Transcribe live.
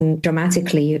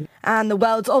dramatically. And the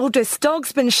world's oldest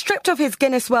dog's been stripped of his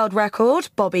Guinness World Record.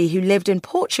 Bobby, who lived in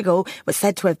Portugal, was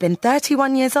said to have been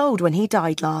 31 years old when he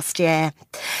died last year.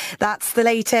 That's the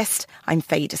latest. I'm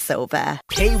Faye De Silva.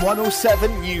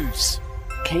 K107 News.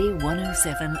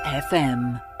 K107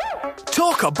 FM.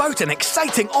 Talk about an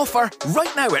exciting offer.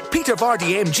 Right now at Peter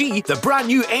Vardy MG, the brand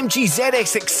new MG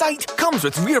ZS Excite comes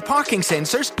with rear parking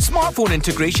sensors, smartphone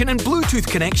integration and Bluetooth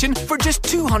connection for just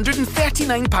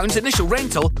 £239 initial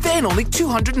rental, then only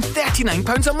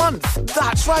 £239 a month.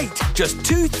 That's right, just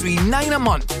 £239 a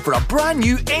month for a brand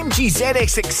new MG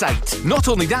ZS Excite. Not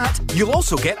only that, you'll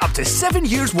also get up to 7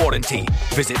 years warranty.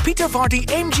 Visit Peter Vardy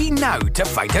MG now to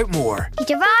find out more.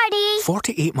 Peter Vardy!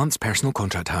 48 months personal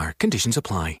contract hire. Conditions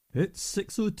apply. It's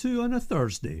 6:02 on a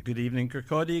Thursday. Good evening,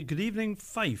 Kirkcaldy. Good evening,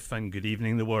 Fife. And good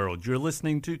evening, the world. You're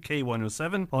listening to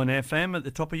K107 on FM at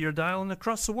the top of your dial and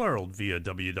across the world via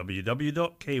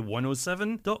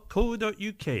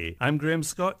www.k107.co.uk. I'm Graham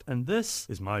Scott, and this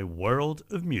is my world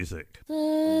of music.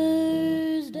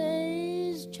 Thursday's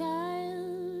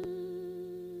child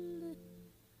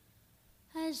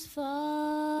has far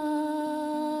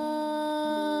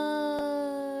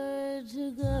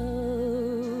to go.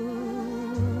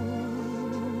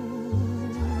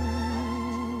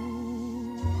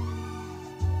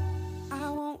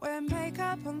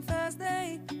 Makeup on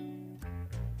Thursday.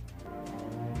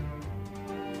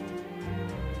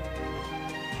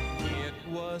 It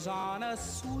was on a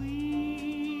sweet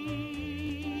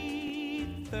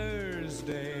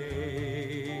Thursday.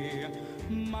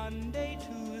 Monday,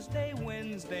 Tuesday,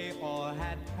 Wednesday all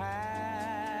had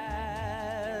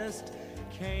passed.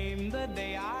 Came the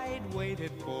day I'd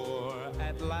waited for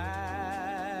at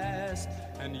last,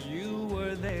 and you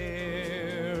were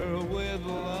there with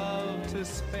love to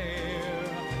spare,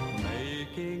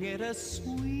 making it a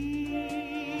sweet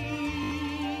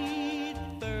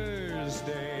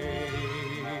Thursday.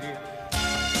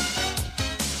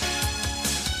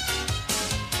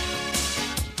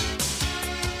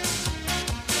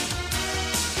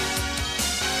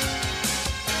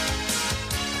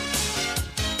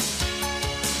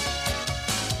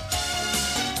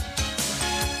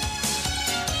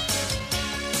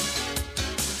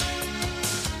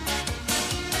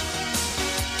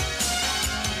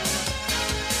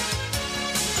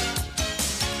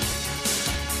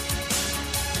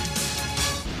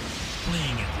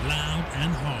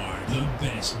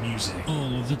 Music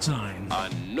all of the time. I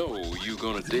know you're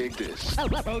gonna dig this.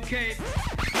 Okay.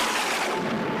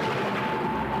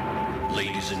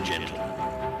 Ladies and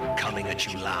gentlemen, coming at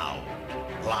you loud,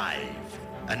 live,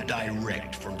 and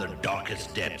direct from the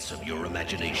darkest depths of your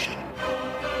imagination.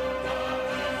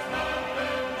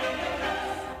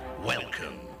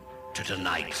 Welcome to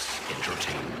tonight's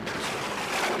entertainment.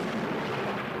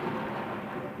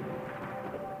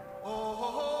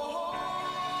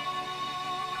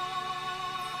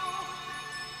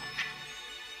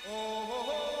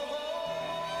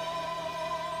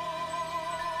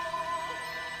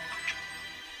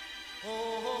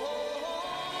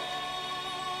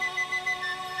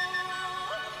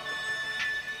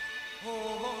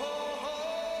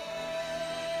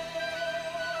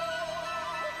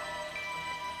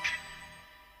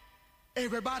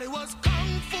 Everybody was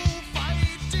kung fu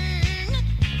fighting.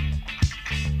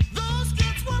 Those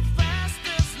kids were fast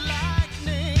as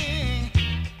lightning.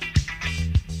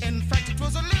 In fact, it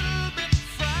was a little bit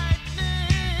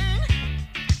frightening,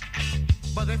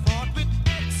 but they fought with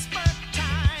expert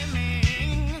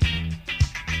timing.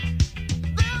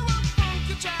 There were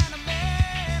funky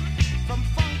Chinamen from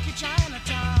funky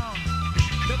Chinatown.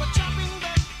 They were chopping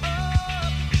them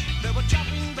up, they were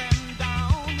chopping them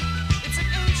down. It's an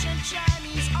ancient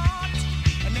Chinese art,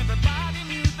 and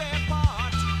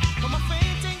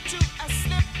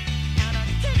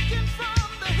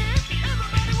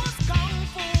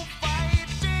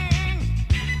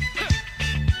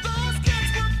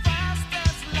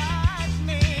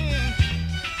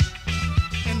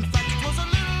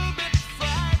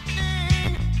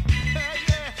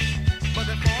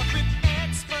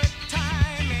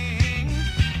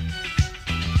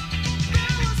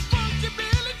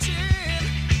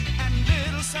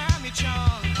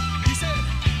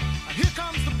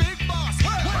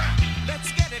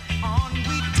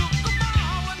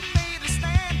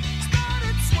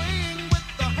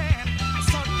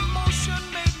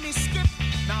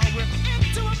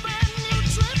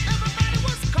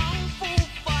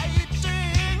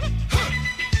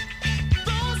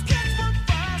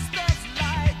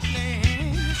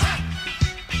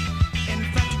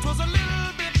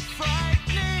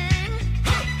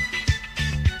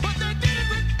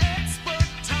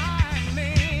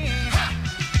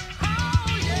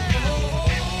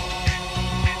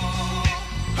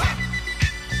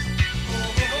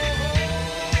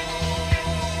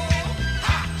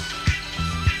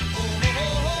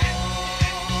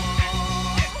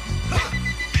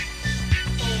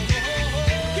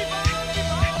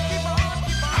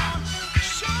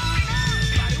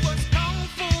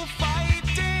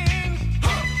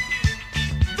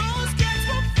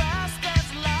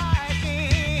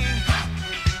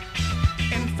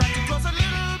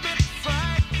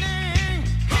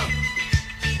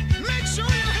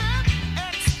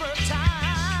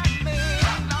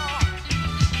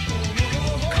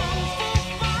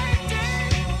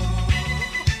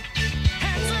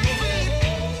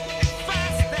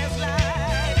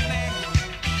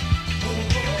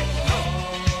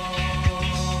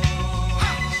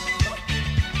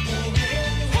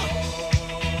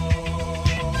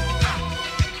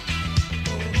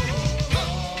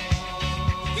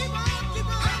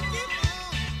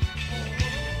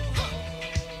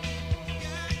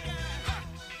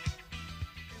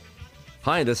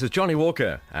Hi, this is Johnny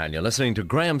Walker, and you're listening to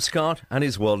Graham Scott and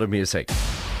his World of Music.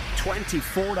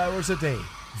 24 hours a day.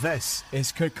 This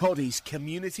is Kirkcaldy's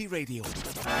Community Radio.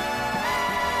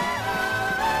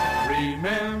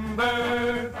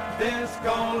 Remember this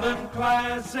golden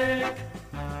classic.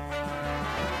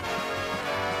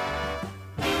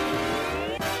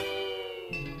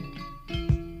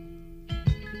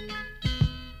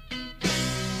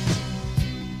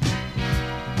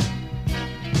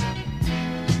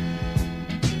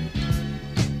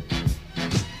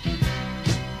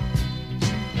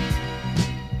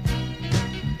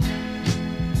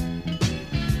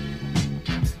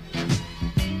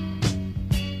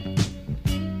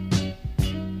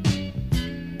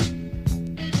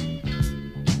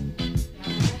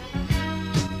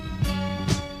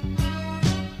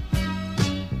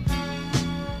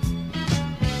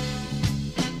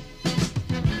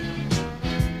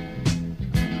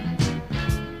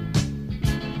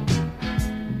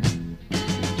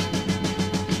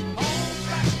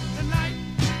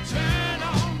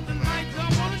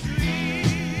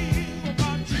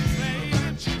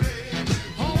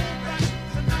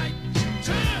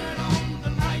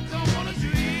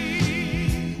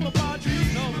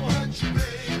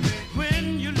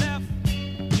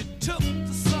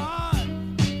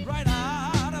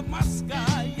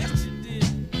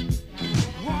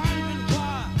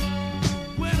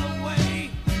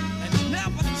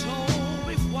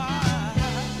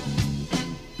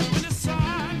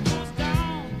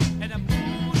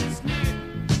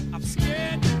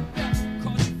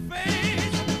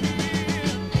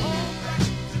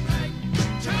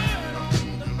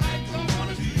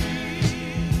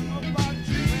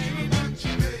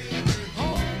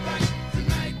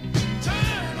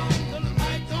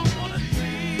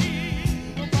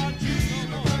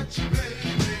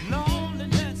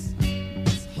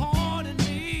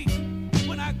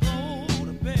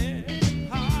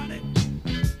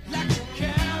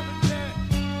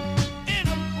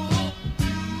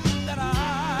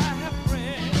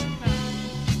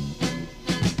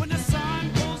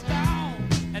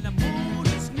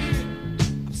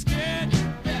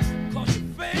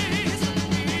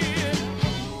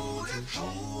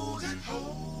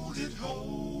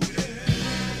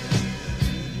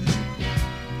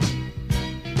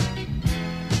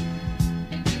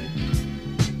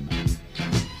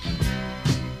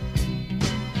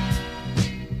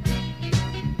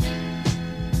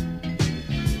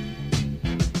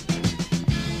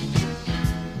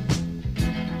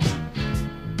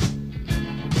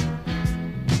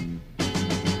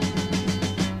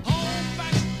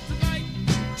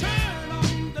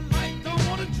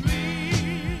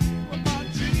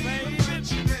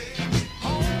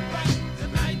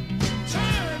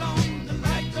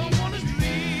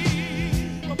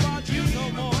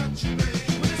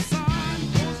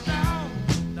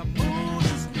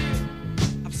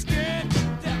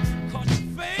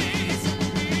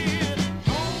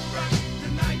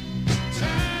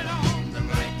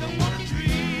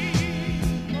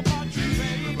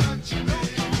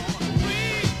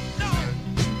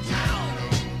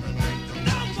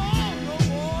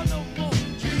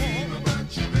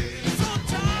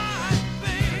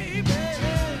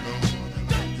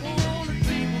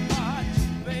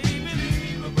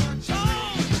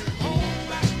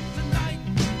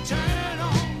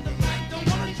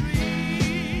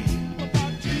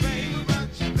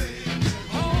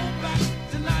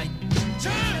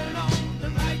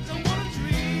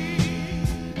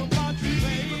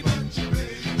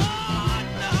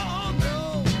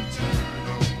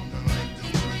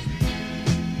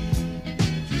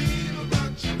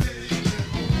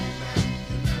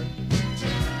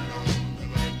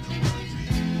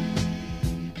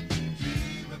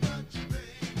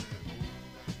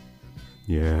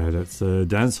 Yeah, that's a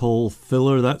dance hall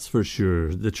filler, that's for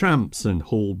sure. The Tramps and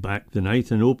Hold Back the Night,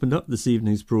 and opened up this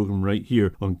evening's programme right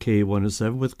here on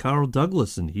K107 with Carl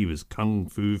Douglas, and he was Kung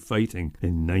Fu Fighting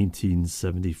in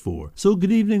 1974. So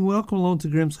good evening, welcome along to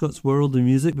Graham Scott's World of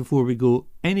Music. Before we go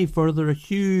any further, a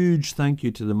huge thank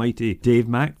you to the mighty Dave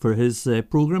Mack for his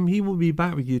programme. He will be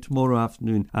back with you tomorrow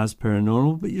afternoon as per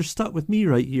normal, but you're stuck with me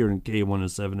right here on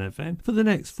K107 FM for the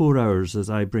next 4 hours as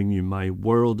I bring you my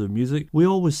world of music. We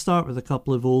always start with a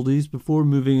couple of oldies before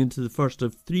moving into the first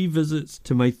of 3 visits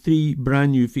to my 3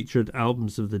 brand new featured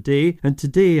albums of the day. And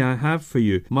today I have for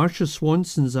you Marsha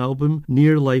Swanson's album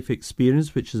Near Life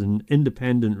Experience, which is an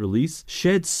independent release,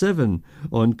 Shed 7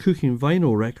 on Cooking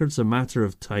Vinyl Records, A Matter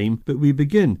of Time. But we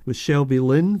begin with Shelby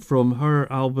Lynn from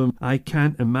her album I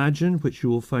Can't Imagine, which you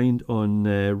will find on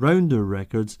Rounder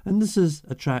Records, and this is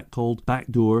a track called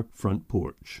Backdoor Front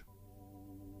Porch.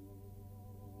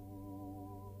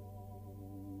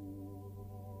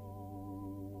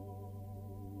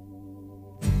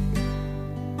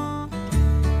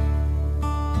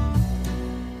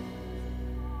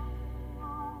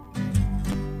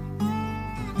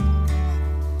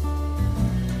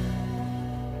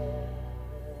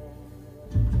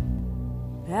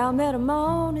 I met a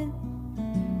morning,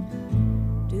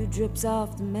 dew drips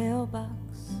off the mailbox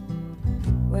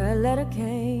where a letter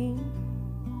came,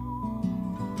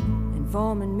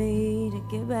 informing me to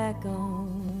get back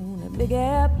on a big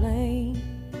airplane.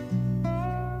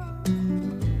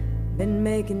 Been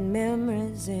making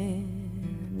memories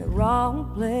in the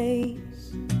wrong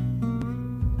place,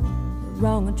 the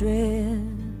wrong address.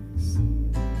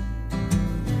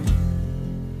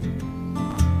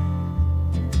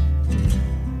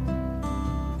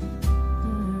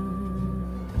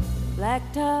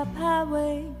 Blacktop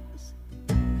highways,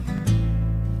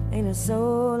 ain't a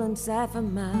soul inside for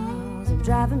miles. I'm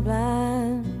driving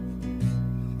blind,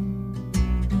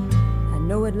 I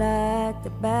know it like the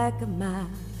back of my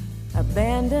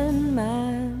abandoned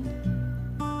mind.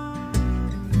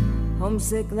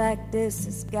 Homesick like this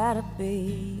has gotta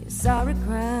be a sorry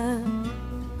crime,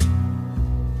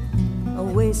 a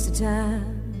waste of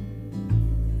time.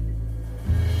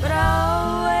 But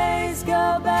I always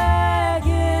go back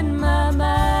in my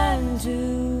mind to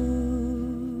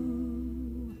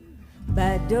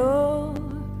back door,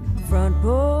 front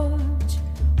porch,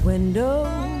 window.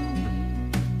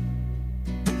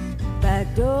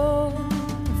 Back door,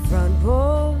 front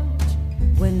porch,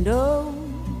 window.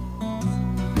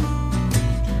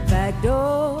 Back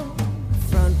door,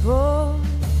 front porch,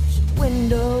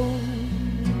 window.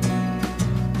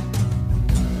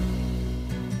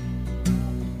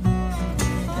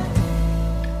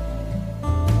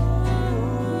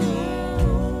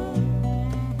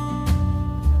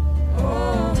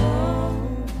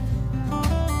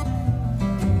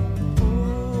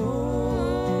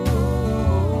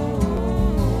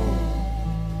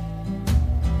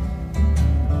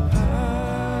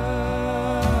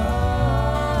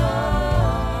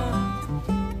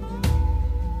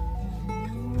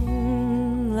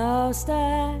 Lost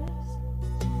eyes,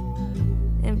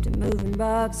 empty moving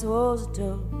box holds a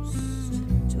toast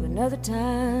to another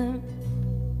time.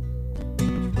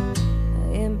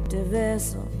 An empty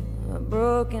vessel, a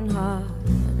broken heart,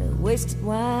 a wasted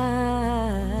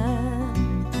wine.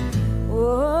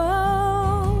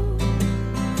 Oh,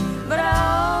 but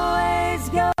I always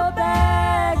go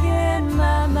back in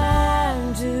my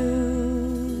mind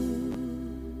to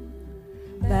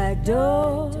back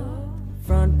door,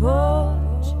 front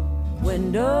porch,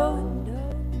 window.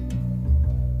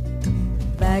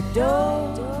 Back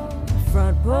door,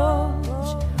 front porch,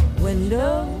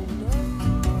 window.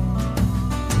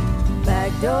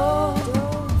 Back door,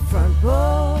 front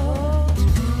porch,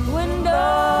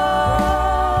 window.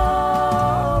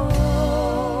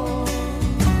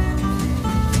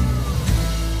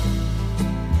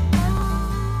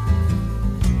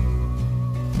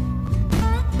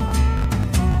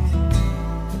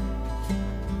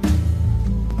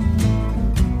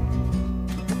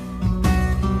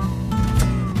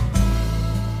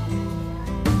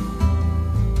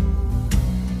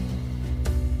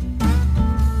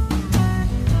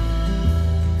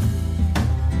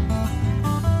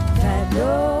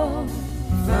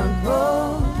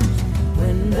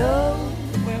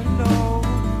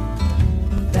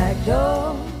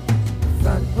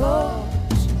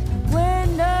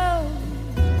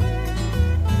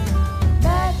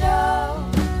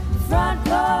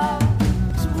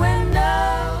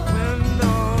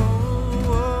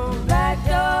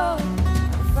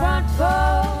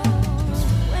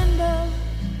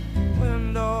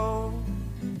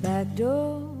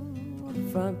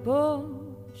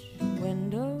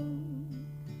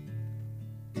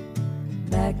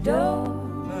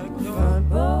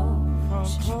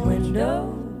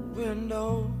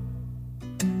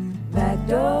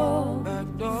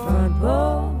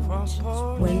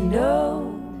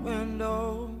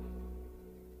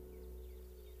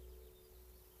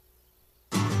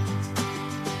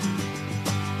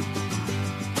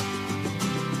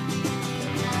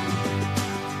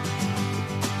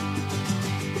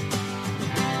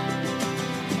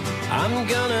 I'm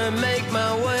gonna make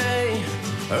my way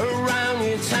around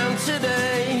your town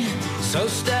today. So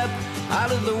step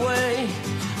out of the way,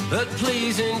 but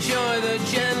please enjoy the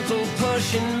gentle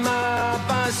pushing. My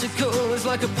bicycle is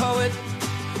like a poet,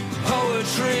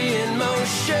 poetry in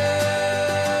motion.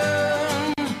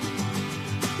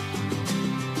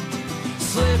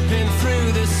 Slipping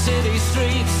through the city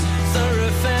streets,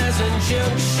 thoroughfares and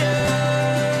junctions.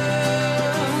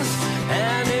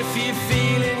 And if you're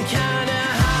feeling kinda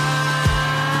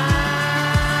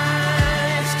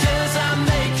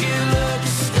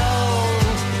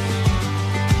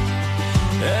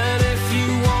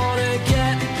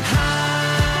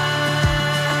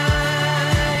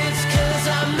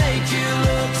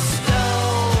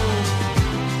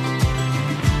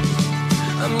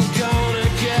I'm gonna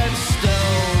get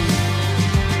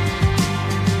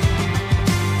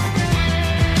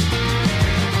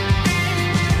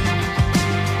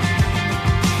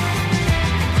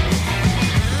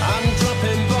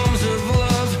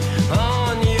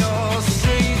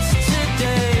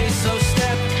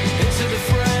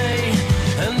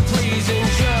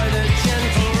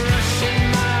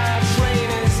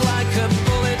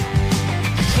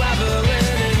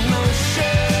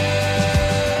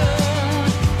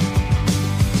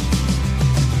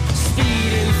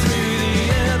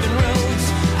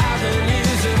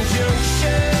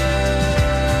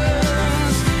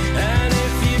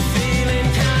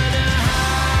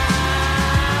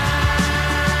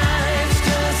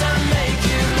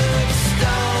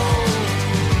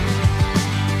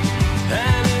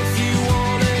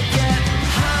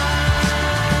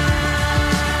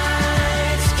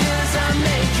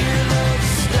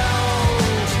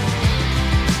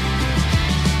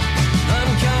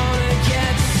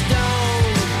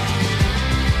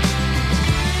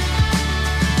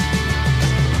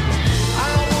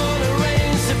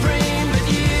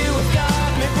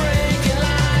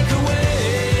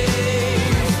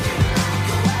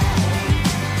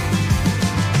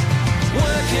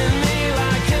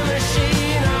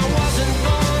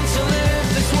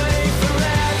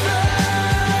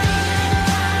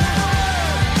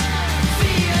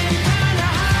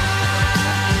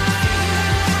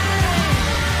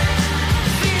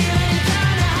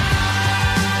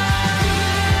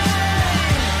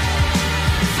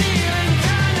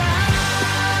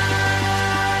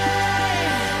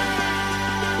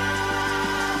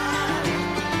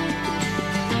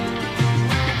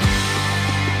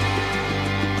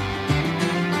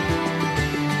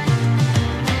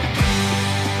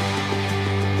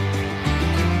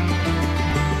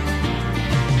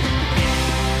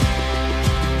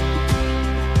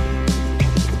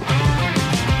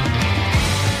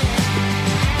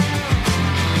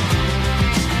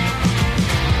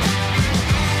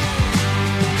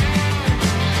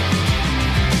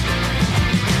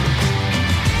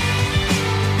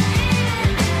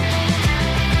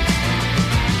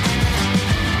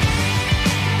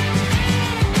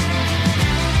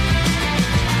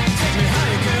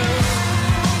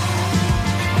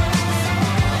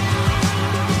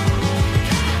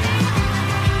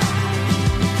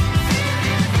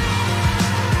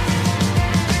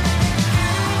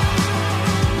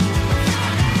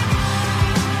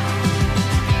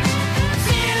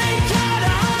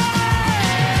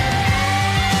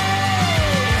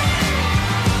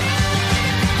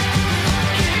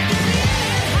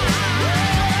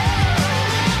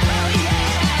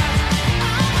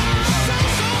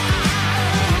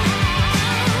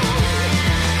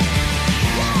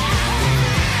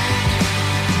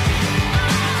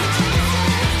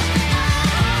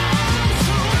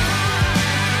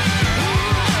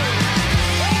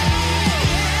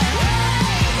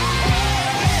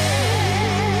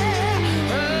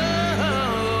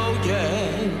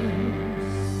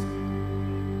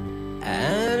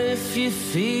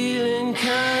feeling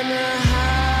kinda high.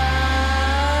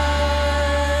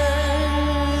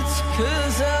 It's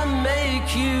 'cause I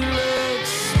make you look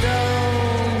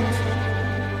stoned.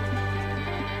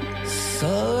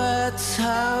 So let's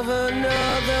have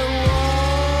another one.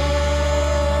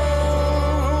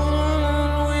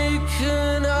 We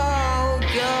can all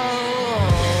go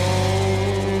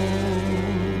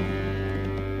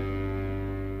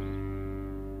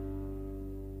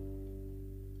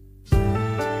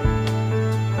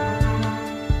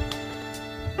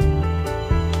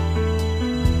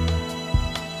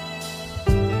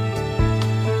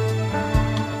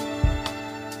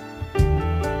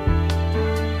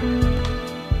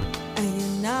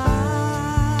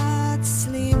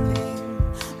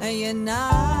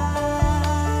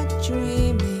not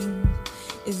dreaming.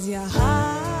 Is your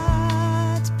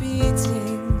heart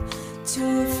beating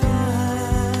too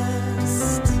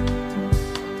fast?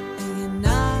 Are you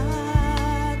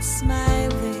not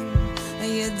smiling?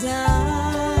 Are you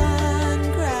done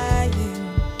crying?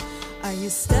 Are you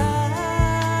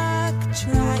stuck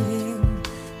trying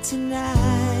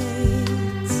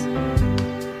tonight?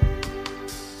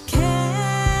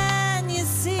 Can you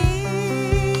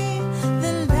see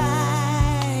the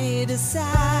light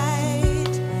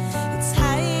aside? It's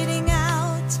hiding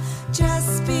out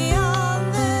just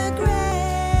beyond the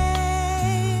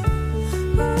grave.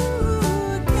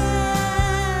 Ooh,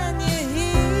 can you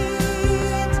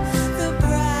hear the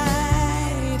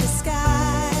bright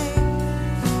sky?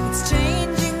 It's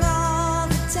changing all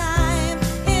the time.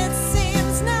 It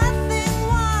seems nothing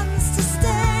wants to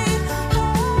stay.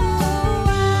 Oh,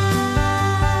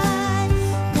 I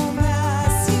won't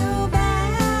pass you by.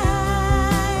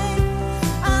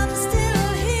 I'm still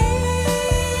here,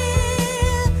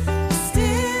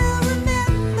 still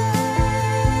remember.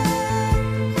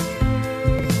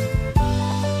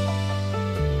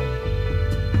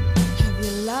 Have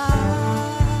you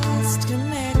lost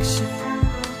connection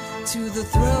to the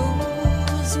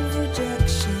throes of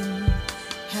rejection?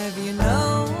 Have you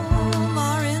no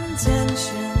more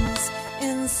intentions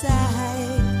in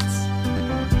sight?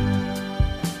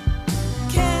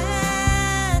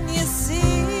 Can you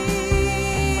see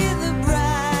the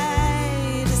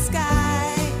bright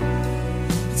sky?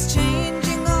 It's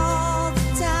changing all the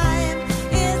time.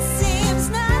 It seems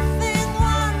nothing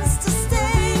wants to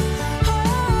stay.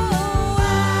 Oh,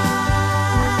 I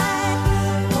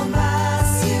won't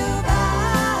pass you by.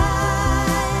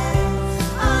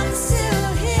 I'm still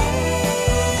here.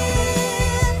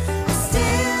 I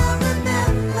still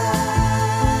remember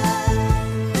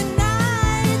the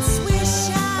nights we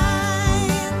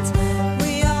shined.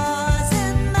 We yours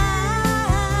and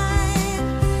mine.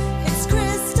 It's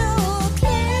crystal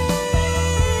clear.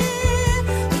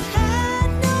 We had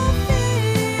no fear.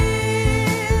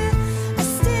 I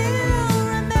still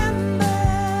remember.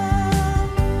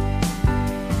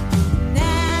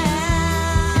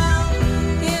 Now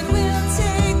it will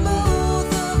take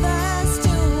both of us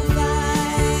to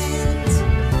find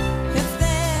if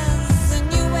there's a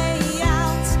new way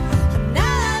out,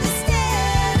 another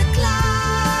stair to climb.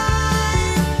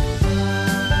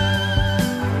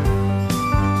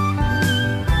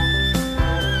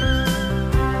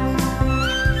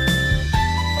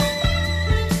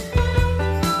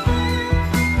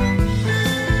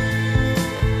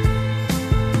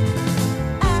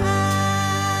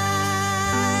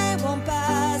 I won't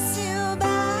pass you by.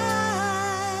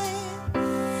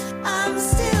 I'm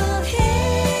still here.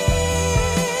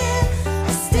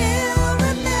 I still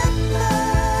remember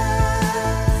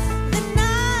the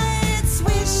nights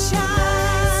we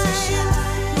shined.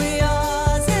 We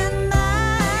yours and mine.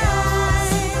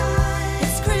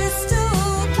 It's crystal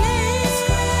clear.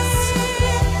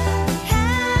 We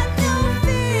had no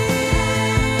fear.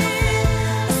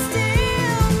 I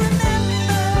still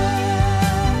remember.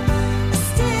 I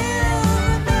still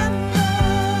remember.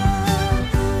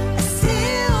 I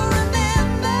still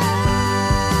remember.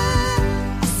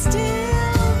 I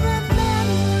still remember.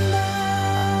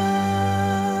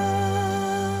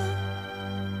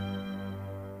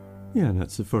 Yeah, and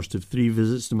that's the first of 3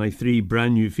 visits to my 3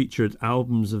 brand new featured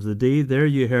albums of the day. There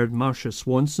you heard Marsha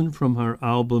Swanson from her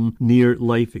album Near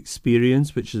Life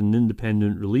Experience, which is an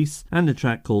independent release, and a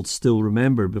track called Still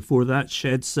Remember. Before that,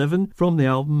 Shed 7 from the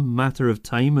album Matter of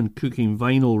Time and Cooking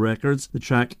Vinyl Records, the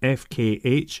track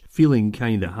FKH, Feeling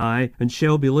Kinda High, and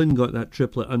Shelby Lynn got that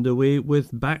triplet underway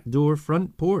with Backdoor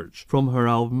Front Porch from her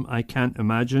album I Can't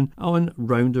Imagine on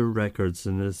Rounder Records.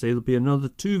 And as I say, there'll be another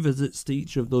 2 visits to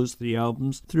each of those 3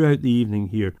 albums throughout the evening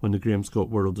here on the Graham Scott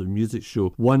World of Music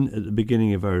show. One at the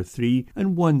beginning of hour 3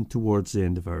 and one towards the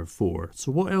end of hour 4.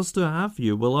 So what else do I have for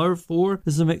you? Well, hour 4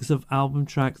 is a mix of album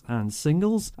tracks and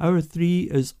singles. Hour 3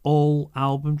 is all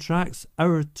album tracks.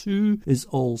 Hour 2 is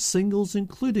all singles,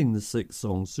 including the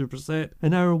 6-song superset.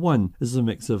 And hour 1 is a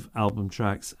mix of album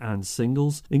tracks and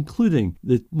singles, including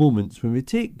the moments when we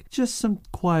take just some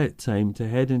quiet time to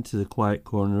head into the quiet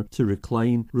corner to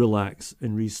recline, relax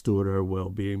and restore our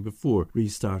well-being before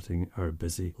restarting our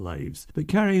busy lives. But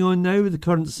carrying on now with the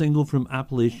current single from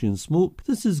Appalachian Smoke,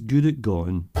 this is Good At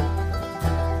Gone.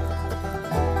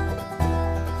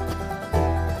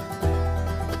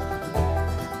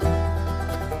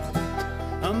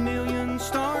 A million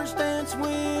stars dance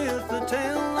with the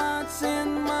taillights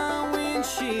in my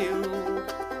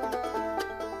windshield.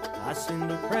 I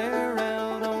send a prayer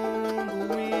out on the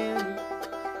wind.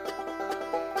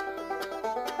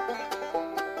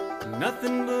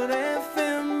 Nothing but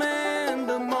FM and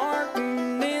a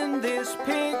Martin in this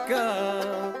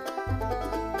pickup.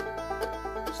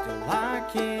 Still I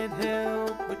can't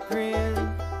help but grin.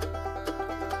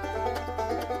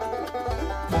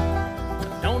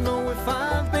 Don't know if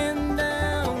I've been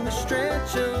down the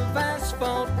stretch of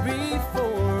asphalt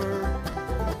before.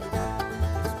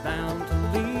 It's bound to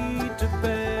lead to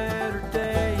better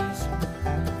days.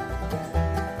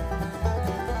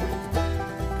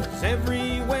 'Cause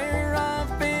everywhere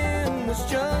I've been was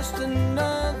just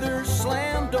another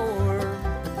slam door.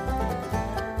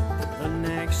 The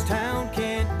next town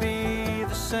can't be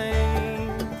the same.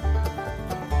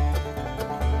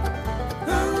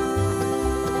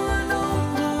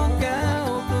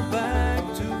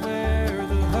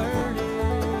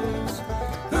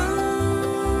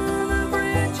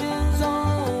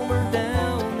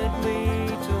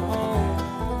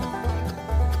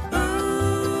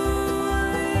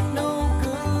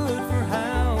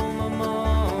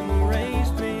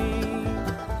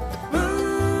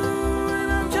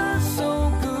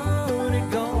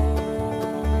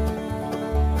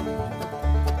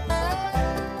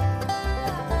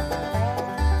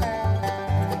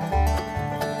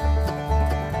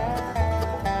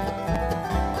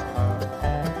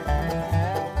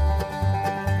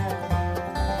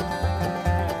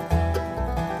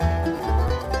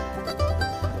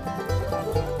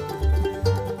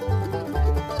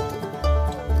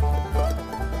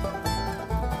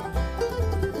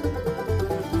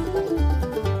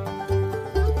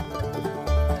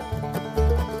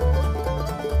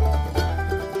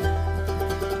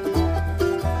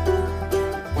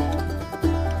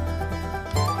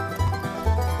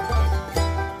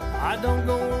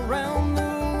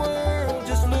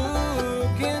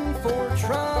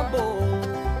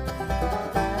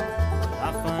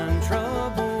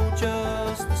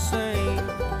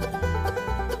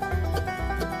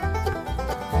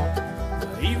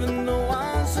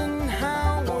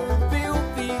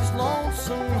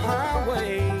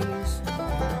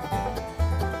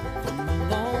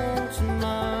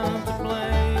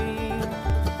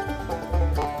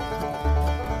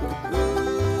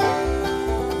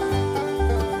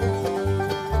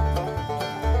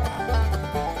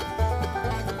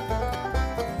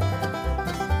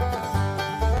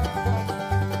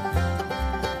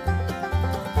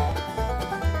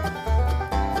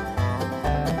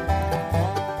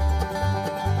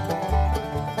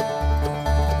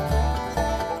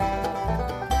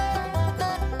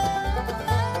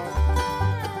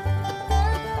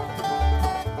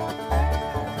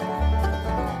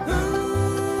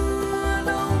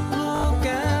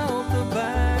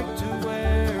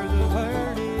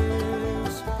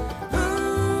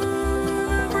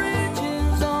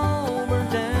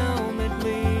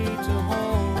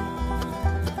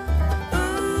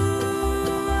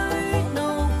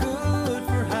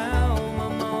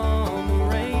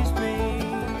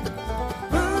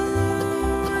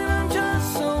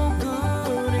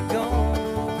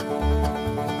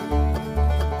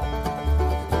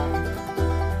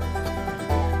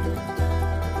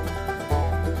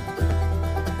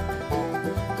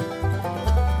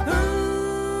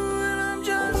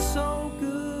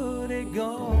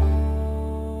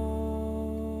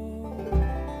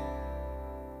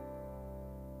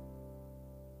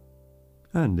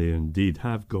 And they indeed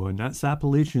have gone. That's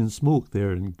Appalachian Smoke there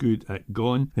and Good At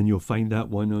Gone, and you'll find that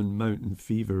one on Mountain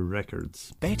Fever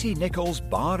Records. Betty Nichols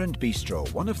Bar and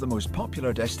Bistro, one of the most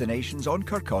popular destinations on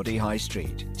Kirkcaldy High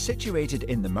Street. Situated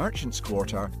in the Merchants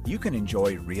Quarter, you can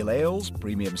enjoy real ales,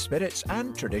 premium spirits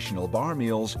and traditional bar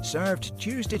meals served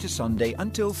Tuesday to Sunday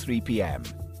until 3 p.m.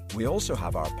 We also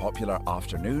have our popular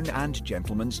afternoon and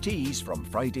gentlemen's teas from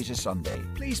Friday to Sunday.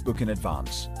 Please book in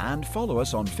advance and follow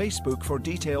us on Facebook for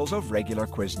details of regular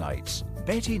quiz nights.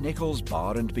 Betty Nichols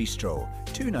Bar and Bistro,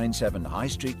 297 High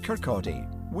Street, Kirkcaldy.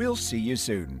 We'll see you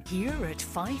soon. Here at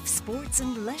Fife Sports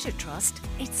and Leisure Trust,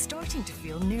 it's starting to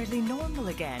feel nearly normal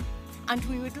again. And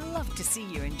we would love to see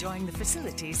you enjoying the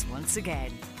facilities once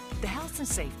again. The health and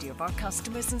safety of our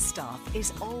customers and staff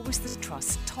is always the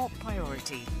Trust's top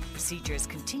priority. Procedures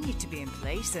continue to be in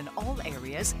place in all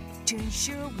areas to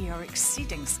ensure we are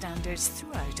exceeding standards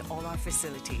throughout all our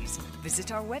facilities.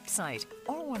 Visit our website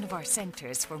or one of our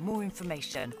centres for more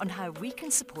information on how we can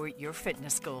support your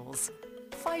fitness goals.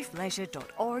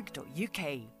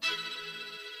 fifeleisure.org.uk.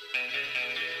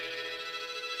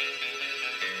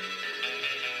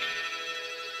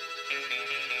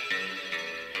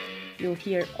 You'll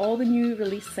hear all the new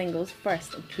release singles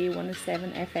first on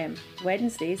K107 FM,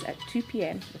 Wednesdays at 2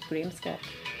 p.m. with Graham Scott.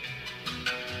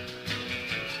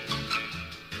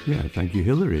 Yeah, thank you,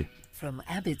 Hilary. From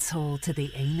Abbots Hall to the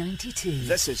A92.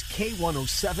 This is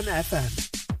K107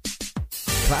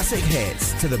 FM. Classic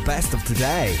hits to the best of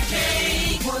today.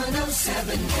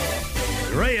 K107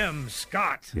 FM. Graham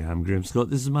Scott. Yeah, I'm Graham Scott.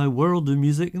 This is my world of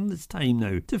music, and it's time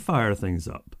now to fire things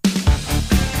up.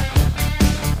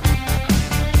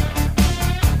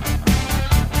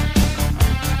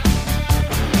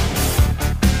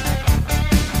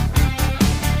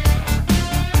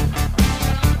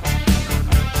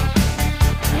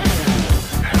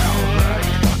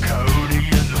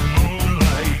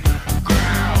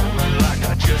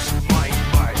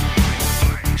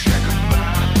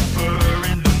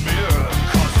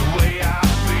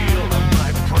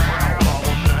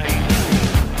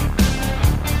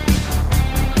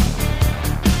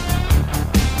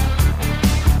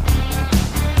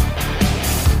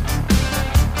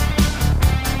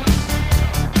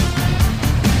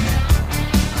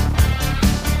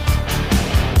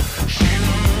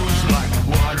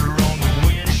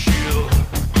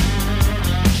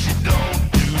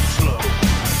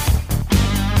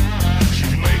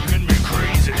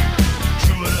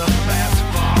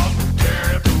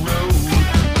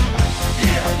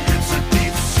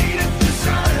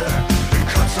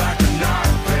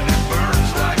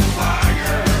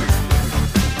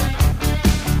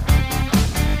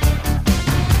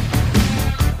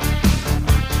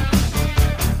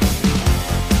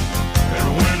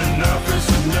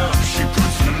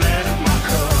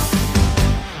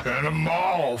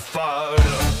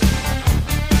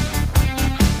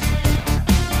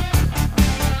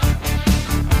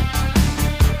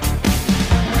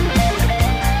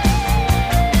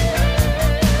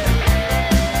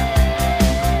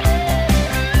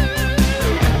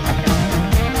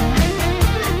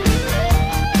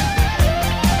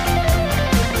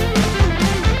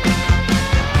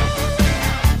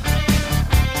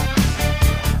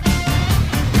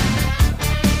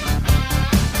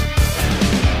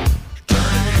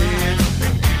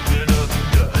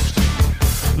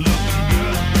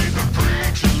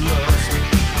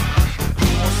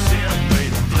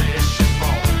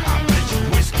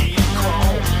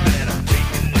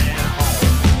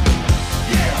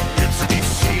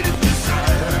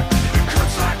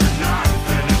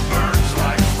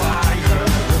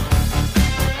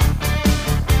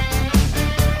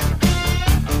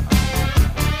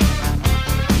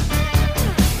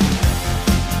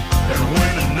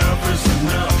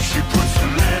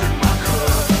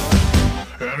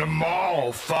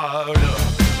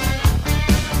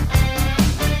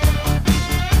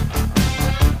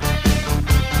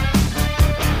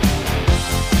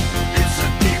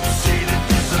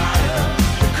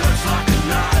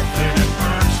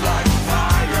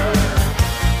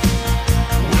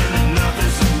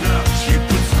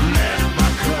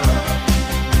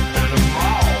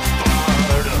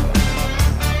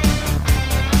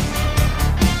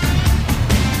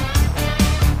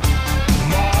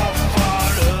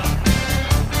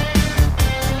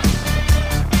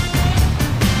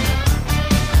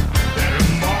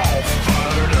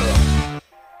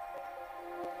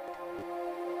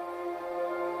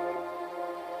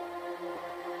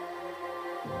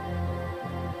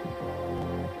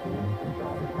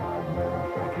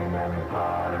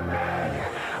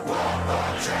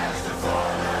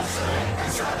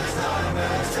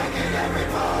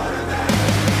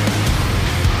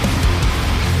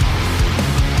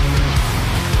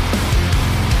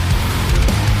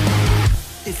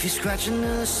 If you're scratching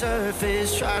the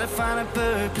surface, try to find a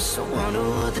purpose, I wonder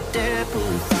what the depth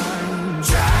will find.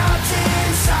 Trapped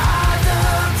inside the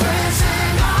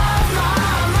prison of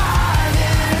my mind,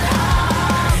 and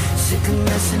I'm sick of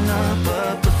messing up,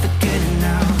 but forgetting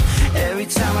now. Every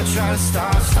time I try to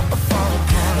stop I fall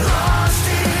apart. Lost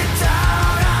it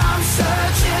down, I'm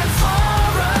searching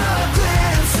for a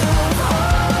glimpse of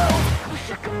hope. Wish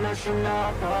I could listen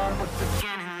up, but what's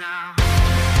beginning now?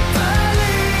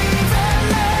 Believe in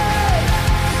me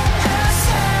and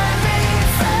set me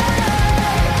free.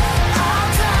 I'll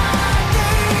drag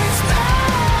these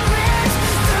memories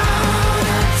through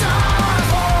the dark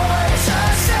voice.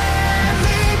 Just set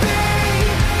me be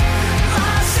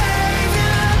my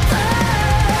savior, babe.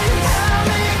 Help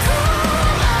me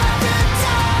cool out the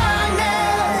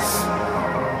darkness.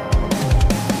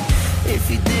 If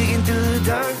you're digging through the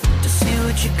dark to see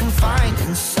what you can find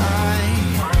inside,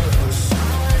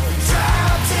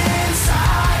 trapped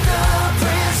inside the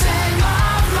prison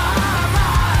of my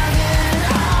mind, and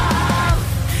I'm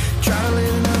trying to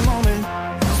live in the moment.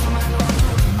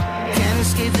 Can't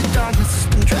escape the darkness, it's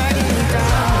been dragging me down.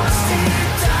 Lost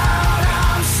it down,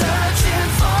 I'm searching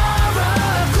for a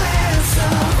glimpse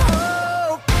of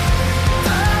hope.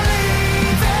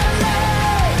 Believe in me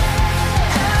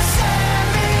and set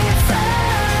me free.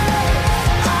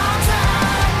 I'll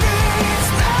drag these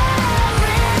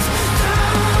memories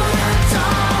through the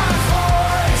dark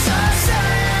voice. Just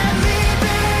set me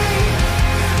be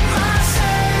my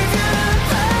savior,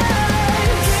 babe.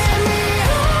 Give me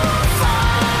hope,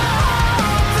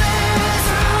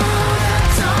 through the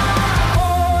dark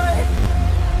void.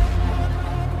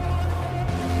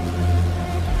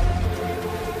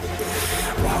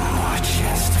 One more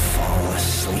chance to fall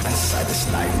asleep inside this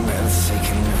nightmare that's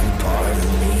taking every part of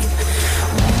me.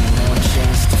 One more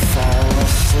chance to fall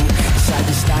asleep inside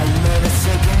this nightmare that's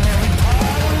taking every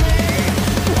part of me.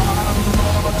 One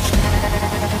more chance.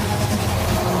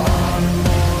 One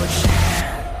more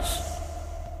chance.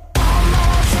 One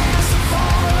more chance to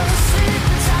fall asleep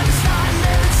inside this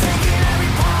nightmare that's taking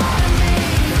every part of me.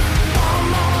 One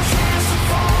more chance to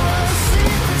fall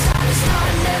asleep inside this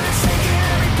nightmare that's taking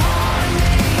every part of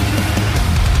me.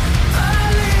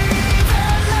 Believe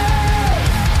in me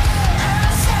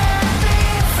and set me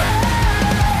free.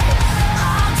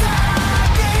 I'll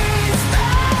drag these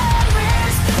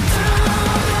memories through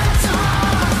the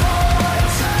dark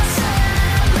voice. Just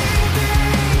set me be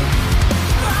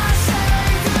my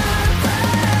savior,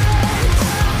 babe.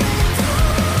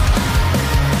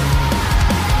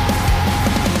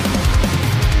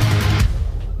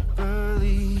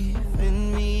 Believe in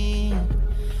me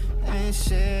and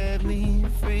set me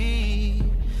free.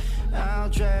 I'll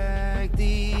drag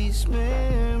these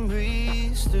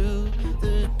memories through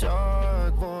the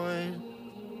dark void.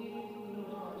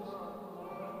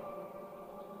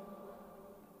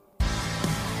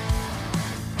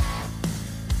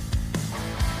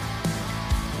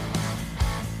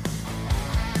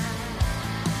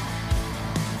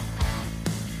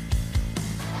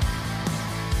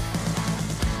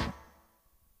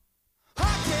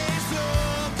 Hawkeye's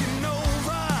looking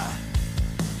over.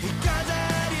 He got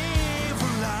that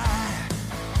evil eye.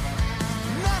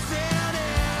 Nothing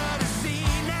there to see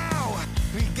now.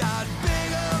 We got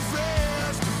bigger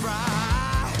fish to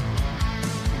fry.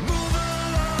 Move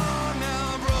along now,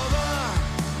 brother.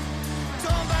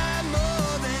 Don't bite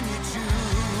more than you chew.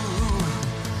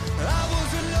 I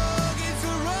wasn't looking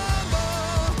to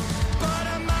rumble, but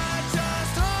I might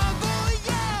just humble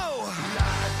you.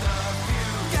 Light the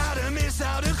fuse. Gotta miss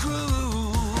out a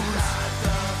cruise. Light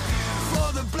the fuse. For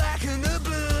the black and the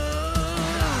blues.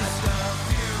 Light the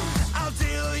fuse. I'll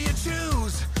deal you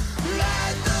choose.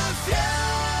 Light the fuse.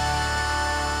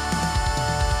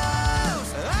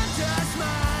 I'm just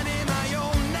minding my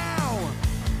own now.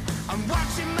 I'm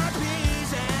watching my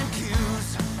P's and Q's.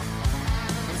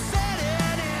 I'm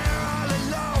sitting here all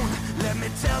alone. Let me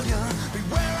tell you,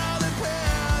 beware all the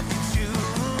path you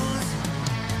choose.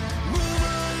 Move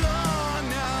along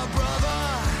now, brother.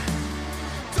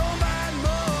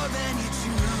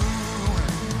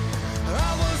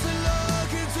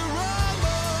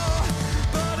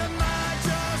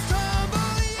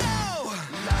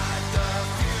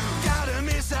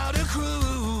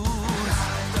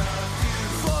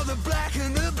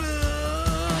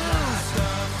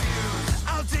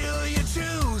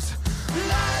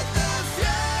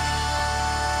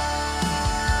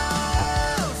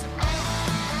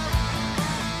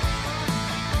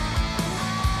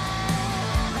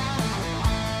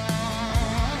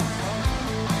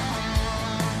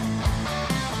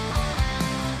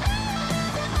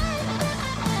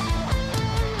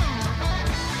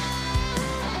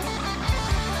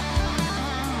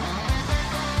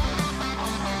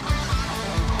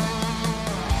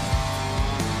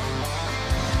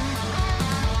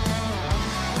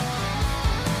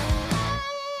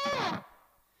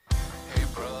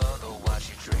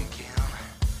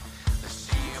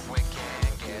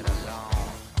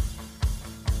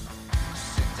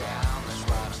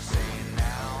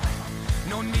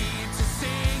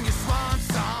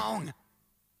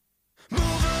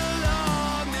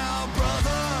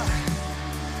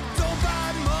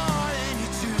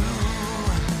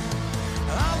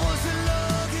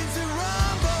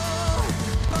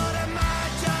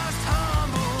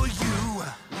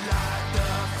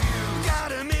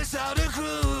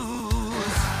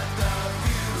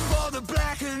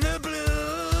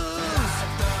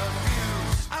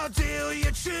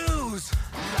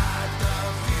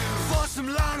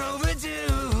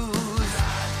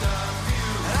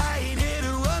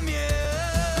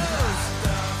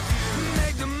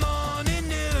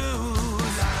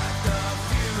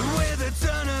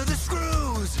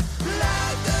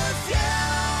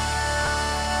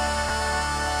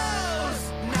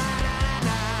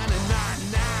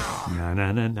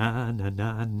 na na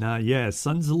na na. Yeah,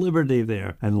 Sons of Liberty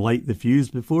there. And Light the Fuse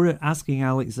before it, Asking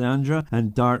Alexandra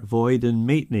and Dark Void and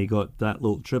Matney got that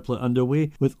little triplet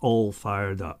underway with All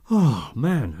Fired Up. Oh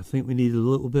man, I think we need a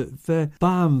little bit of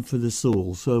balm for the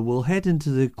soul. So we'll head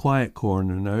into the quiet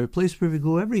corner now, a place where we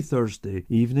go every Thursday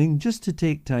evening just to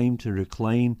take time to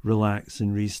recline, relax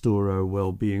and restore our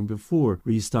well-being before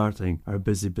restarting our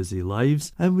busy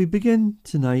lives. And we begin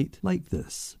tonight like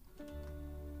this.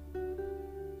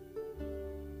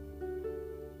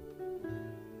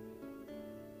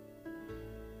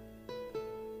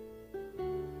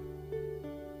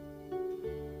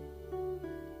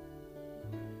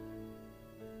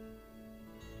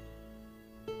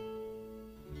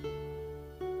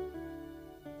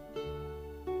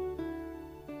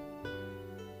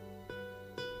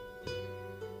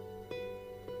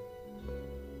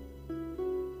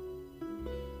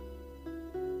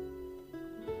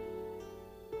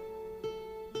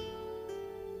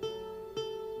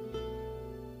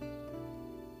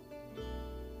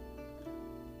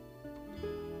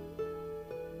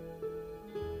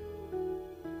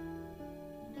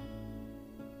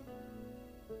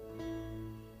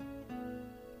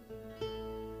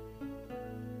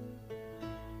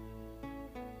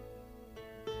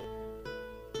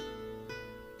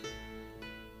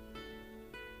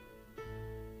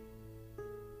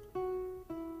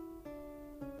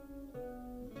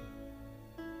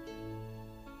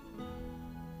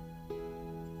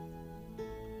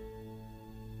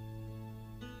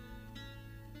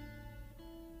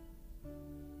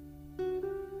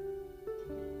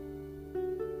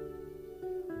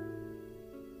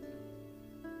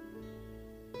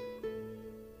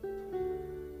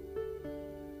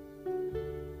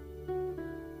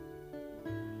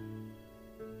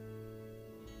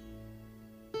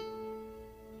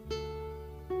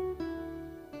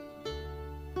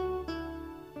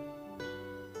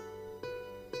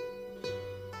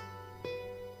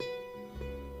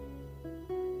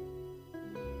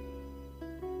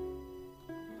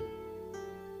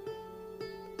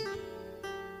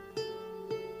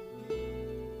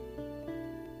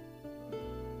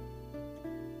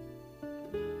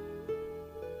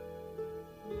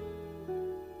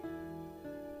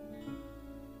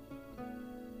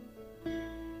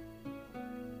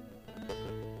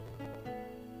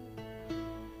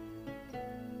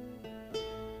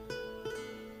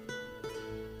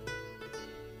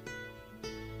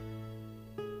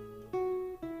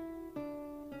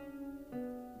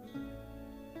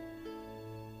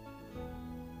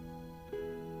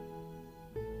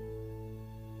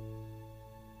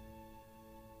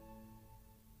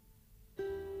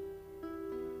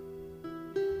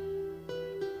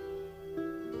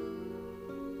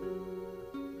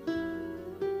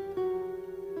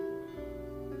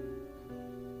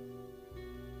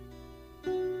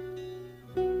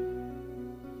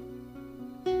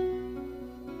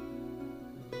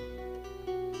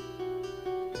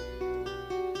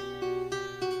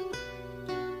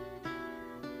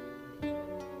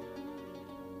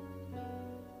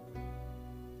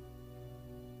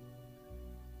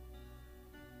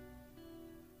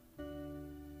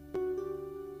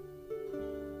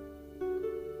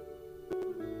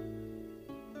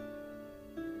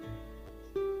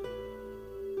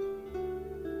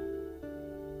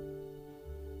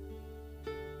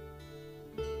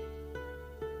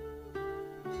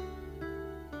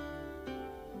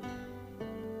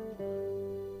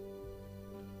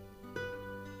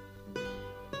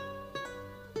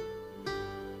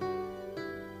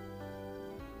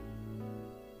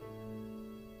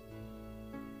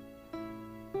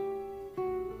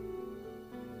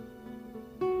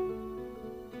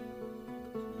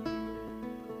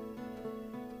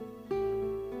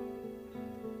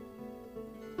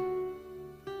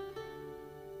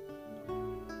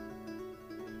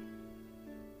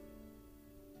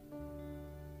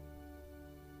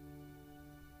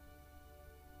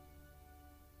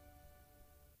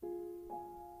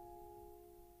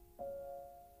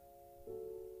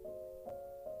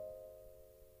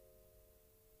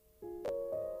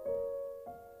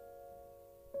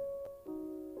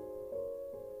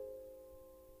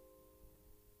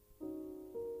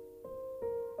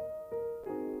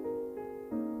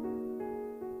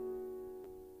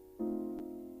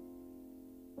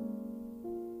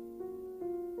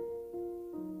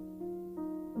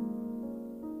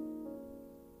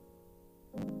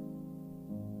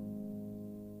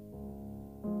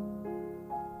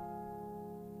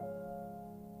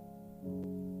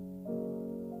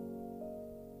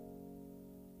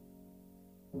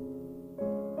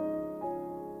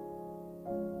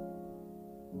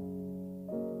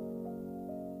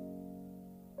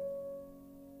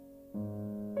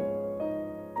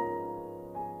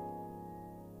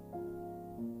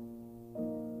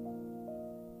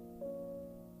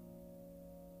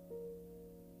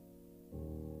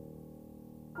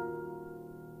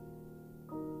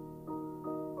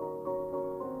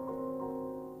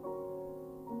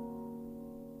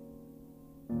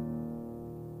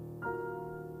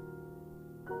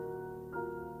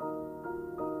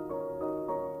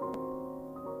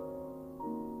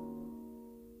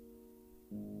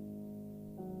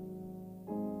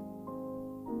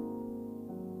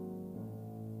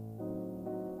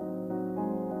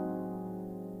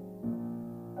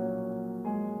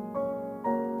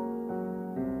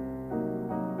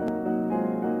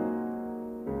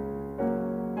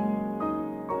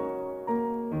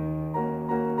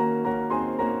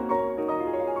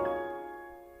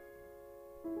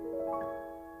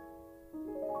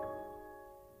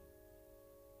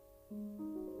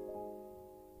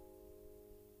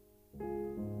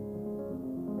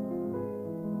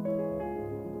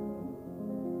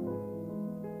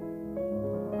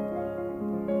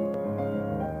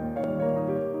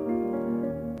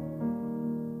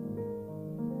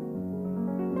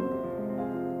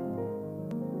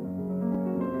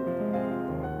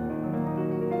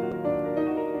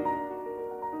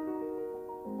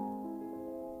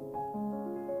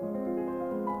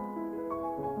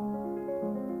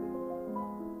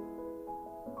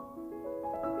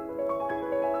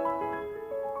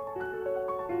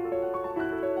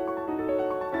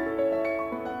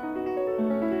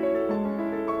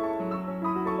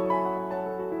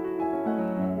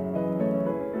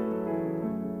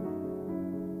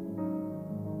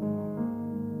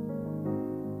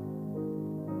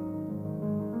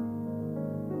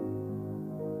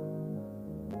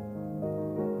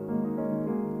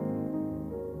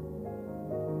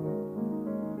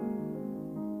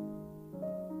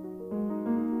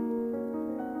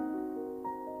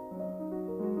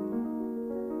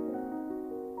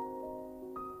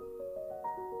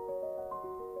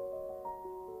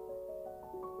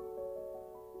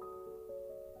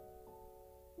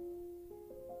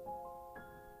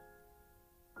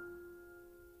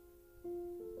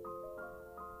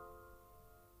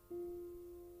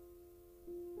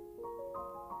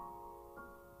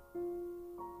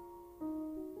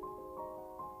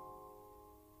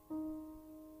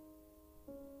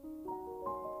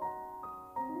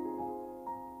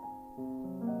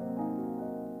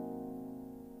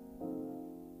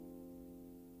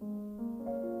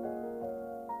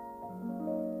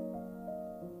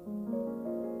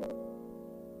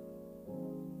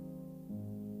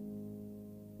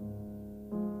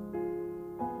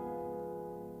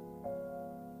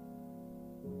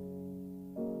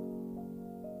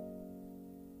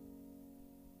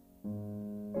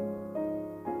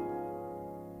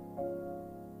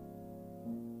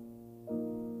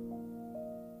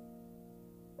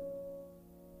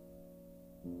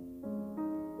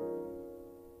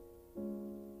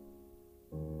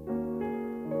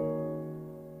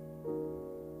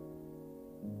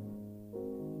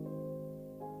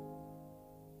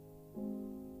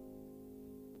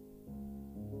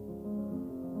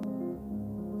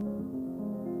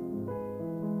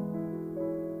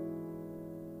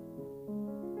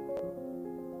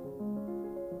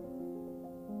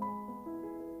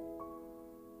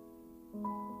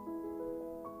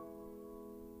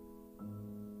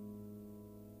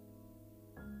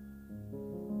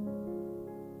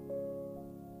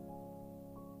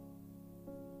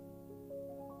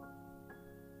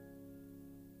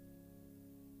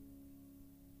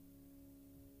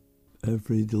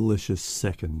 every delicious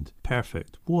second.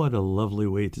 Perfect. What a lovely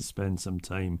way to spend some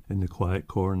time in the quiet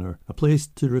corner. A place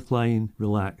to recline,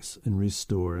 relax and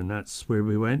restore. And that's where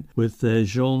we went with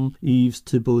Jean-Yves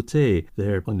Thibautet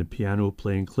there on the piano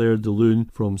playing Clair de Lune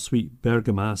from Suite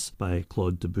Bergamasque by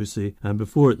Claude Debussy. And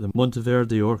before it, the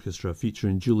Monteverdi Orchestra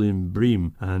featuring Julian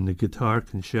Bream and the Guitar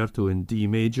Concerto in D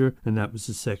major. And that was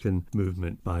the second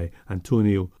movement by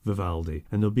Antonio Vivaldi.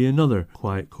 And there'll be another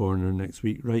quiet corner next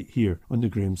week right here on the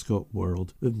Graham Scott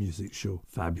World of Music Show.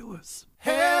 Fabulous.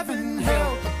 Heaven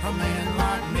help a man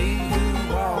like me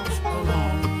who walks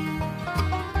alone.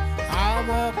 I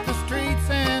walk the streets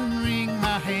and wring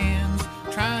my hands,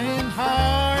 trying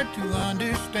hard to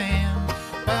understand,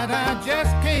 but I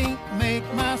just can't make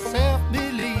myself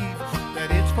believe that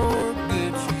it's for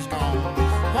good she's gone.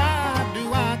 Why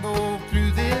do I go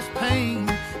through this pain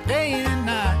day and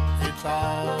night? It's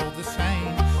all the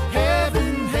same.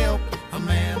 Heaven help a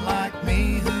man like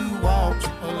me who walks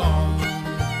alone.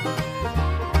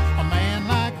 A man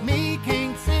like me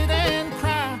can't sit and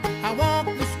cry. I walk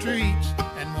the streets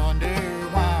and wonder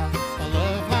why a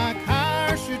love like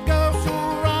ours should go so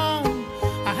wrong.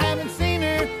 I haven't seen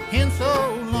her in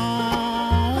so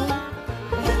long.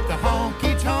 The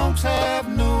honky-tonks have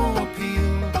no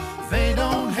appeal. They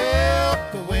don't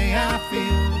help the way I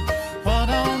feel. What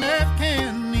on earth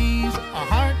can ease a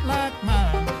heart like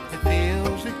mine that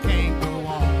feels it can't go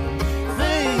on?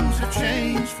 Things have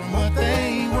changed from what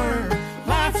they were.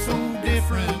 Life's so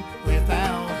different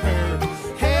without her.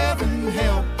 Heaven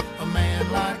help a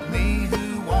man like me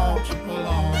who walks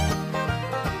alone.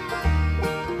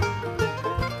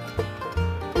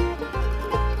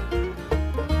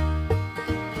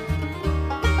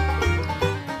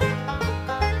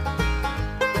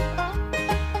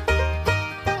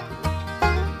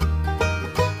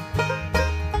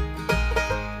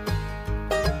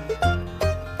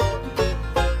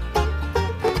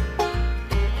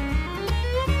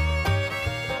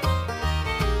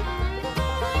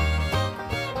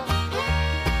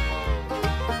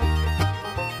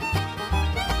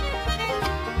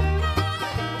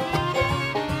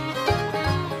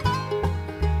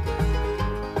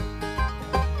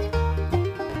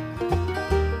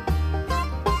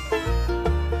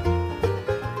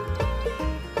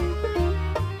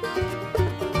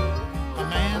 A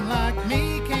man like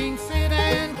me can't sit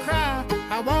and cry.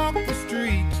 I walk the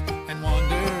streets and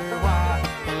wonder why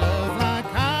a love like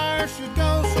ours should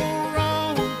go so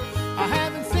wrong. I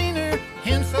haven't seen her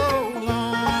in so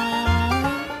long.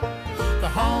 The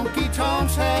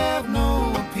honky-tonks have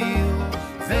no appeal.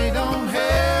 They don't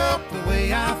help the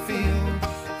way I feel.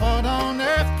 What on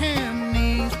earth can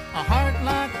ease a heart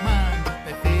like mine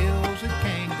that feels it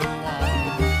can't go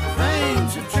on?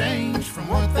 Things have changed from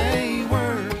what they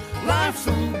were. Life's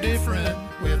so different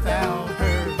without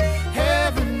her.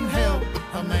 Heaven help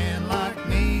a man like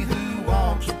me who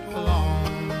walks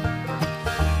alone.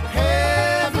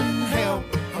 Heaven help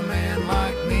a man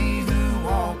like me who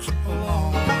walks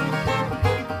alone.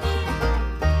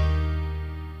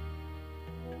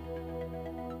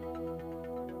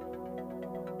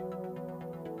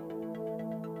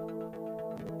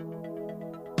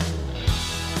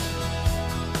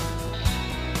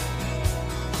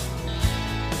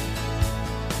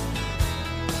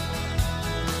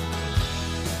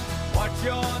 What's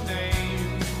your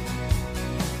name?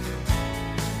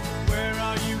 Where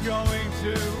are you going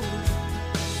to?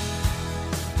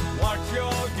 What's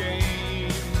your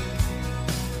game?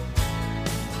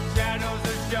 Shadows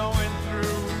are showing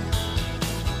through.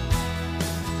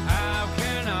 How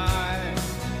can I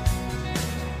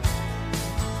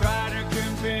try to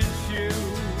convince you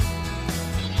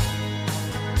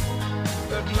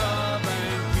that love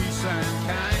and peace and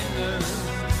kindness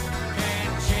can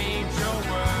change your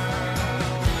world?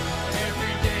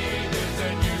 Every day there's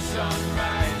a new sun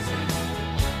rising,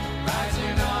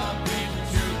 rising up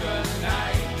into the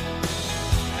night.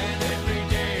 And every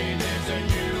day there's a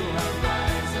new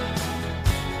horizon,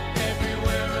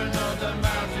 everywhere another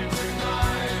mountain to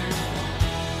climb.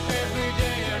 Every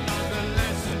day another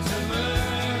lesson to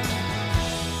learn,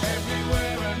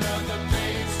 everywhere another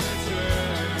page to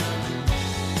turn.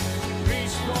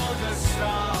 Reach for the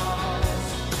stars,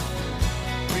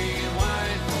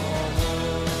 rewind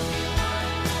forward,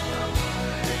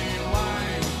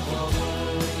 rewind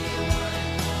forward.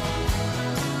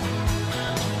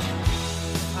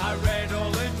 I read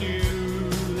all the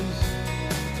news,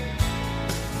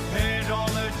 heard all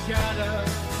the chatter,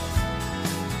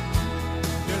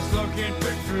 just looking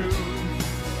for truth.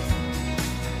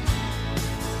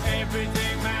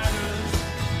 Everything matters,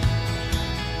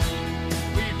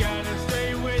 we've got to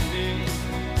stay with it.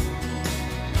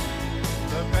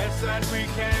 The best best that we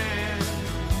can.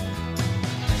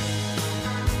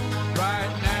 Right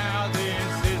now,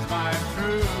 this is my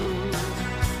truth.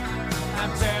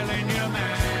 I'm telling you,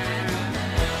 man.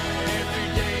 Every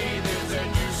day there's a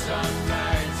new sun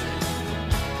rising,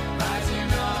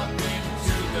 rising up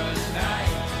into the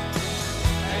night.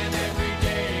 And every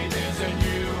day there's a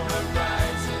new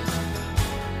horizon.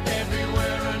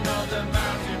 Everywhere another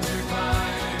mountain to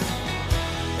climb.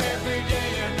 Every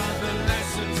day another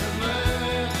lesson to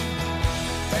learn.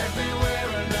 Everywhere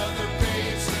another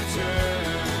page to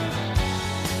turn.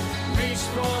 Reach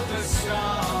for the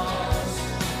stars.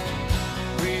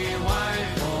 Rewind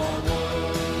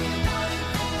forward.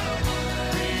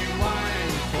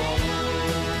 Rewind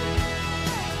forward.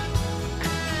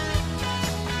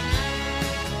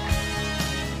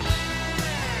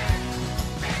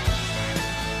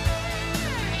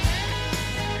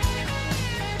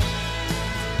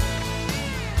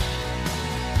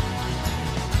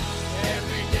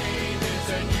 Every day there's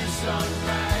a new sun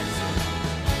rising,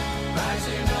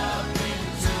 rising up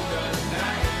into the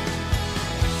night.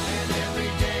 And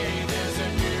every day there's a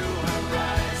new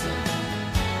horizon.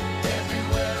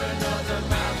 Everywhere another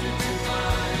mountain to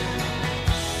climb.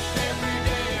 Every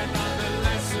day another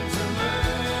lesson to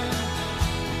learn.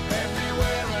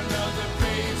 Everywhere another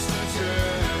page to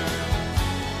turn.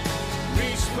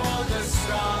 Reach for the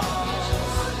stars.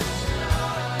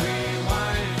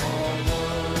 Rewind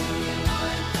forward.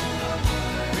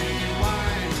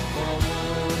 Rewind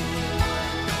forward.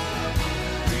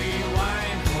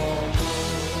 Rewind forward.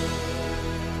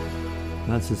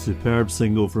 That's a superb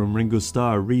single from Ringo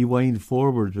Starr, Rewind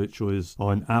Forward, which was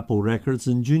on Apple Records,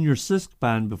 and Junior Sisk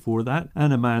Band before that,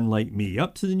 and A Man Like Me.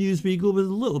 Up to the news we go with a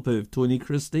little bit of Tony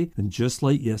Christie and Just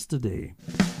Like Yesterday.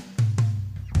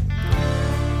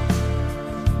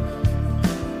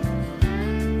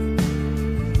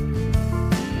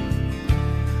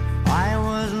 I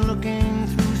was looking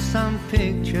through some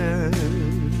pictures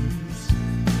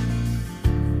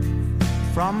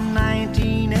from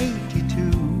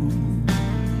 1982.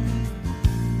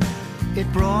 It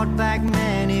brought back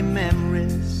many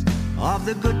memories of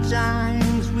the good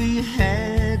times we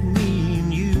had, me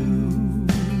and you.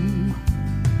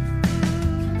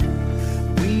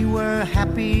 We were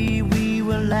happy, we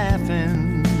were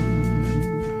laughing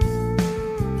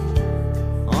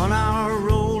on our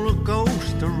roller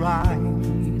coaster ride,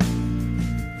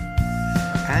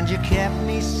 and you kept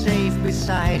me safe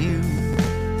beside you.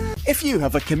 If you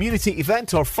have a community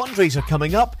event or fundraiser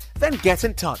coming up, then get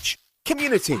in touch.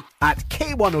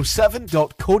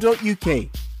 community@k107.co.uk.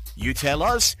 You tell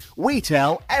us, we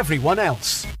tell everyone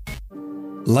else.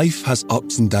 Life has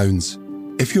ups and downs.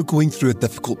 If you're going through a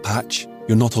difficult patch,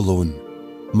 you're not alone.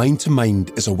 Mind to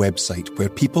Mind is a website where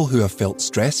people who have felt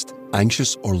stressed,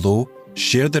 anxious or low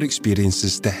share their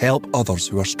experiences to help others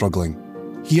who are struggling.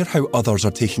 Hear how others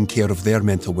are taking care of their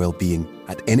mental well-being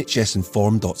at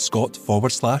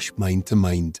nhsinform.scot/mind to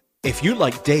mind. If you're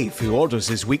like Dave, who orders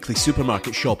his weekly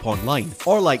supermarket shop online,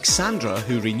 or like Sandra,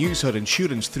 who renews her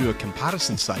insurance through a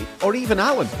comparison site, or even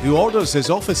Alan, who orders his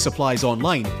office supplies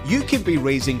online, you can be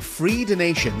raising free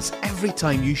donations every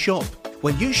time you shop.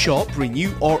 When you shop,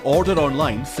 renew or order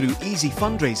online through Easy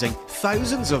Fundraising,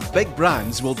 thousands of big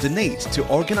brands will donate to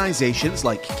organisations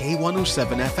like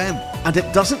K107 FM. And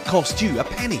it doesn't cost you a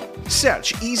penny.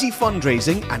 Search Easy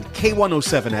Fundraising and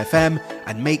K107 FM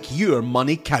and make your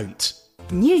money count.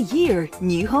 New year,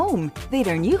 new home. There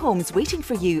are new homes waiting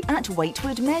for you at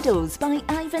Whitewood Meadows by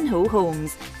Ivanhoe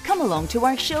Homes. Come along to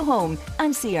our show home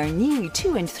and see our new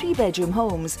 2 and 3 bedroom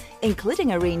homes,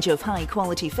 including a range of high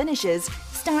quality finishes.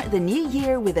 Start the new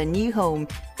year with a new home.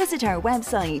 Visit our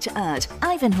website at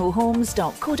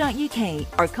ivanhoehomes.co.uk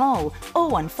or call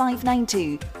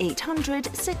 01592 800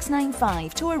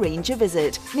 695 to arrange a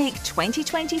visit. Make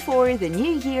 2024 the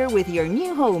new year with your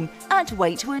new home at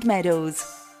Whitewood Meadows.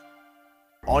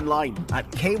 Online at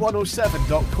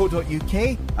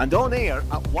k107.co.uk and on air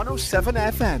at 107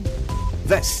 FM.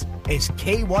 This is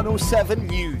K107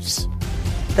 News.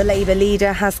 The Labour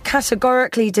leader has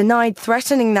categorically denied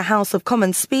threatening the House of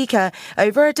Commons Speaker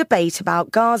over a debate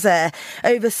about Gaza.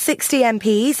 Over 60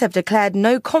 MPs have declared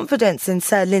no confidence in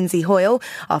Sir Lindsay Hoyle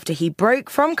after he broke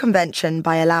from convention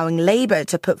by allowing Labour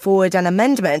to put forward an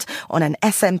amendment on an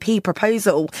SNP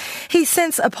proposal. He's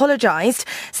since apologised.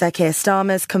 Sir Keir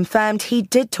Starmer's confirmed he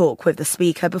did talk with the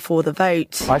Speaker before the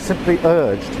vote. I simply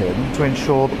urged him to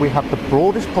ensure that we have the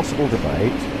broadest possible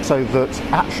debate so that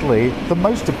actually the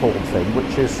most important thing,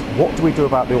 which is what do we do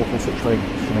about the awful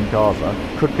situation in Gaza,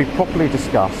 could be properly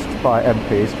discussed by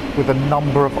MPs with a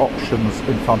number of options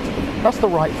in front of them. That's the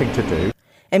right thing to do.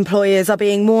 Employers are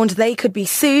being warned they could be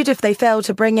sued if they fail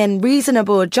to bring in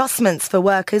reasonable adjustments for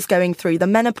workers going through the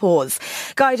menopause.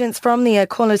 Guidance from the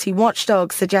Equality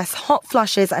Watchdog suggests hot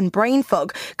flushes and brain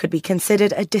fog could be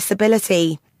considered a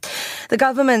disability. The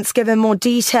government's given more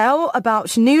detail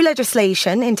about new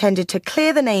legislation intended to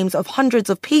clear the names of hundreds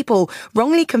of people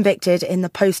wrongly convicted in the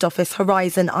Post Office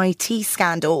Horizon IT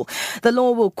scandal. The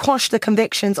law will quash the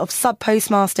convictions of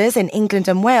sub-postmasters in England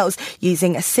and Wales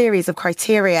using a series of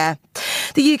criteria.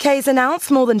 The UK has announced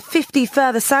more than 50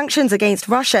 further sanctions against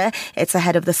Russia. It's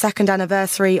ahead of the second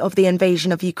anniversary of the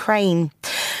invasion of Ukraine.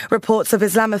 Reports of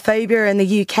Islamophobia in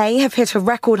the UK have hit a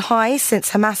record high since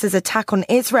Hamas's attack on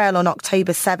Israel on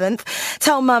October 7th.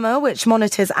 Tell Mama, which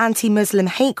monitors anti-Muslim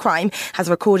hate crime, has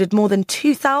recorded more than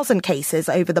 2,000 cases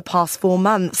over the past 4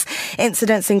 months.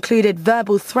 Incidents included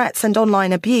verbal threats and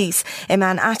online abuse.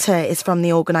 Iman Atta is from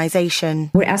the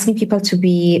organisation. We're asking people to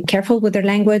be careful with their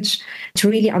language, to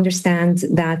really understand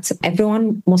that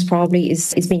everyone most probably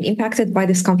is being impacted by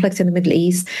this conflict in the Middle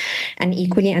East, and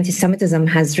equally anti-Semitism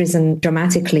has risen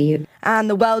dramatically. And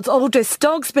the world's oldest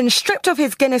dog's been stripped of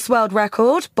his Guinness World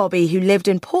Record. Bobby, who lived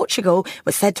in Portugal,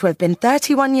 was said to have been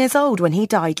 31 years old when he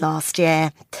died last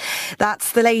year.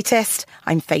 That's the latest.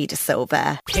 I'm Faye De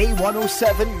Silva.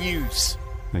 K107 News.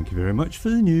 Thank you very much for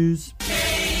the news.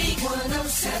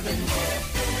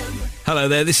 Hello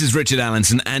there, this is Richard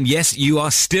Allenson, and yes, you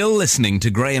are still listening to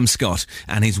Graham Scott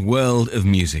and his World of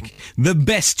Music. The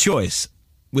best choice,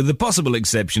 with the possible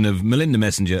exception of Melinda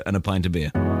Messenger and a pint of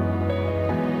beer.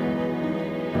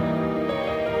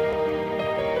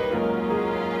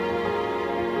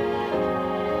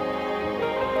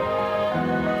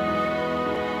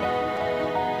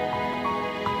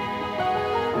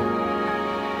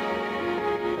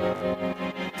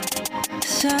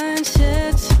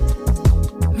 Sunsets,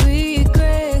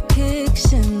 regret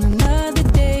kicks in, another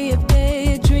day of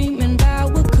daydreaming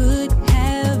about what could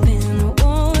have been. I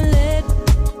won't let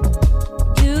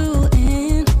you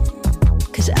in,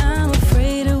 'cause I'm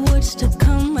afraid of what's to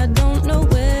come. I don't know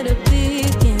where to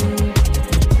begin.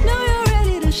 Know you're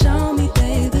ready to show me,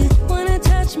 baby. Wanna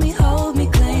touch me, hold me,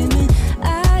 claim me.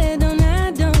 I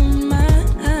don't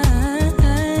mind.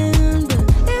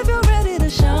 But if you're ready to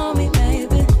show me,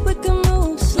 baby, we can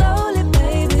move slowly, baby.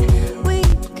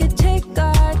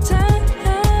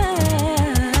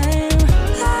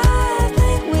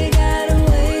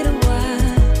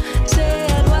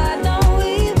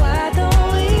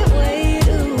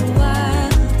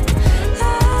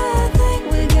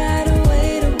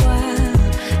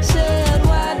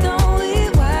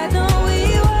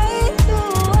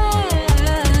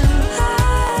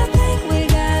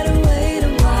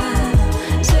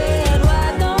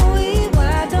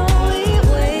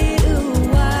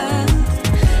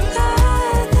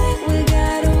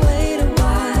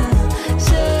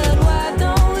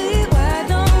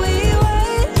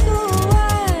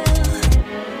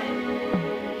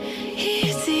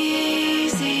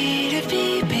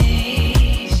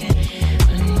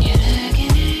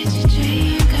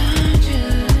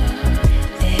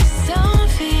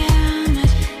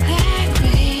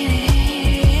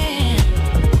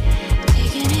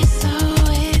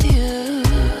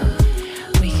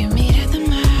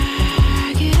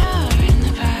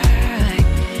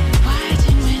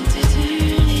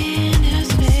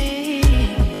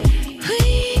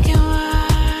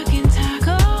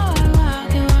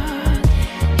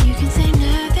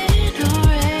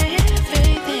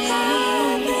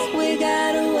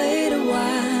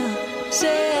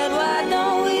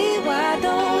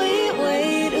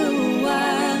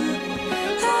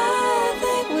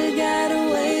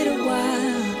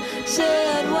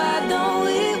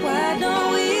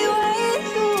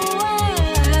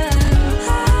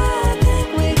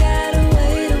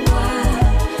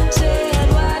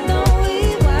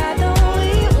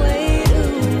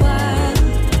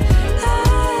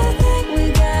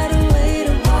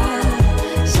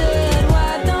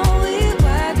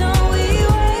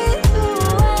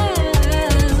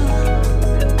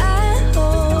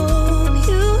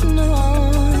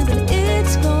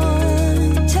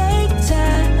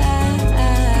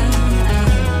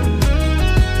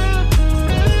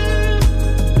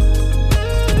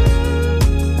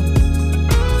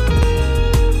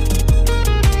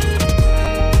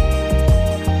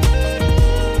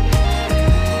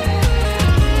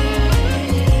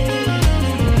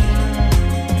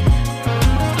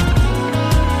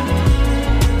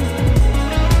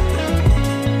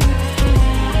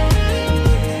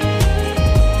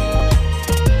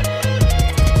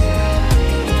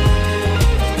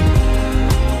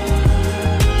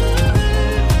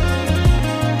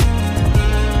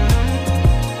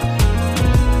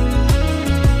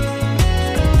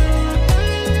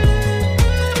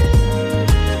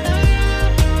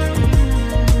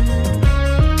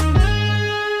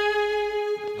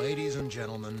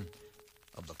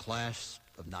 class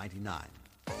of 99.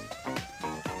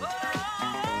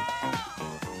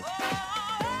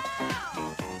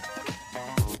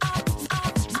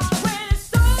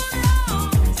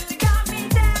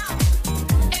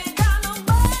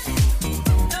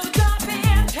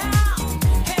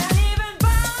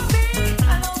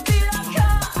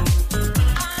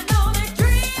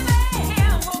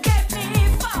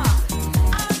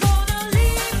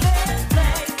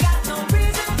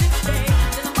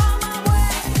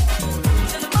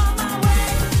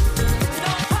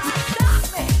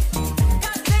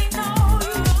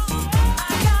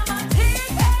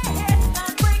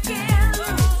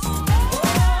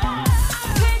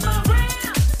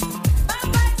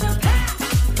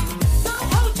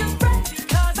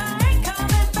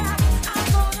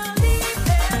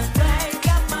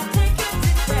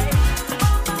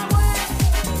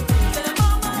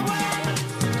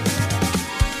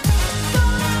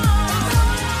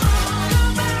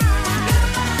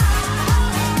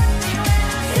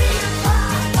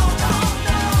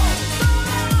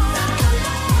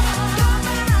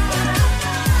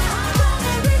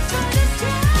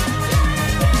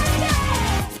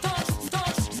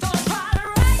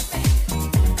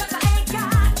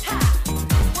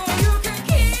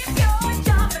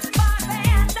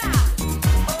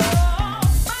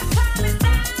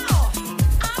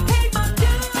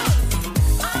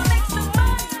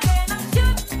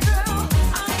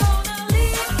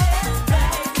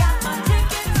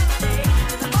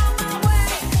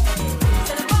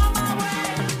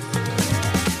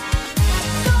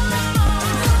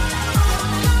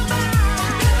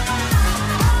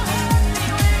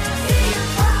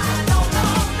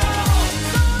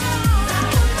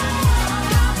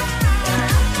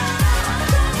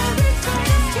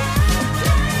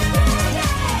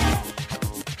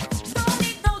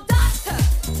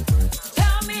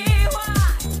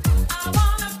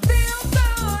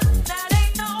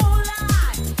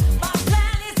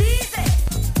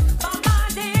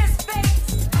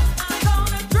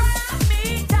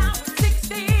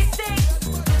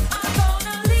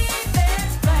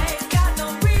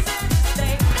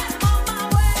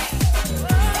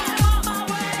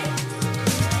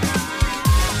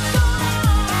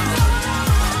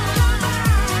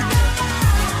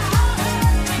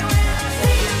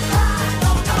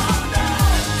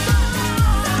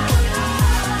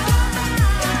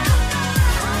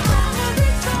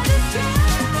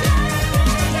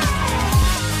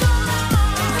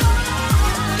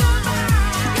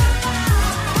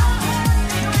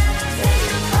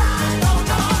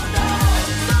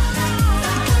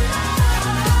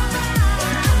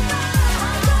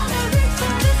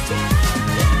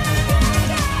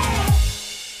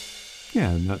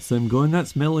 That's them going.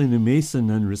 That's Melanie Mason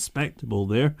and Respectable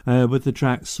there, with the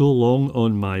track So Long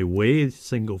On My Way,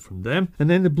 single from them. And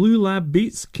then the Blue Lab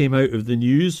Beats came out of the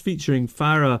news, featuring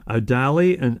Farah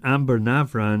Audali and Amber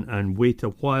Navran and Wait a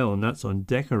While, and that's on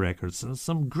Decca Records. So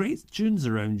some great tunes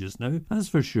around just now, that's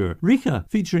for sure. Rika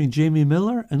featuring Jamie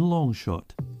Miller and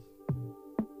Longshot.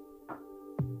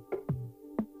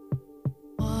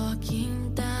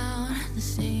 Walking down the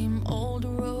same old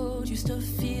road used to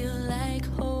feel like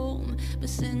home, but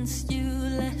since you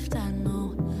left I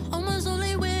know almost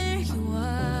only where you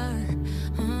are.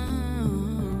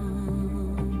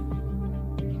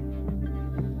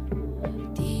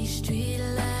 These street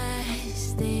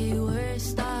lights, they were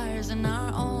stars in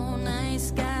our own night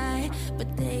sky,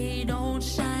 but they don't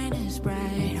shine as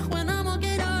bright when I'm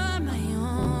walking on my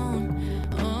own.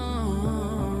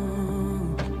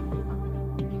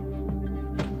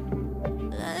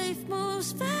 Life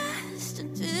moves fast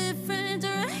in different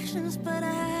directions, but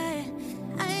I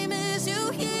miss you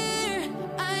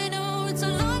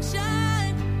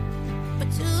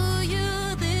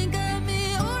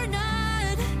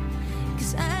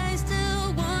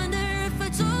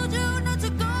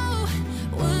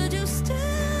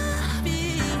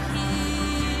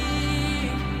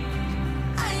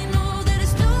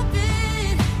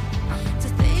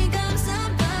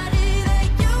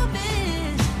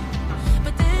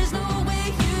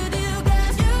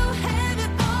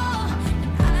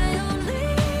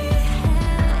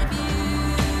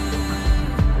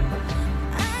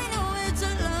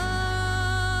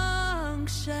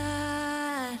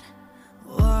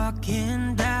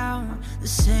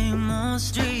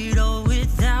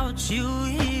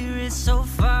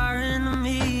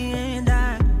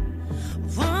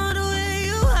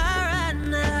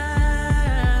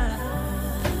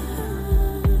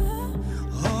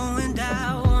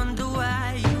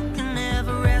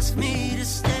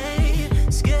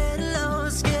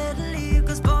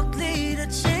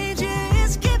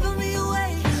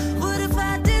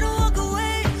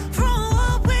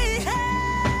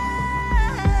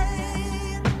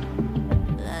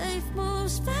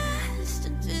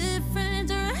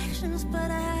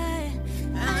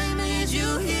need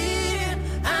you here.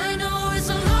 I know it's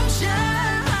a long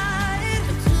shot.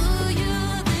 Do you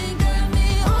think of me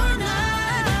or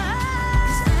not?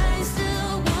 'Cause I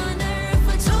still wonder if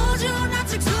I told you not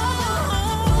to go,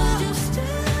 would you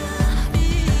still be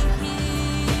here?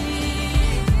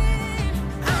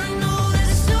 I know that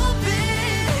it's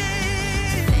stupid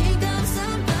to think of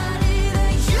somebody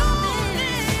that you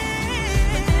miss,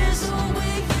 but there's no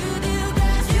way you do,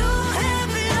 'cause you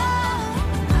have it all.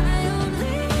 I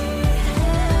only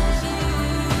have you.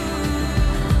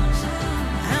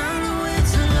 I know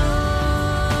it's a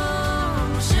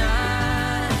long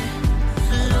shot,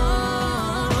 long.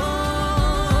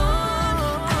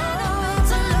 I know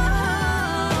it's a long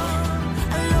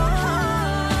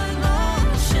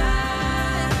shot.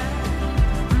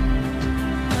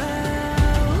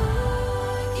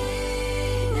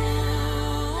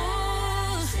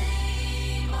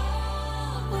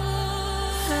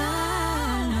 I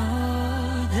know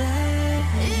that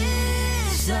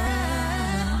it's a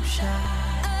long shot.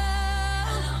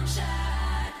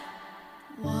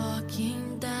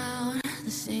 Walking down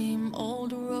the same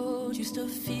old road used to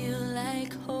feel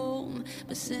like home,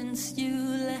 but since you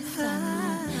left, I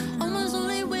know almost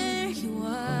only where you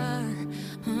are.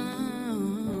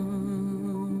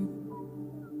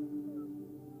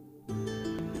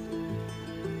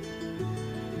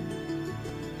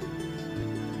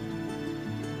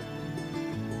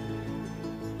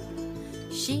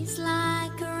 She's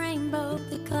like a rainbow,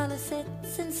 the color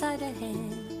sits inside her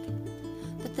head,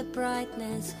 but the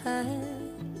brightness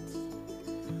hurts.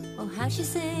 Oh, how she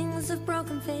sings of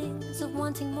broken things, of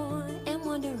wanting more and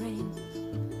wondering.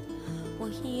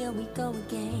 Well, here we go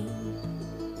again.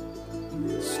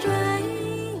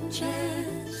 Strangest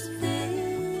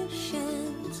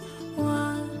visions,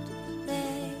 what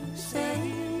they say.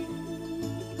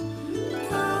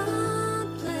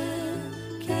 Complicated,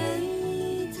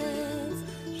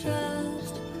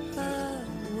 just her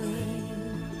way.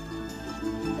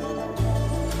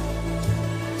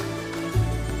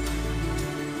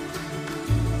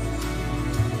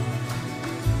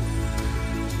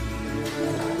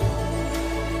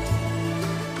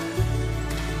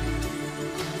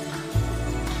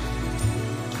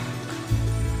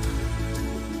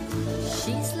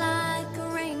 She's like a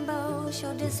rainbow,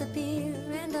 she'll disappear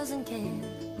and doesn't care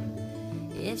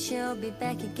if she'll be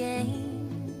back again.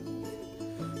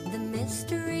 The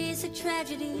mysteries, the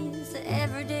tragedies, the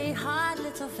everyday hard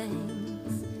little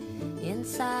things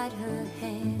inside her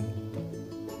head.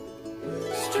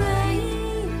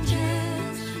 Strangest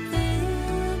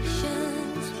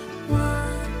fictions,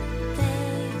 what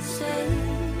they say.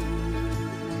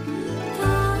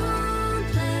 Complicated,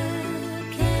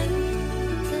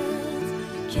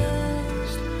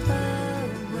 just her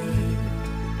way.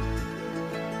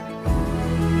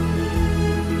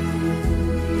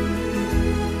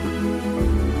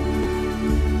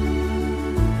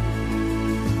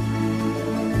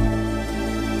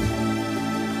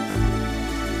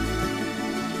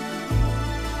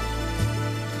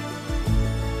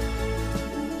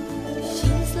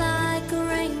 She's like a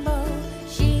rainbow,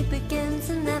 she begins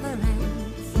and never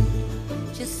ends,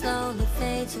 just slowly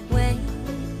fades away.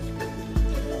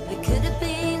 There could have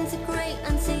been the great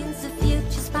unseens, the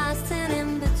futures past and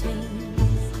in between.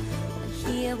 But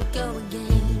here we go again.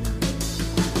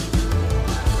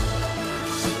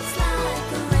 She's like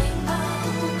a rainbow,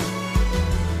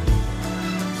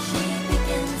 she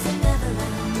begins and never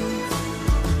ends.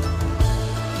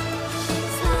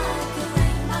 She's like a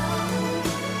rainbow,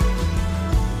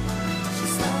 she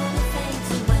slowly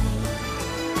fades away.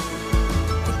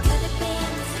 There could have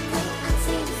been the great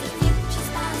unseens, the futures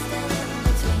past and in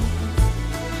between.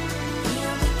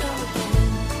 Here we go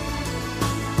again.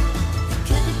 There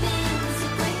could have been the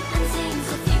great unseens,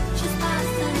 the futures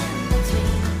past and in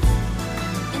between.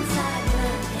 Inside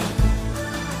her head.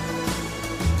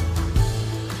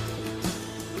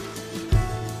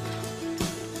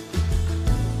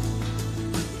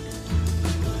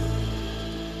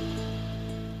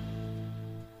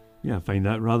 Yeah, I find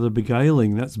that rather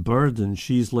beguiling. That's Bird and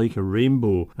She's Like a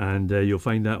Rainbow. And you'll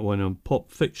find that one on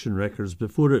Pop Fiction Records.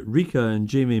 Before it, Rika and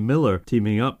Jamie Miller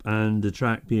teaming up, and the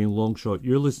track being Longshot.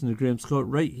 You're listening to Graham Scott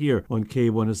right here on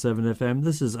K107 FM.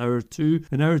 This is Hour 2,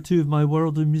 and Hour 2 of my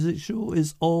World of Music show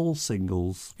is all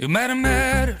singles. It might have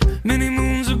mattered many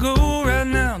moons ago. Right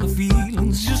now the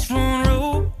feeling's just one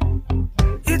road.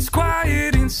 It's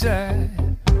quiet inside.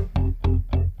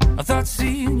 I thought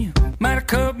seeing you might have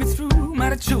cut me through,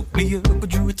 might have choked me up, or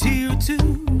drew a tear or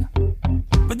two.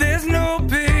 But there's no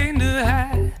pain to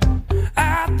hide.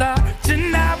 I thought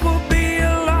tonight would be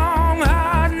a long,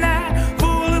 hard night,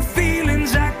 full of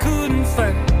feelings I couldn't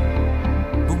fight.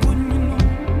 But wouldn't you know,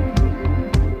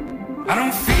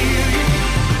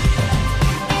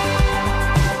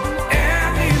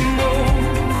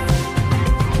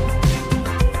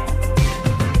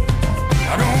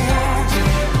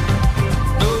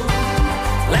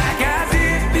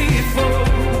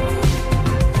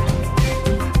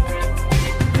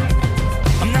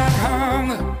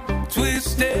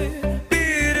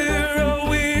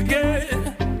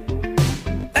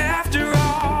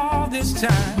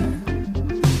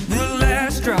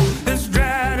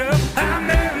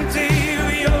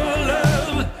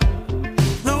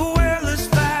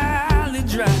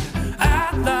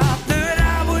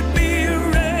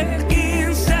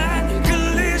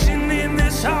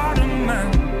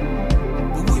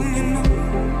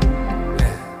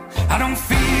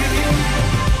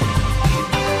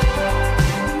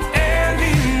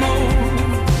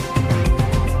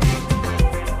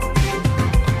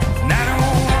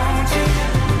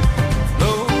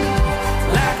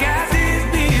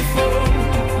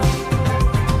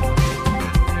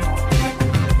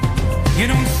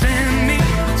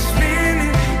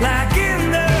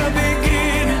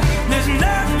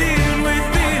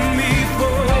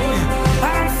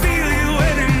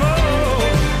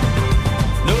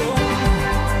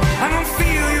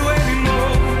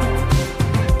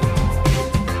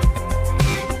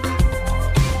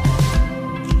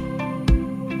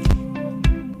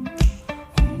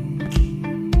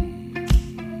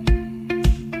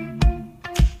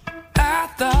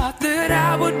 that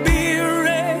I would be a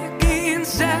wreck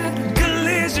inside a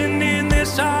collision in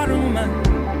this heart of mine.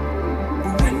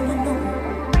 But when I know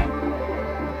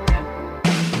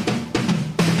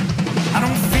I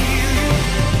don't feel you,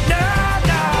 no,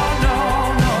 no, no,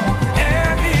 no,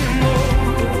 anymore.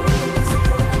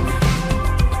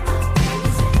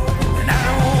 And I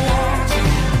don't want you,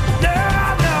 no,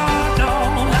 no, no,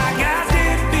 like I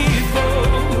did before.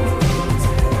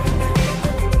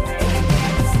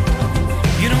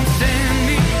 You don't send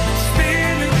me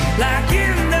spinning like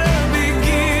in the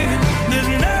beginning.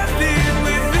 There's nothing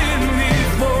within me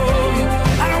for you.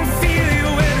 I don't feel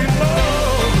you anymore.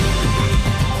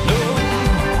 No,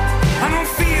 I don't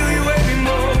feel you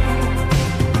anymore.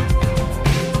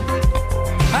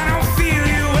 I don't feel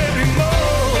you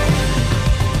anymore.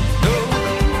 No,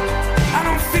 I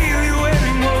don't feel you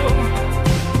anymore.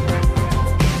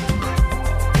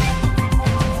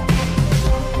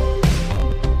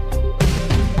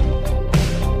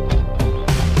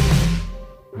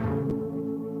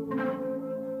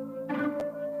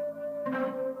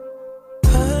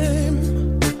 I'm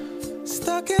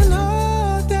stuck in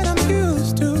all that I'm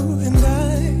used to, and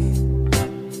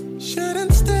I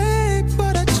shouldn't stay,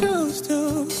 but I choose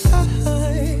to.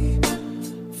 I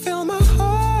feel my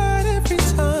heart every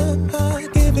time I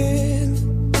give in.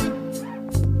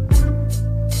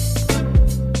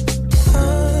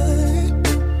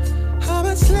 I'm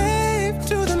a slave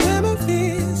to the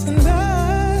memories, and I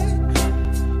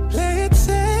play it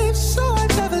safe so I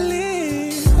never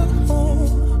leave.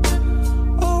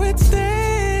 Oh, it's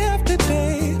day after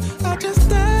day. I just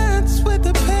dance with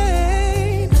the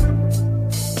pain.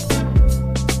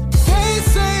 They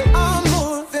say I'm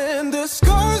more than the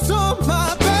scars on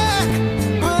my back,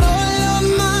 but all of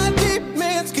my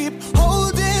demons keep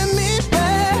holding me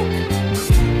back.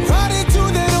 Right into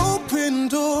that open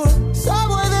door,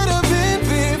 somewhere that I've been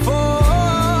before.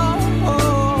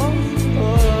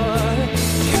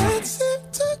 Can't seem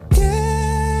to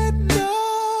get no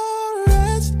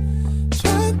rest.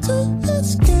 Trying to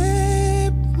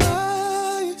escape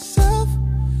myself.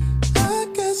 I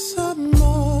guess I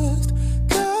must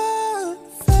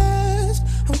confess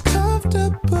I'm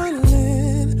comfortable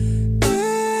in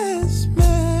this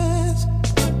mess.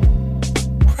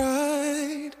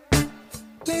 Pride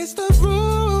lays the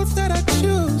rules that I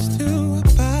choose to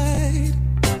abide.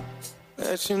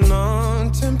 But you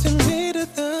know, tempting me to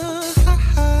the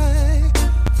high.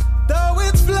 Though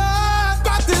it's flawed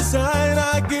by design,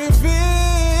 I give in.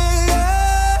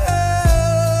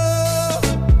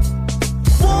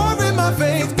 War in my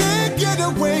veins, can't get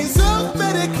away.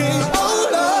 Self-medicate, oh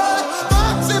Lord.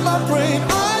 Thoughts in my brain,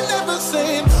 I'm never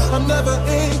sane. I'm never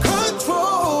in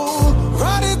control.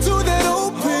 Right into that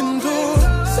open door,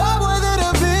 somewhere that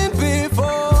I've been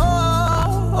before.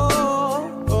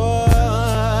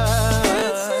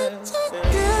 Can't seem to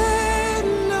get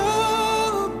no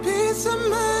peace of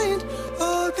mind.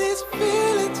 All these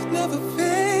feelings never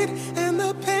fade, and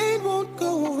the pain won't go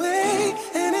away.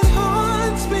 And it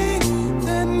haunts me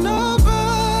that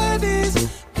nobody's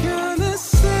gonna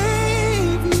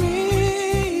save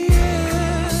me.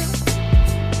 Yeah.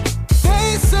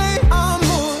 They say I'm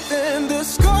more than the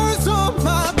scars on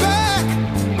my back,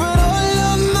 but all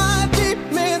of my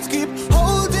demons keep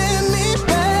holding me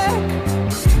back.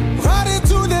 Right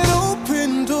into that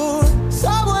open door,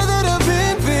 somewhere that I've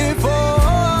been before.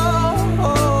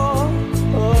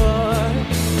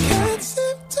 Can't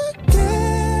seem to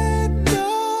get no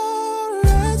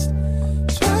rest.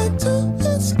 Trying to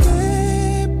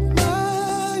escape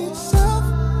myself.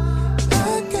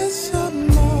 I guess I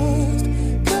must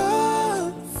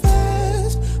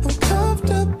confess I'm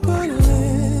comfortable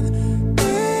in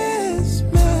this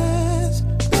mess.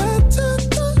 Not to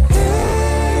the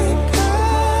hate,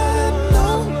 God, no.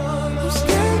 I'm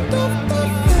scared of the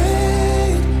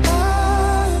fate. I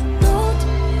don't,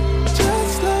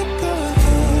 just like I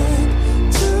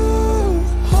had to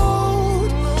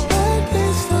hold. At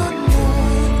least I'm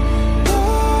not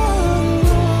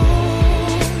alone.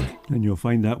 And you'll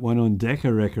find that one on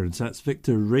Decca Records. That's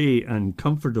Victor Ray and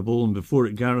Comfortable, and before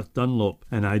it Gareth Dunlop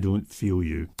and I Don't Feel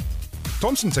You.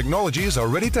 Thomson Technologies are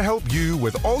ready to help you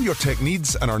with all your tech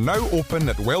needs and are now open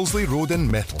at Wellesley Road in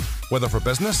Metal. Whether for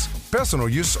business, personal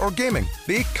use or gaming,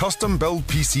 they custom build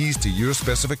PCs to your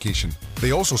specification.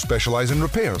 They also specialise in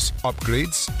repairs,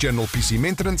 upgrades, general PC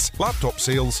maintenance, laptop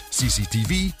sales,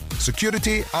 CCTV,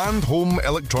 security and home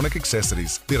electronic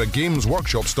accessories. They're a Games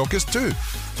Workshop stockist too.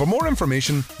 For more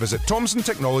information, visit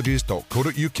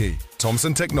thomsontechnologies.co.uk.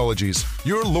 Thomson Technologies,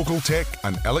 your local tech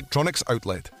and electronics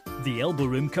outlet. The Elbow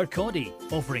Room Kirkcaldy,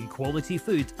 offering quality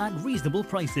food at reasonable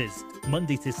prices.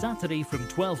 Monday to Saturday from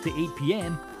 12 to 8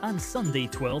 p.m. and Sunday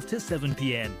 12 to 7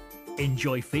 p.m.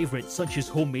 Enjoy favourites such as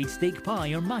homemade steak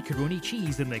pie or macaroni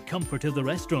cheese in the comfort of the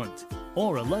restaurant.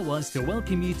 Or allow us to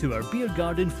welcome you to our beer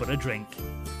garden for a drink.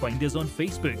 Find us on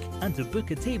Facebook, and to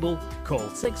book a table, call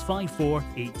 654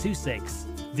 826.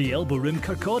 The Elbow Room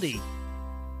Kirkcaldy.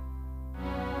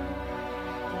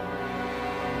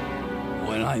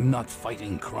 When I'm not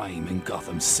fighting crime in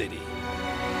Gotham City,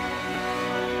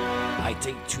 I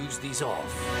take Tuesdays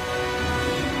off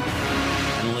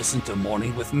and listen to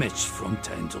Morning with Mitch from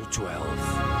 10 till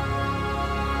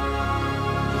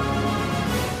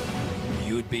 12.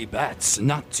 You'd be bats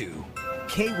not to.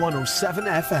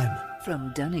 K107 FM.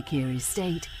 From Dunakeer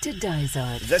Estate to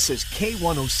Dysart. This is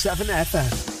K107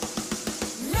 FM.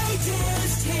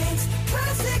 Latest hits,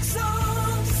 classic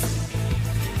songs.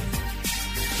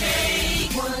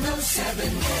 K107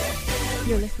 FM.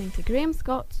 You're listening to Graham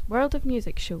Scott's World of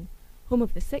Music show, home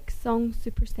of the 6-song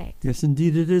superset. Yes,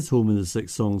 indeed it is home of the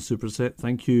 6-song superset.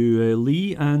 Thank you,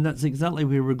 Lee. And that's exactly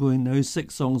where we're going now.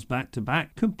 6 songs back to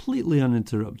back, completely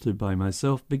uninterrupted by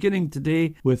myself, beginning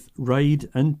today with Ride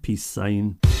and Peace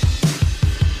Sign.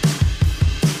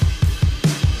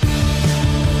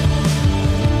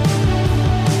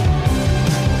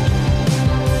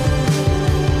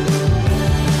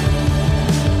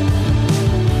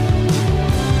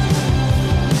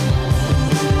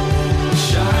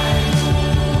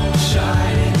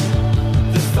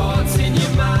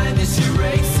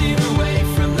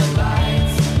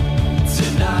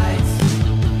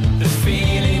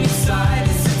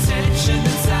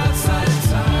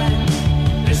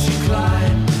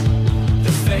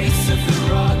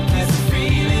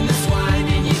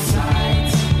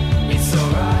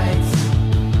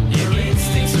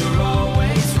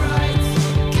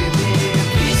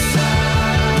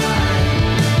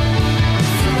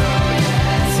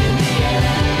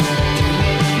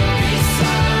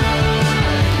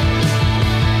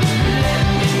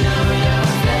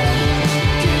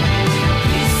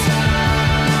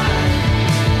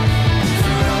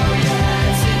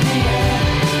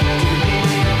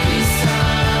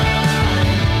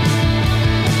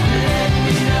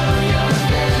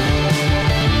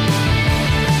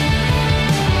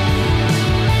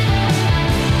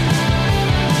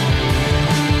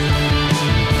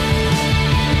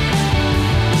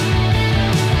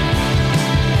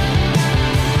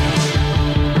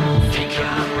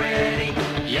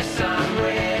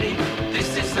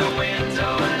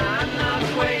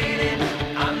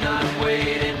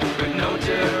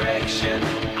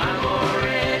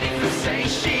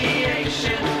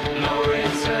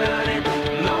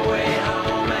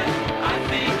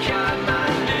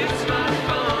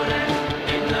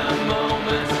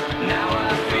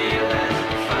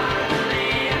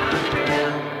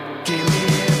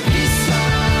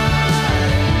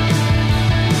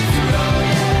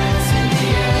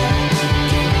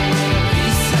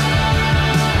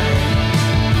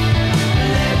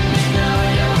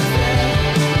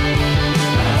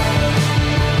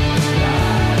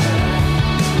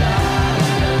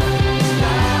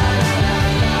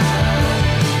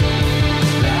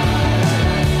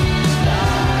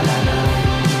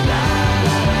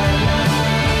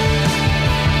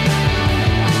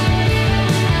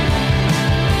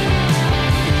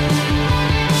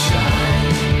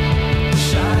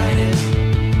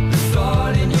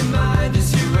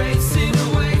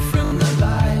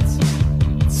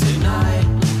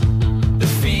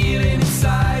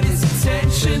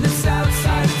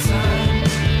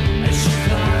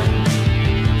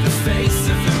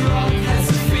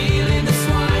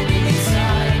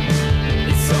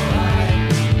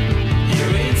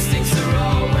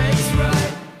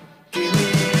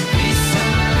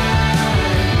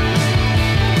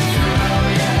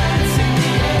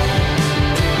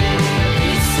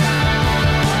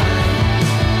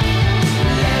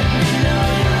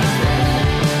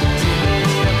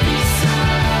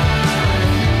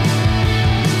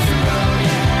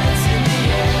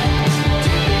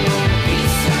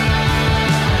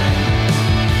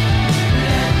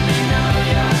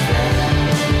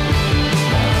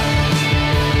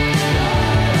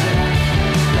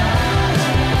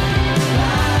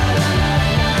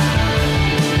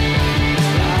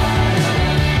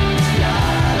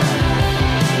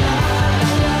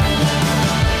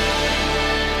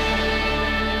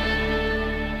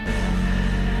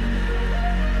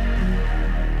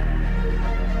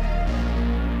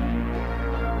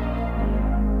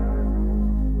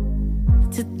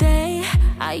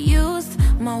 I used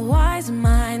my wise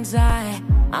mind's eye.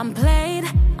 I'm played,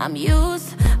 I'm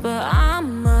used, but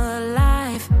I'm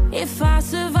alive. If I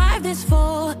survive this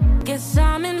fall, guess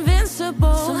I'm invincible.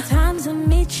 impossible. Sometimes I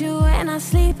meet you and I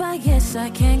sleep, I guess I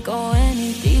can't go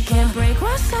any deeper. Can't break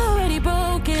what's already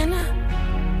broken.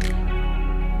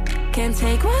 Can't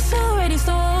take what's already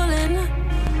stolen.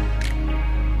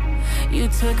 You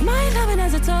took my loving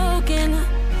as a token.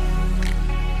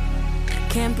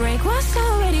 Can't break what's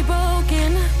already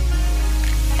broken.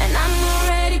 And I'm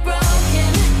already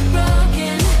broken,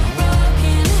 broken,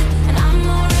 broken. And I'm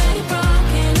already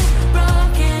broken,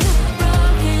 broken,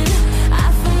 broken. I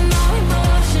feel no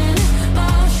emotion,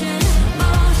 motion,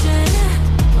 motion.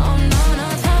 Oh no, no,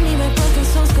 tell me where broken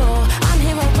souls go. I'm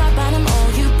here at rock bottom, oh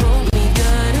you broke me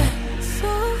good.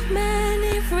 So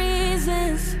many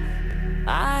reasons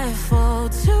I fall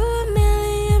to a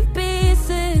million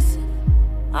pieces.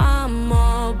 I'm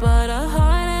all but a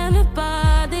heart and a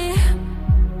body.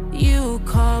 You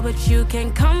call but you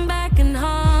can't come back and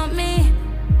haunt me.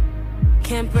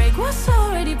 Can't break what's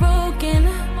already broken.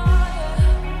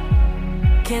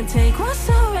 Can't take what's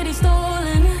already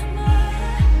stolen.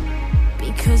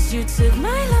 Because you took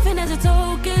my loving as a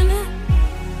token.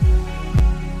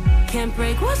 Can't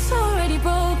break what's already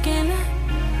broken.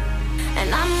 And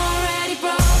I'm already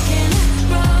broken,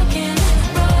 broken,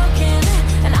 broken.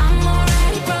 And I'm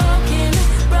already broken,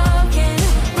 broken,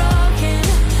 broken.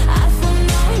 I feel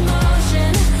no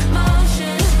emotion,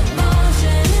 motion,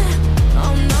 motion.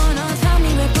 Oh no, no, tell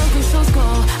me where broken souls go.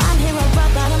 I'm here at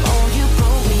rock bottom, oh you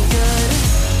broke me good.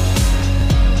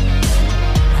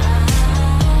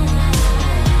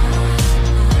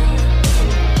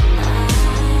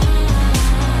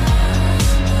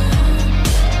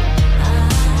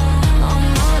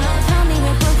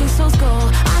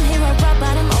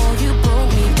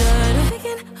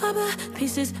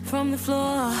 Pieces from the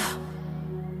floor.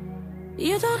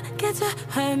 You don't get to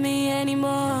hurt me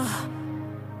anymore.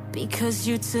 Because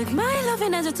you took my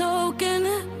loving as a token.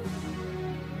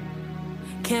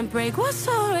 Can't break what's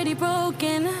already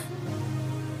broken.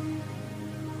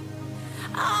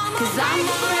 'Cause I'm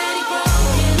already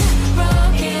broken,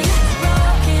 broken,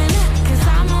 broken. 'Cause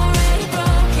I'm already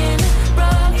broken,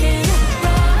 broken,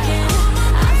 broken.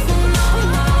 I feel no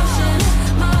emotion,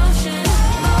 motion,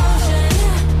 motion.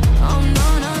 Oh no,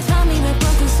 no, tell me where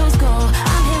broken souls go.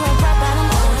 I'm here at rock bottom,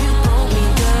 oh you broke me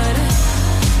good.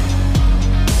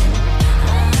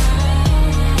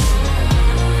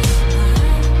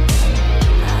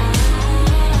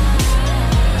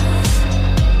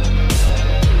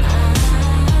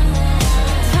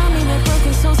 Tell me where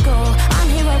broken souls go. I'm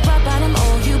here at rock bottom,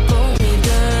 oh you broke me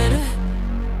good.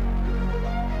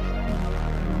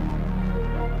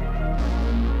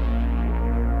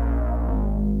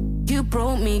 You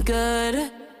broke me good.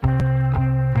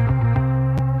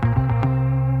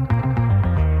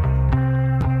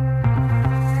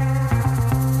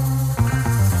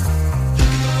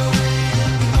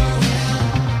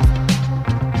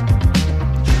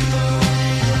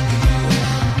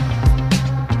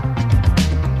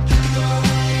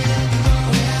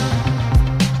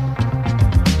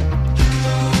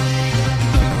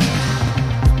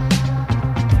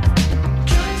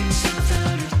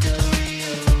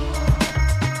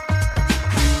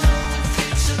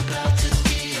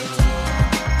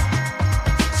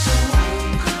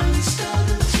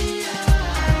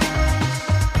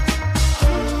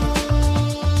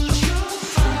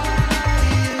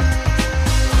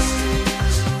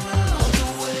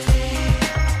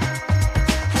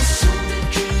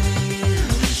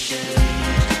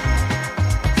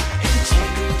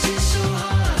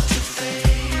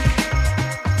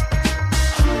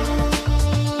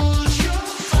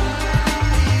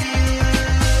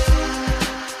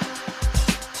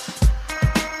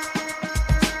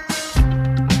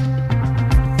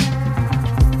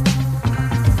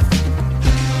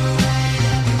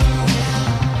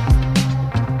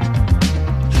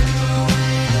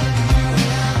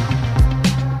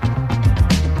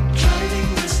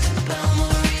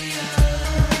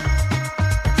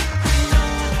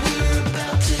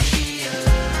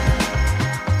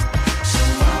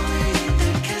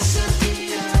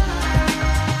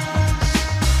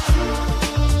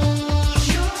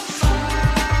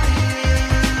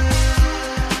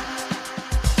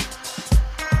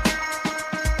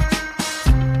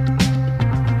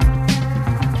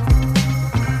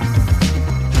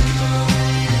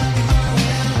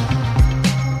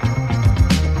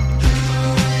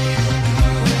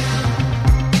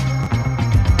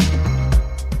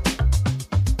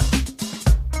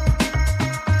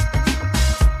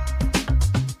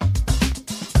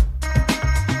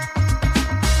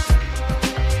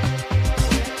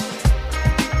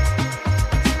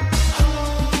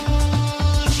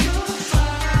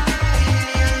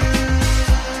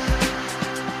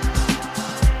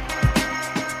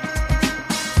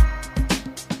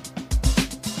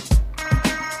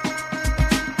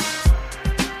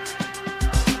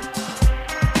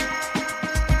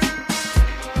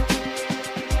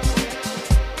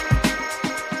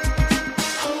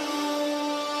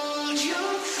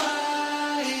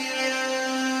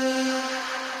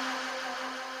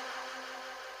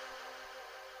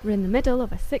 We're in the middle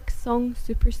of a 6-song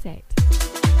superset.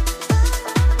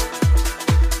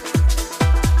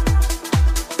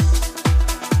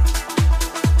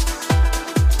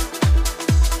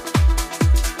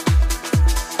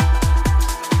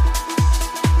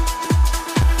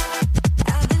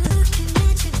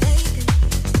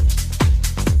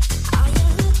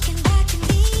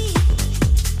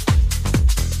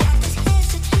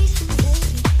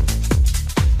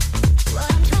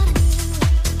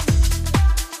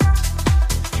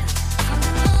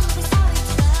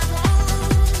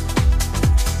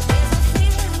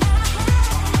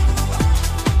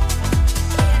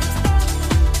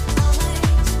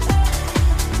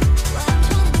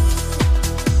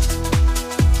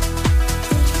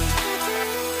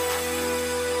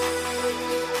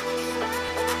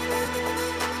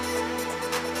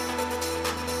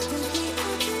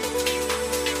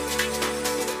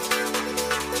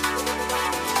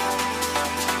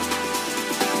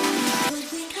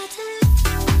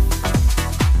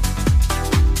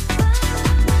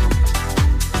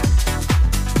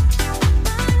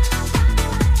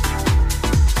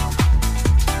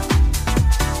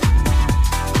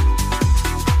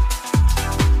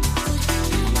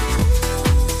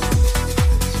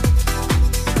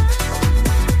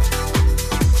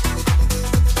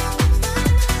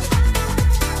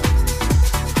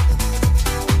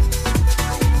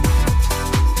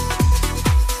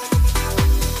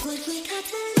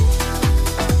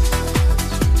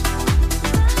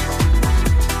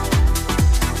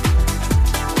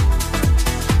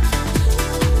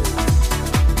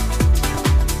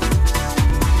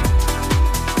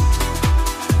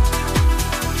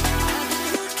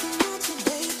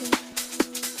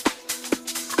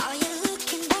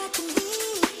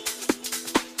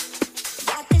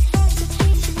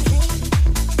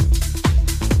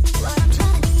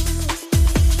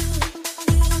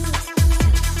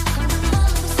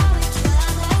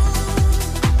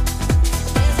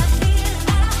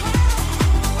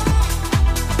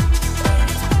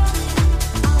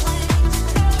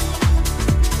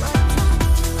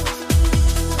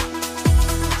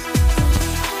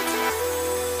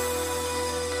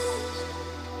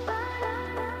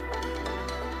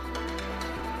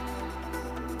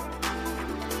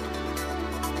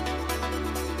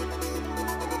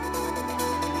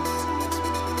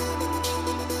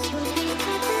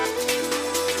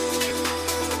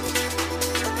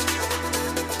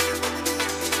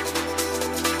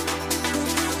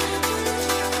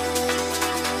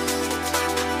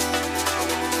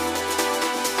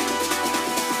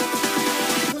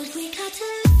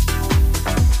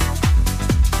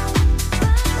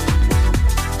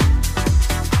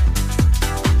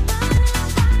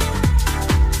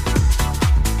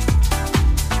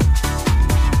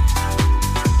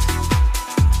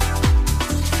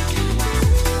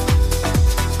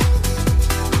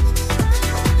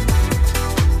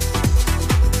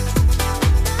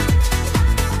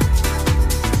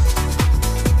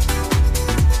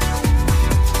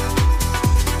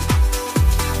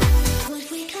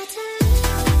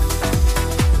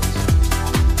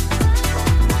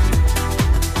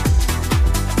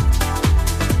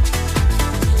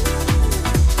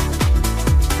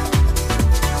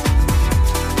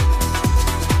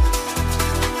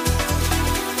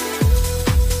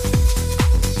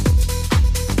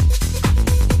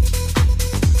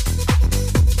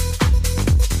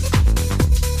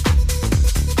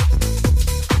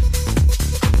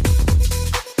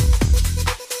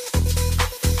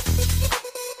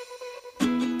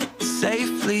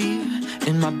 Safely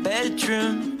in my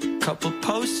bedroom, couple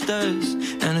posters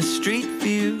and a street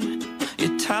view.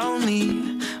 You tell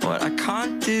me what I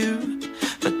can't do,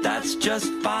 but that's just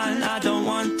fine. I don't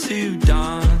want to.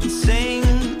 Dancing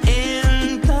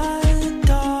in the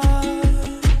dark,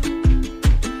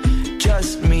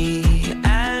 just me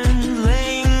and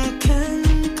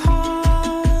Linkin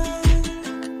Park.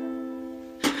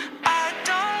 I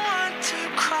don't want to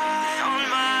cry on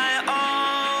my own.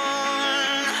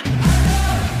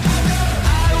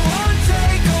 I won't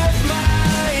take off my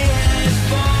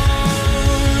headphones.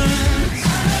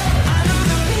 I know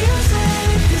the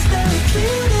music is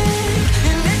therapeutic,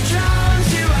 and it drowns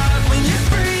you out when you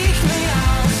freak me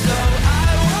out. So I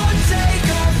won't take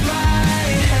off my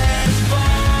headphones.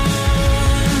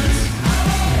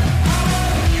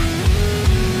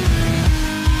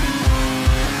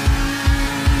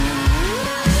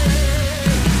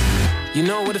 You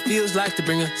know what it feels like to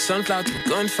bring a sunflower to a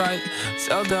gunfight.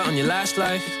 Zelda on your last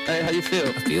life. Hey, how you feel?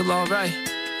 I feel alright.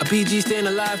 A BG staying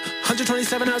alive,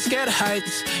 127 out scared of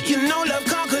heights. You know love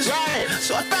conquers, right?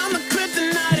 So I found the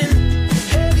kryptonite in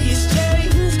heaviest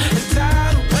chains and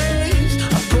tidal waves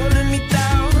are pulling me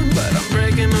down.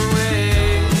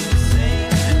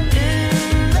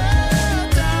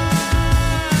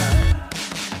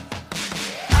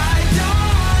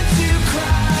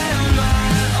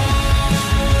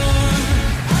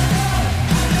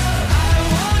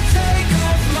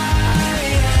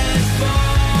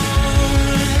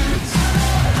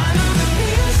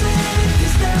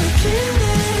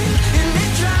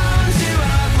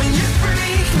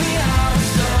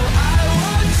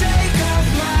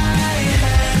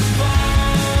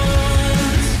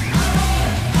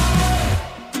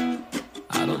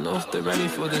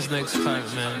 next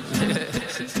fight, man.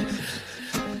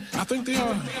 I think they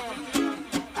are.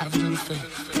 Have a little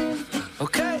faith.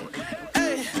 Okay.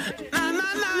 Hey. Na,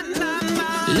 na, na, na, na.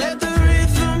 Let the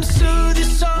rhythm soothe your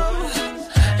soul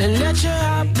and let your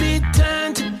heartbeat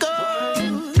turn to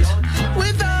gold.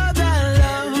 With all that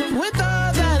love, with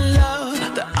all that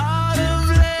love, the art of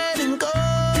letting go.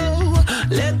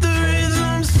 Let the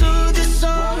rhythm soothe your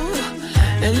soul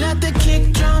and let the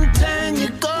kick drum turn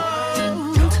your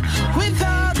gold. With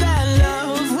all that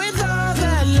love, with all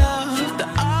that love, the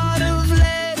art of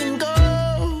letting go.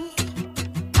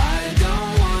 I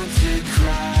don't want to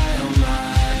cry on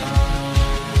my own.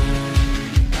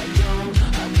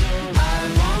 I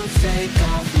won't take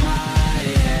off my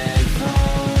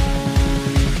headphones.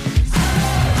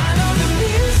 I know the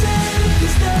music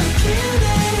is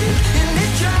therapeutic and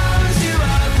it drowns you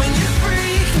out when you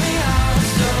freak me out.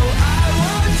 So I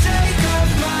won't take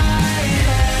off my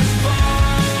headphones.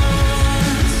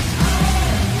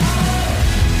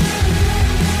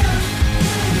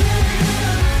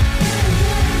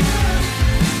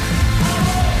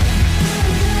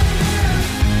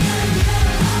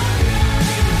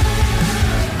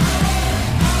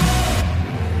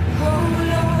 Oh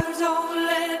Lord, don't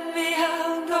let me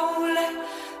out, don't let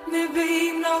me be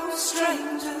no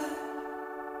stranger.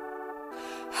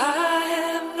 I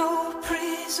am no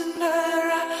prisoner,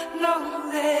 I know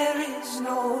there is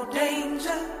no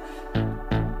danger.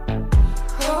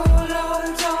 Oh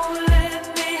Lord, don't let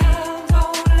me out,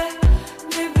 don't let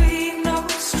me be no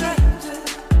stranger.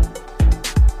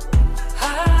 I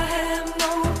am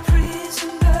no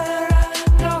prisoner, I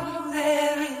know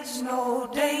there is no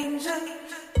danger.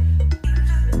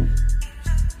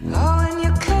 Oh, when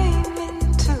you came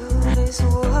into this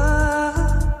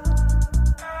world,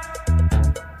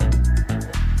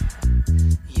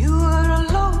 you were a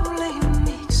lonely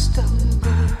mixed up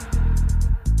girl.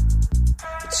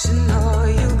 But you know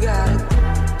you got it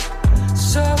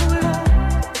so long.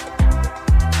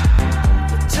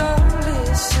 But don't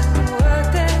listen what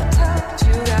they taught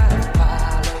you. Gotta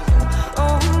follow your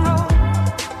own road.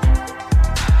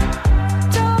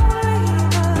 Don't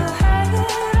leave her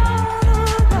hanging on the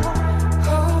road.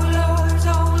 Oh Lord,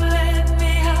 don't let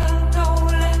me out, don't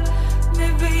let me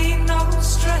be no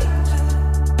stranger.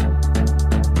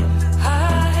 I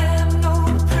am no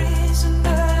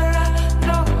prisoner, I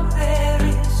know there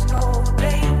is no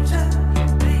danger.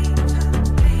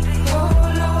 Oh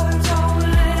Lord, don't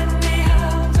let me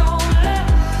out, don't let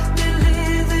me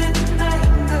live in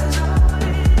anger.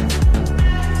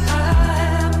 I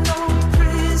am no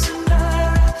prisoner,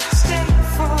 I stay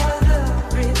for the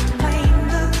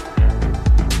remainder.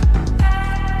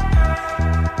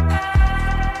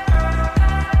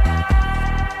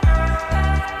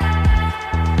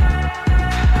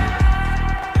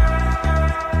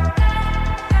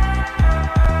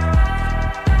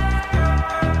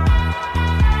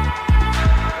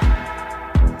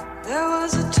 There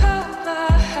was a time I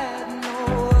had no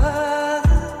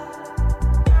other.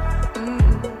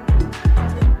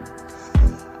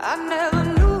 I never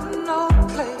knew no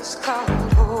place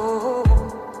called home.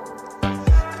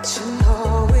 But you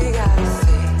know we gotta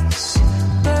face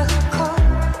the cold.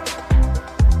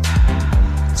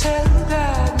 Tell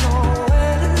God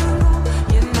nowhere to go.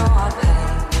 You know I'm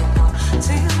hanging on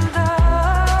till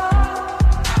dawn.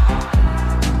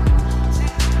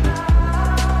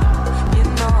 You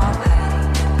know I'm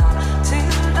hanging on.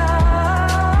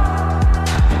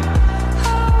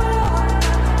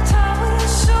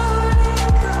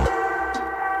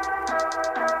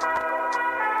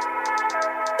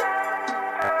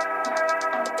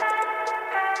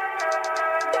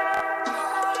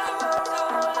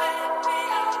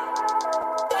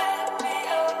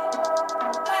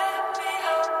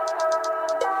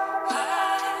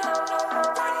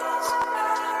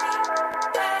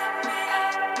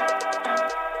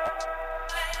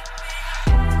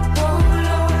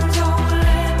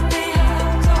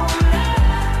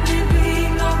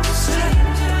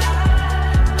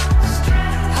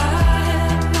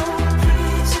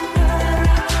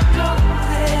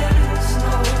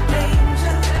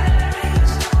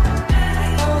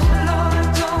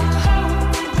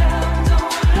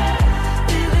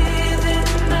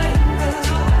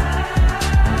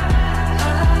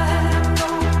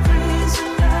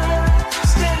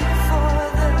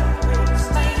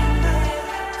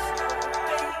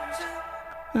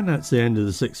 And that's the end of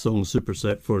the 6-song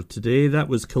superset for today. That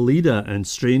was Khalida and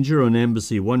Stranger on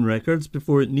Embassy One Records.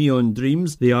 Before it, Neon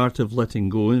Dreams, The Art of Letting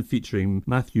Go, and featuring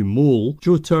Matthew Mole.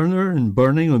 Joe Turner and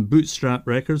Burning on Bootstrap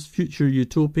Records. Future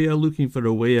Utopia, Looking for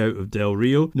a Way Out of Del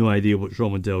Rio. No idea what's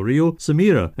wrong with Del Rio.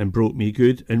 Samira and Broke Me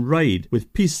Good. And Ride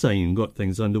with Peace Sign got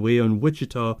things underway on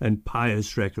Wichita and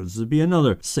Pious Records. There'll be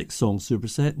another 6-song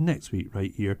superset next week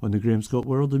right here on the Graham Scott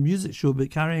World of Music Show.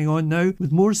 But carrying on now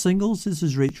with more singles, this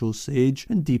is Rachel Sage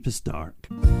and Deepest Dark.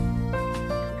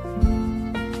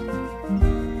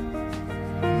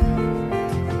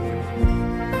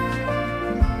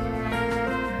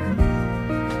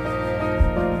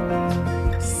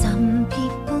 Some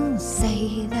people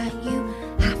say that you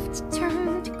have to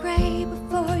turn to grey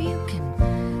before you can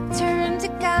turn to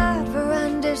God for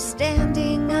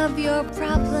understanding of your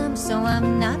problem. So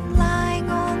I'm not lying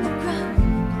on the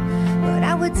ground, but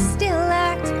I would still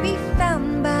like to be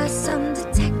found by some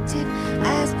detective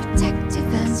as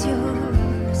protective as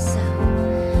your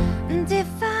sound. And if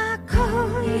I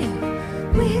call you,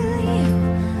 will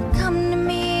you come to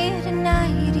me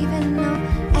tonight, even though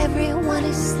everyone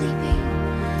is sleeping,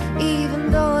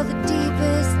 even though the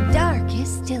deepest dark is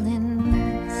still inside?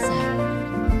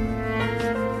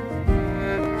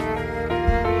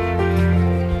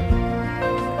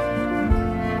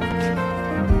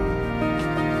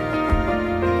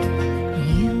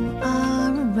 You are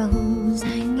a rose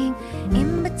hanging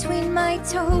in between my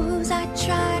toes. I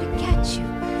try to catch you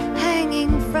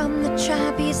hanging from the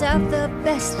trapeze of the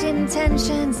best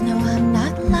intentions. No, I'm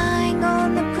not lying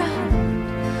on the ground,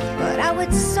 but I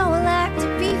would so like to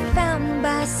be found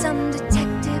by some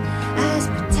detective as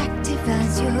protective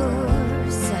as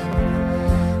yourself.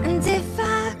 And if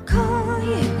I call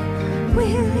you,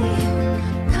 will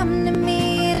you come to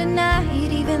me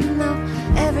tonight, even though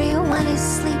everyone is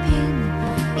sleeping,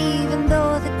 even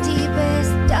though the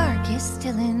deepest dark is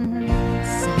still inside?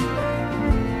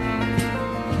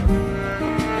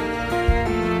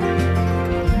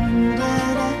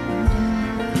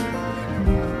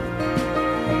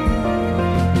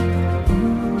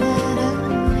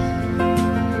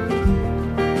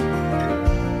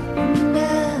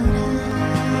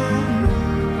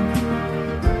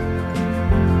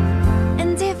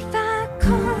 And if I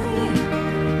call you,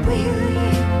 will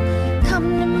you come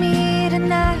to me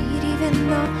tonight, even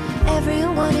though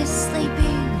everyone is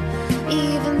sleeping,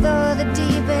 even though the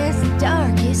deepest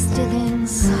dark is still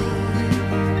inside?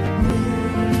 Will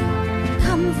you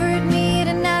comfort me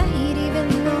tonight, even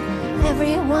though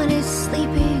everyone is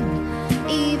sleeping,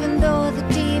 even though the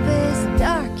deepest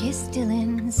dark is still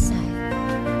inside?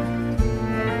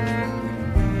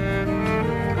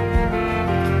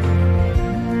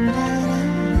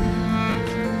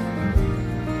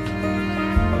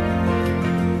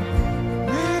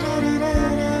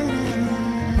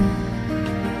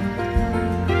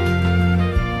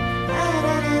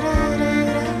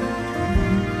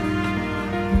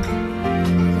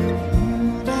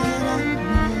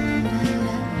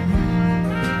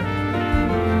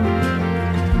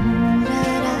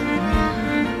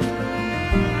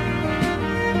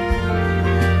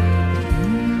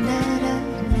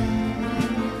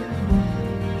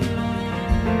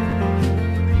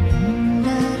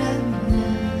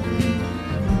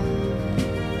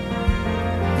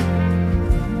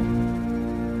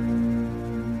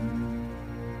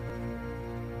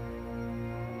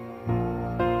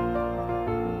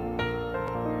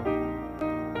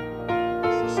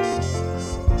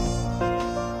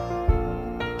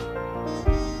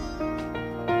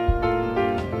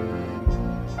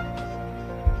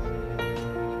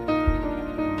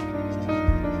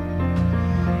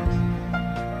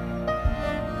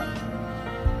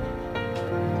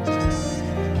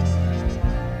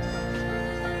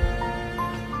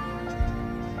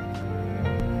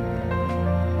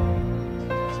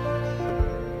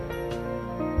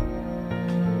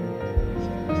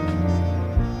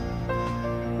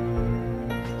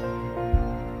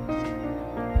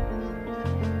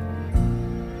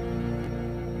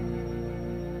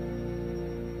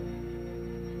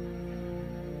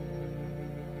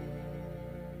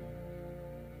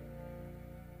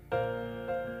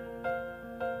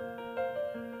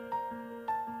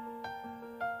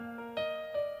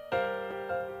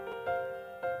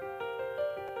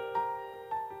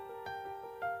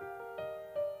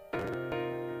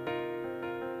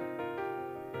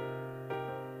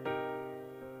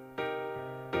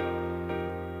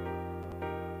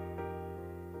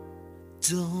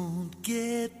 Don't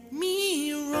get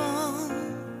me wrong.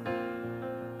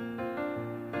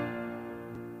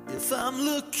 If I'm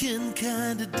looking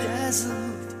kinda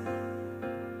dazzled,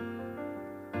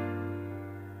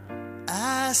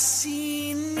 I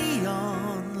see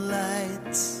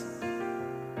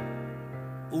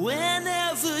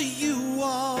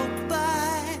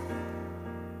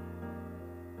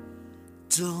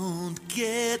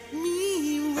get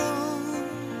me wrong.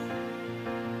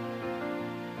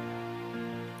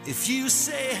 If you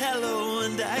say hello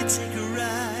and I take a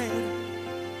ride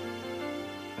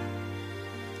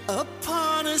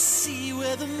upon a sea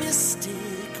where the mystic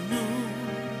moon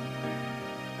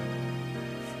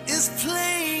is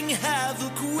playing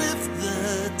havoc with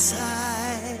the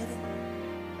tide,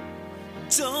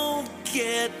 don't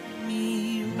get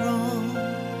me wrong.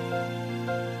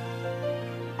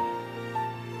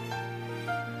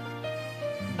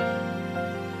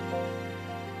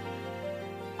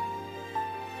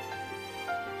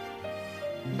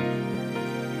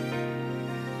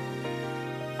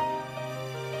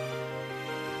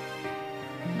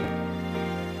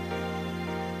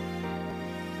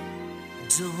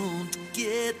 Don't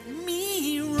get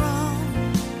me wrong.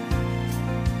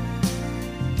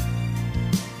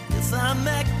 If I'm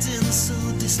acting so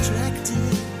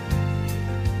distracted,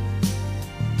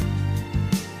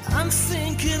 I'm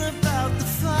thinking about the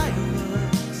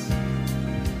fireworks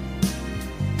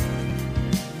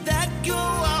that go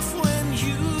off when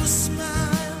you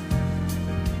smile.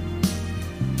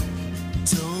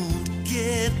 Don't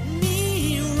get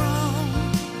me wrong.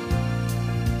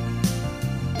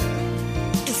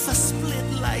 If I split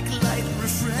like light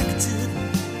refracted,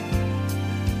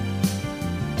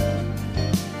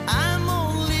 I'm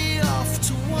only off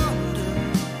to wander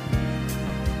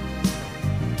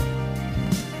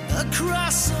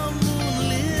across a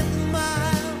moonlit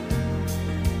mile.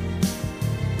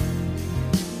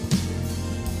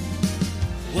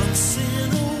 Once in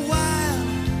a while,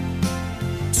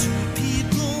 two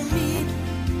people meet,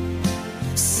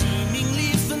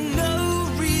 seemingly for no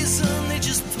reason, they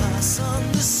just pass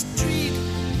on the street.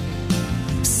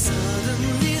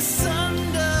 Suddenly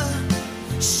thunder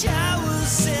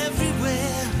showers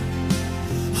everywhere.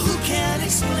 Who can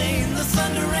explain the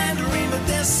thunder and rain? But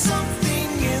there's something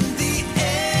in the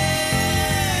air.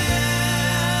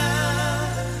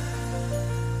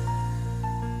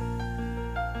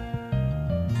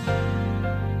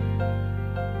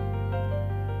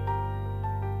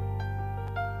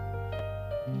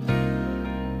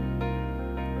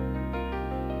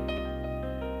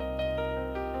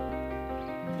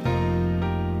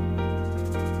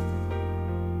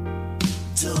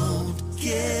 Don't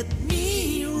get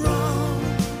me wrong.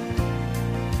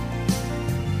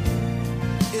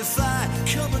 If I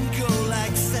come and go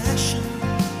like fashion,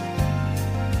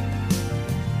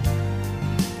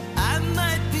 I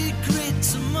might be great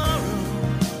tomorrow,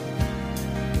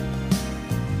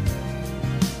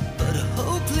 but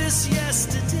hopeless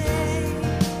yesterday.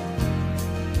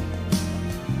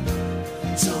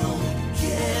 Don't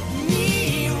get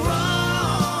me wrong.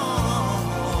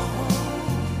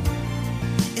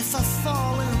 If I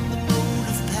fall in the mood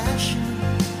of passion,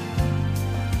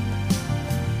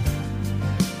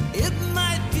 it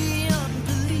might be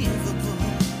unbelievable,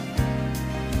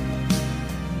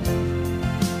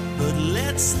 but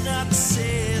let's not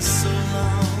say so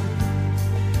long.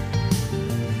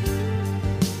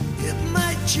 It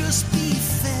might just be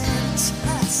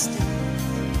fantastic.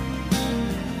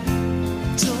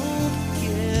 Don't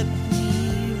get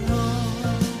me wrong.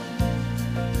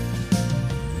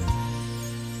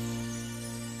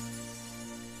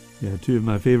 Yeah, two of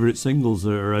my favourite singles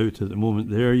that are out at the moment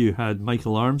there. You had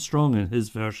Michael Armstrong and his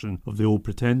version of the old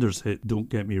Pretenders hit Don't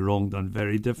Get Me Wrong done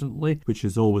very differently, which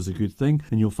is always a good thing,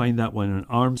 and you'll find that one on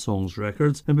Armsongs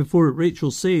Records. And before it, Rachel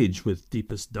Sage with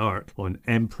Deepest Dark on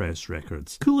Empress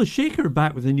Records. Kula Shaker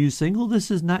back with a new single.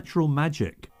 This is Natural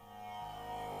Magic.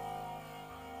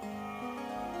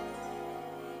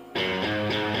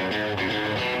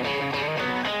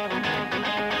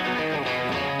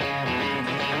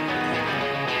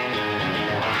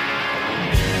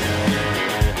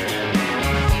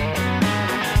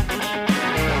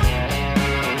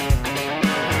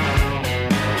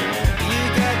 You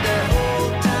got that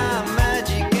old time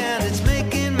magic and it's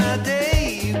making my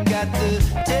day. You got the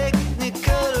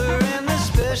Technicolor and the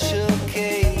Special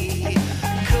K.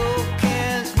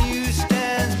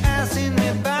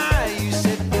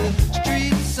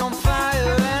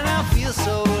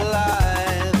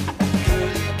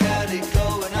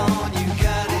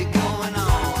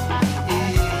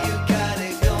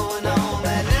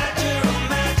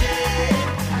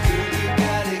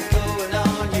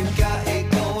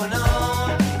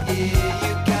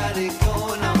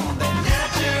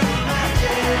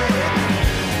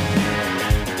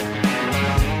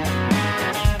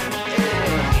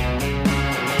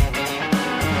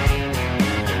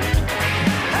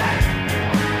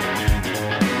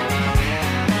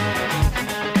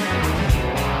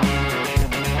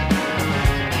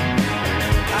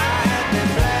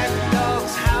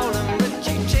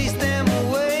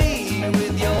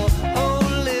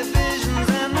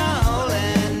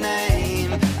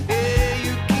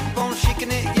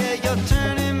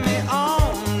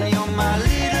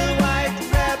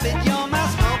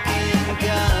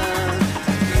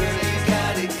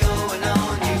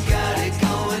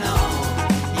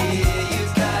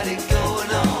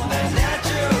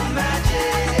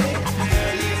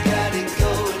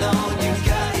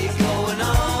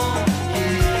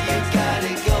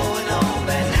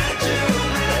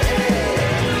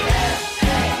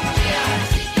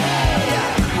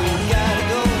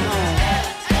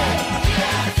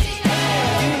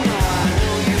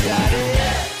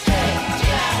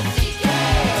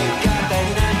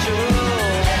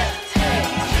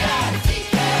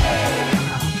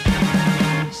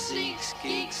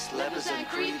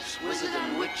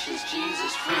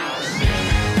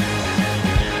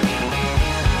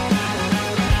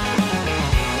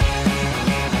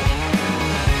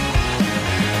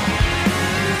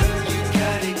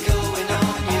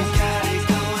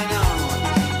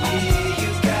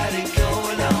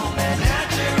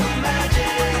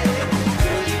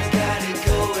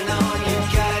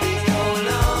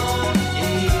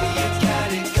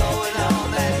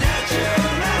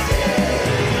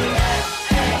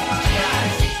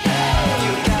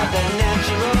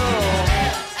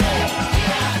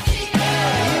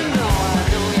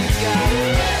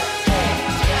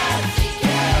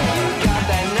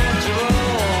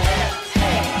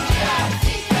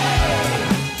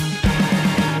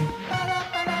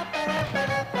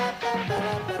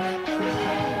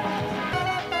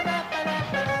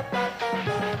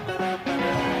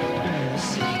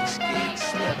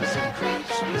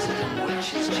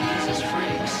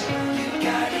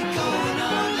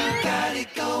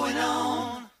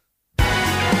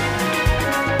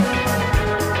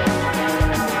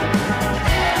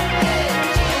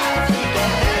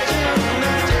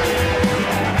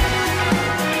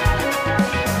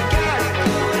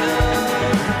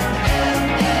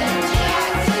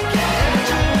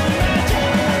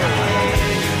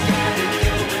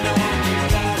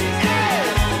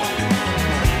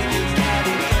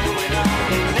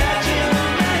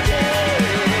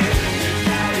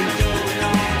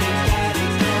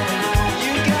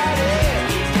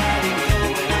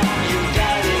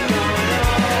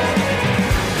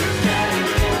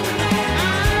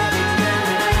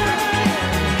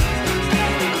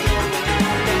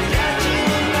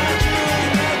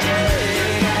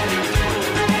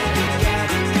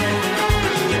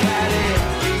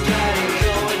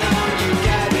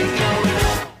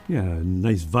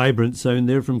 vibrant sound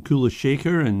there from Kula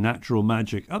Shaker and Natural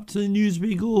Magic. Up to the news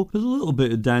we go with a little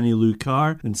bit of Danny Lou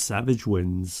Carr and Savage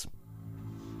Winds.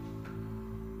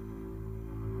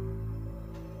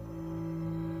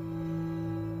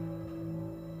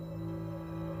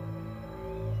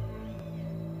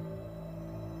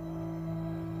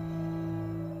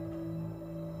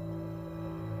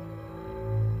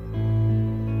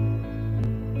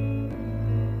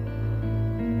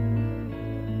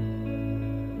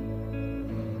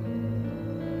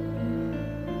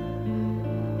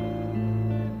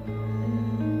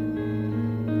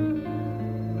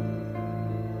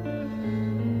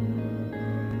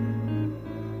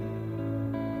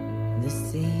 The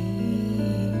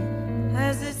sea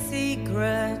has a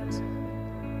secret.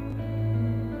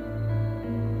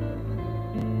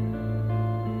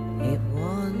 It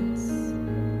wants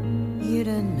you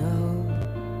to know.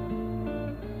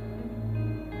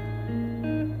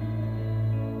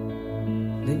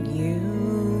 That you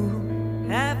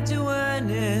have to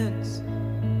earn it.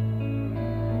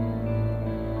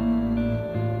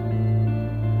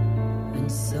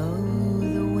 And so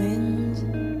the wind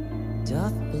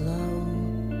doth blow.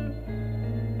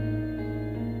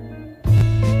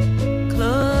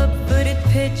 Club-footed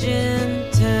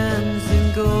pigeon turns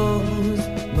and goes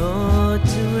more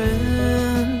to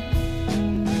ruin.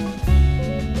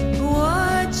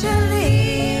 Watch her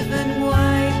leave and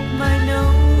wipe my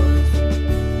nose.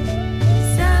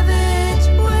 Savage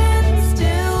wind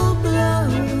still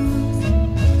blows.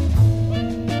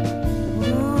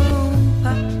 Oh,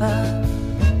 Papa.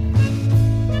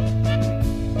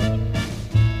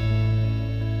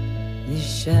 This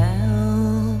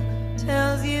shell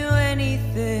tells you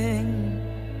anything.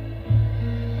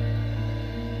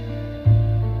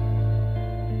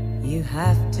 You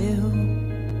have to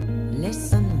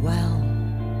listen well.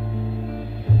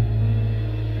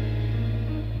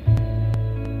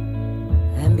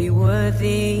 And be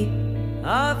worthy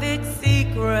of its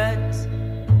secret.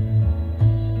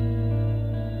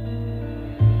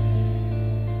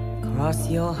 Cross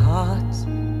your heart,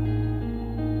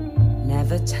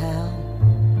 never tell.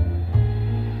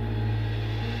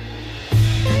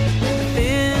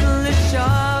 Feel the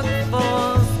shark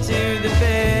falls to the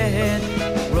bed,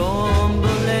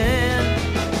 rumbling.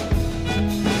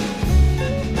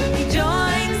 He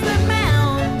joins the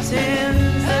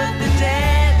mountains of the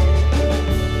dead.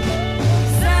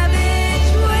 Savage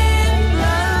wind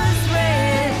blows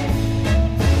red.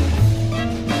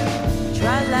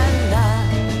 Tra-la-la.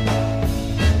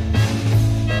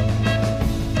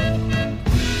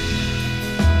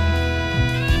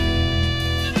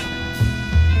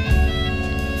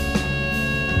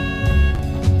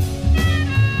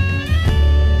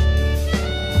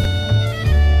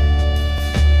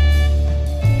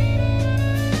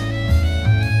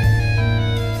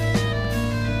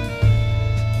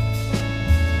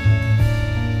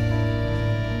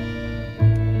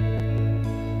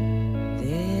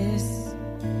 This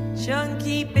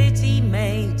chunky bitty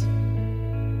mate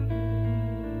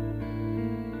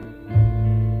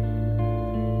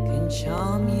can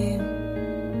charm you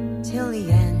till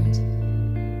the end.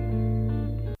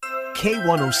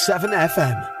 K107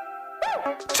 FM.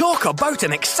 Talk about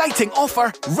an exciting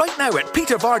offer! Right now at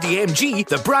Peter Vardy MG,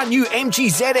 the brand new MG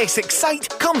ZS Excite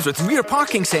comes with rear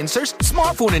parking sensors,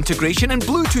 smartphone integration and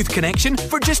Bluetooth connection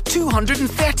for just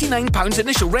 £239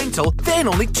 initial rental, then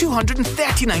only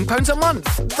 £239 a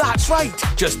month. That's right,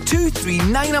 just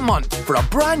 £239 a month for a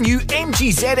brand new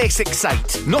MG ZS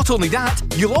Excite. Not only that,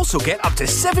 you'll also get up to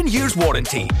 7 years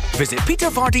warranty. Visit Peter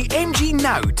Vardy MG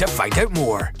now to find out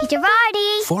more. Peter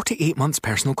Vardy! 48 months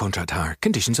personal contract hire.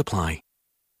 Conditions apply.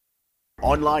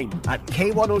 Online at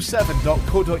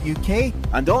k107.co.uk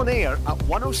and on air at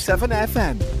 107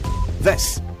 FM.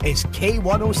 This is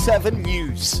K107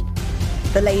 News.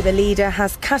 The Labour leader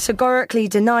has categorically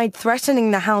denied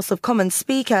threatening the House of Commons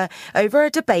Speaker over a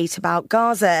debate about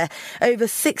Gaza. Over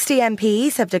 60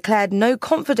 MPs have declared no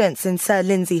confidence in Sir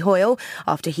Lindsay Hoyle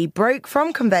after he broke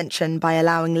from convention by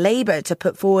allowing Labour to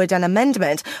put forward an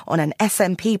amendment on an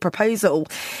SNP proposal.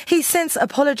 He's since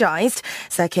apologised.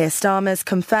 Sir Keir Starmer's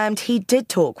confirmed he did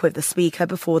talk with the Speaker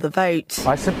before the vote.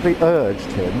 I simply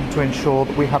urged him to ensure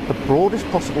that we have the broadest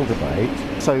possible debate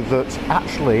so that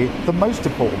actually the most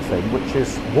important thing, which is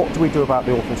what do we do about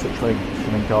the awful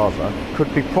situation in Gaza,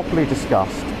 could be properly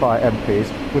discussed by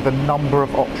MPs with a number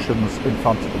of options in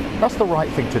front of them. That's the right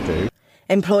thing to do.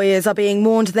 Employers are being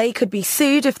warned they could be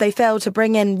sued if they fail to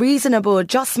bring in reasonable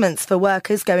adjustments for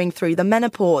workers going through the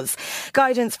menopause.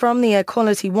 Guidance from the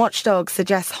Equality Watchdog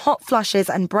suggests hot flushes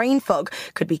and brain fog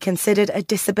could be considered a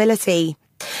disability.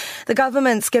 The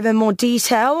government's given more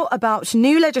detail about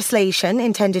new legislation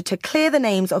intended to clear the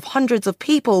names of hundreds of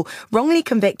people wrongly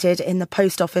convicted in the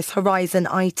Post Office Horizon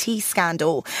IT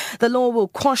scandal. The law will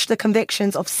quash the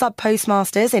convictions of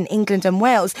sub-postmasters in England and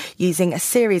Wales using a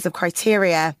series of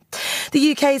criteria.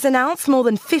 The UK has announced more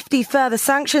than 50 further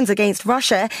sanctions against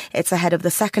Russia. It's ahead of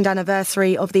the second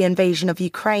anniversary of the invasion of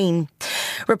Ukraine.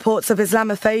 Reports of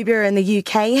Islamophobia in the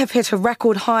UK have hit a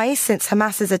record high since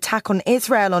Hamas's attack on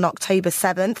Israel on October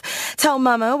 7th. Tel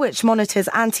Mama, which monitors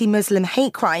anti-Muslim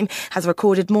hate crime, has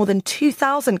recorded more than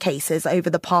 2,000 cases over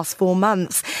the past 4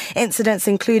 months. Incidents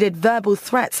included verbal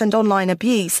threats and online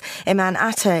abuse. Iman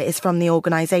Atta is from the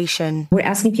organisation. We're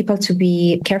asking people to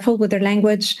be careful with their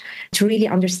language, to really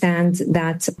understand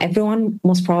that everyone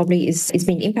most probably is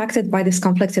being impacted by this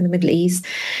conflict in the Middle East,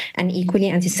 and equally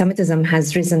anti-Semitism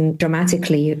has risen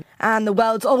dramatically. And the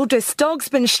world's oldest dog's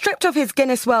been stripped of his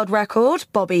Guinness World Record.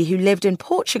 Bobby, who lived in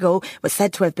Portugal, was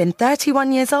said to have been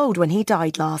 31 years old when he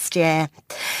died last year.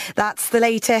 That's the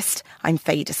latest. I'm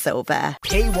Faye De Silva.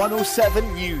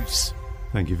 K107 News.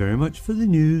 Thank you very much for the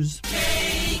news.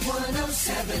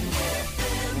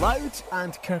 Loud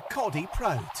and Kirkcaldy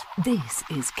proud. This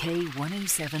is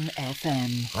K107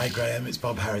 FM. Hi Graham, it's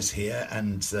Bob Harris here,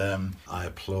 and I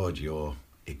applaud your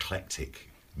eclectic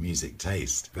music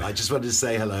taste. I just wanted to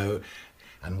say hello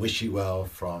and wish you well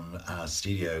from our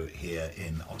studio here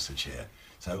in Oxfordshire.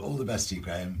 So all the best to you,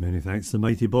 Graham. Many thanks to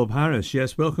mighty Bob Harris.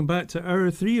 Yes, welcome back to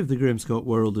Hour 3 of the Graham Scott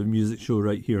World of Music show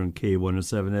right here on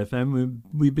K107 FM.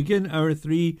 We begin Hour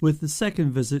 3 with the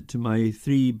second visit to my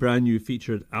 3 brand new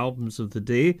featured albums of the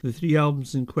day. The 3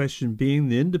 albums in question being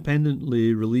the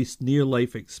independently released Near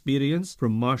Life Experience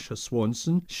from Marsha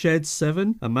Swanson, Shed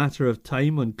 7, A Matter of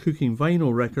Time on Cooking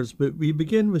Vinyl Records, but we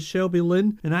begin with Shelby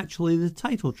Lynn and actually the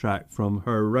title track from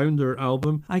her Rounder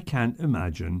album, I Can't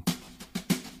Imagine.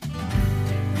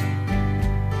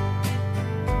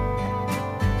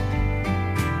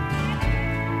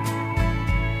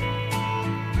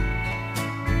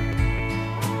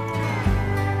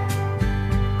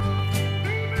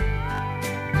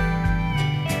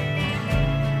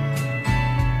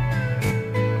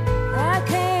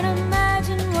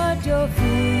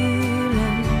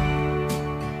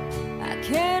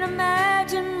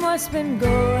 What's been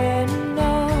going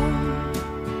on?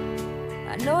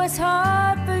 I know it's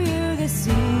hard for you this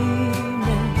evening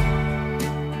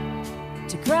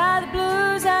to cry the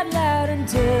blues out loud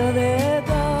until they're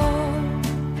gone.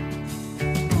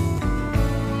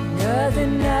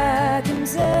 Nothing I can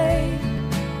say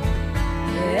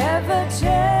ever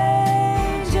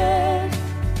changes.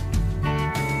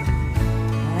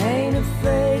 I ain't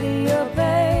afraid of your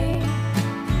pain.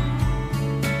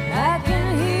 I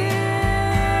can hear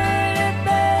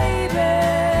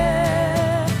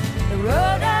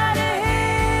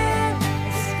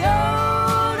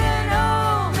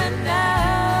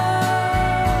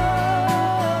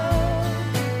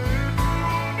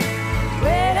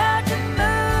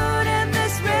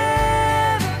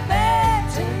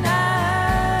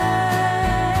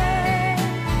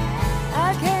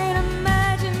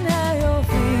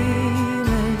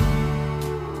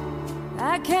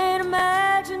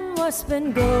what's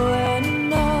been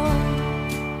going on.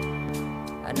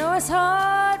 I know it's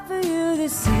hard for you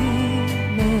this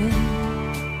evening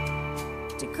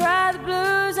to cry the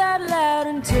blues out loud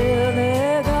until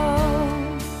they're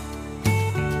gone.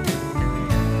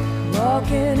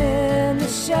 Walking in the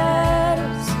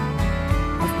shadows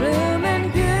of blooming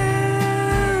beauties,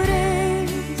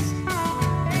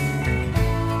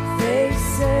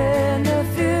 facing the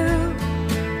few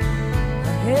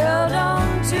I held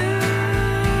on to.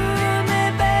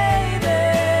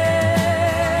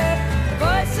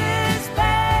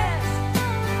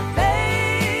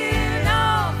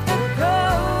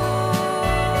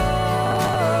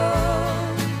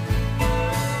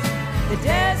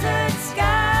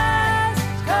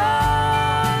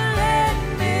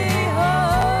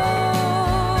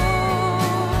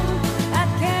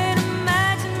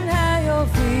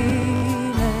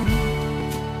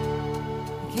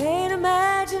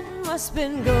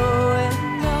 Been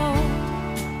going on.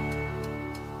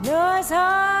 No, it's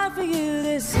hard for you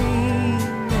this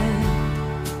evening.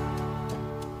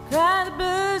 Cry the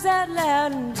blues out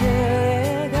loud until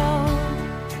they're gone.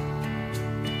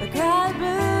 But cry the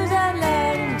blues out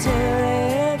loud until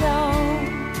they're gone.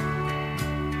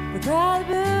 But cry the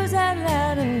blues out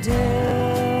loud until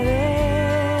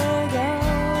they're gone.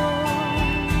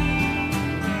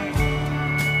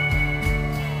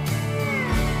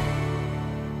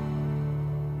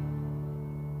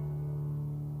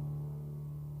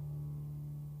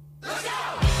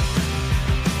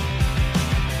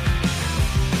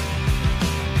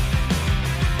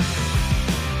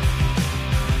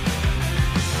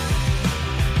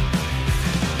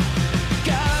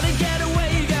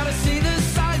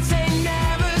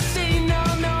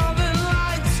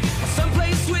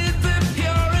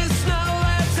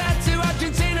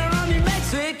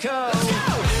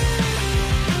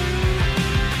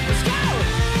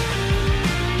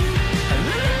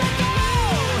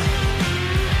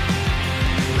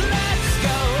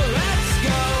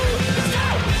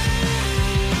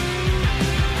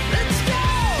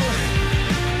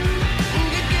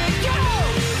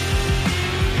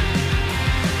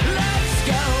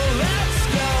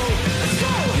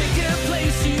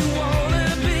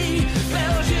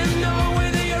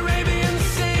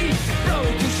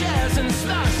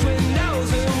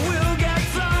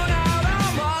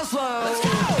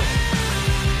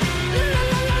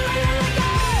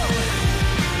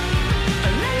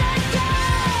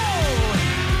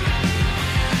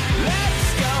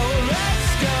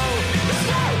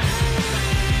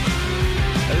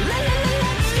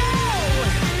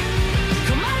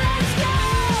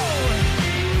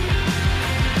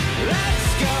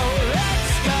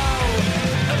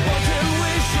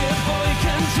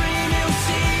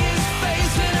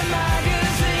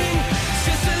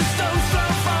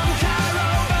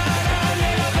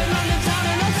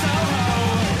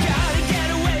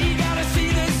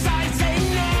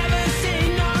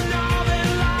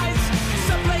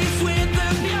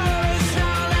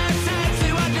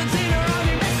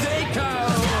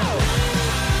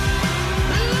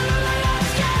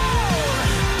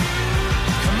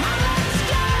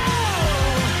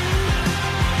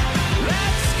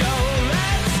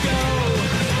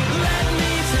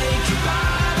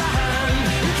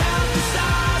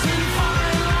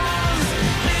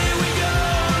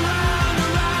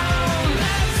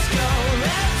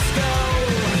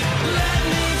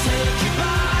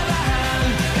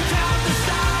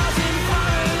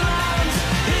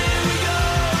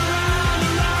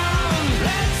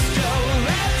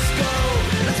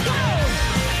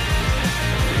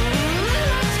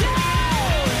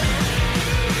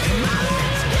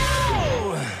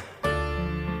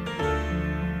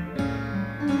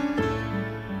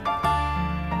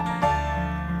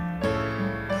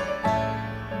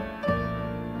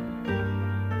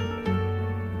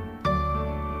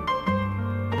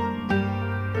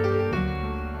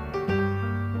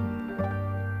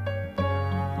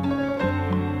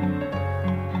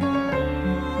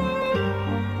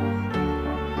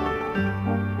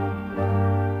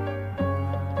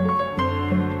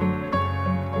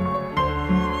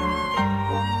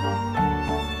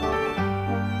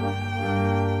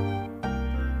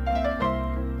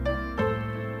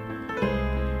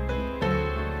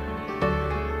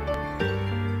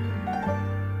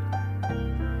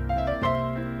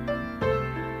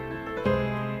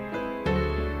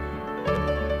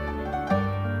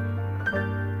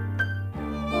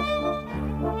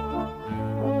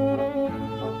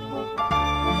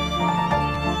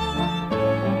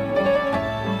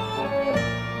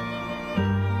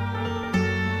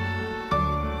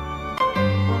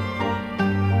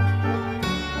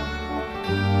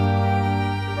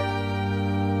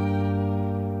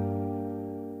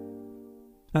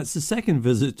 That's the second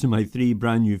visit to my 3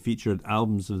 brand new featured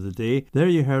albums of the day. There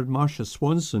you heard Marsha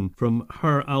Swanson from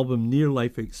her album Near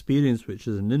Life Experience, which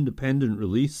is an independent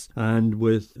release, and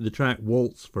with the track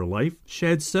Waltz for Life,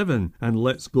 Shed 7 and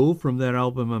Let's Go from their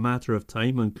album A Matter of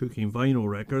Time on Cooking Vinyl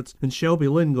Records, and Shelby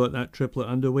Lynn got that triplet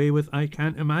underway with I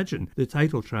Can't Imagine, the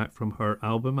title track from her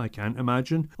album I Can't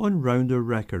Imagine on Rounder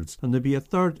Records, and there'll be a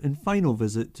third and final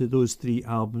visit to those 3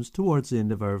 albums towards the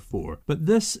end of our 4. But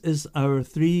this is our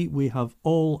 3. We have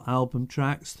all album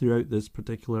tracks throughout this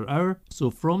particular hour. So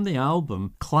from the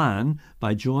album Clan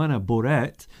by Joanna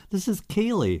Boret, this is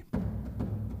Kaylee.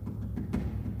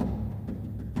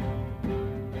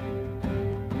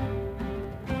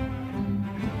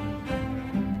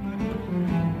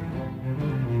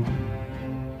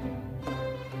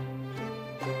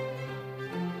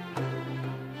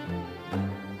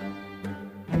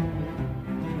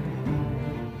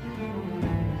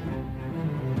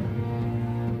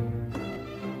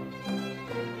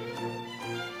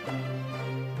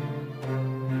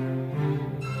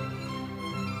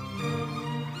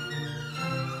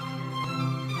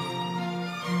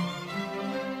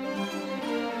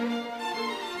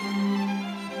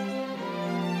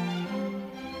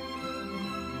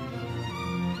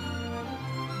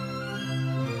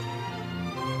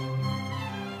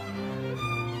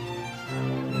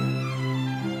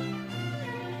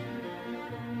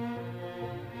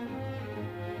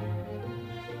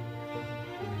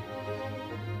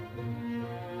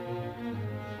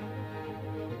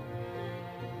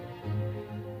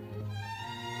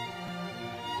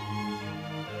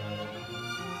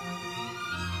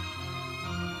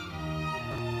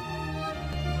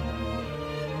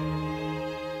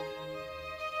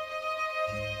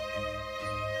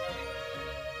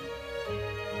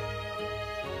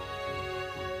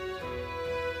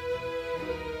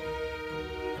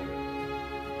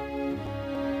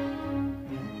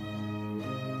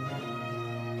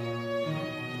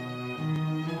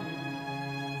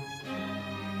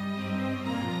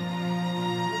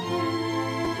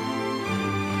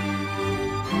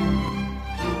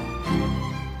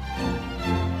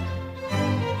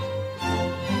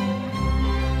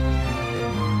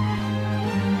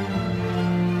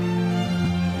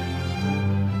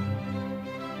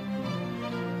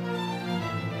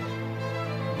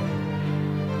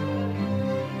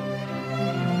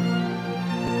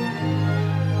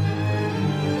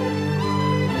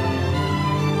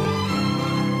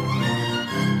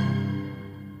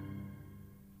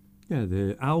 Yeah,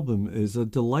 the album is a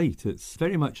delight. It's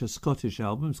very much a Scottish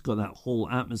album. It's got that whole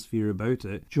atmosphere about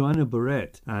it. Joanna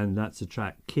Boret, and that's the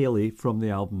track Kaylee from the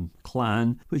album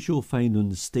Clan, which you'll find on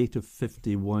the State of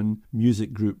 51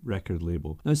 music group record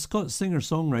label. Now, Scots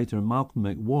singer-songwriter Malcolm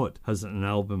McWatt has an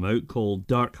album out called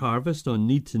Dark Harvest on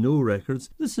Need to Know Records.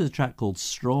 This is a track called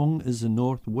Strong as the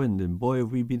North Wind, and boy,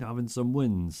 have we been having some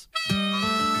wins.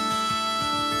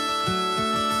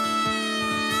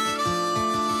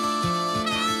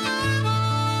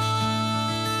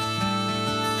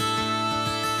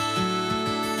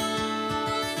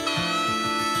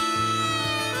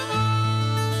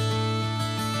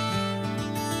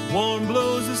 Warm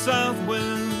blows the south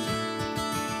wind.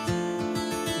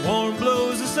 Warm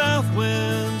blows the south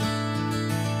wind.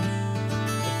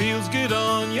 It feels good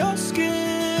on your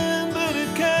skin, but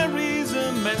it carries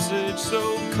a message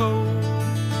so cold.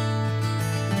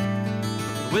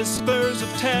 Whispers of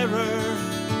terror,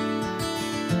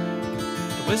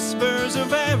 whispers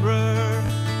of error.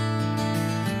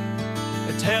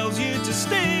 It tells you to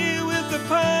stay with the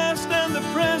past and the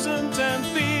present and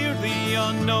fear the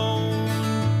unknown.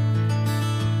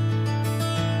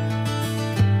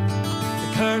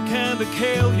 Kirk and the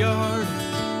Kale Yard,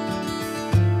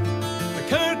 the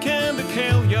Kirk and the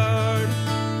Kale Yard.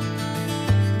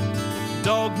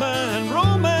 Dogma and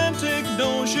romantic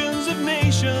notions of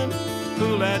nation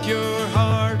pull at your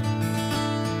heart.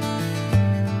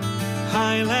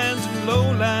 Highlands and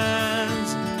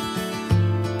lowlands,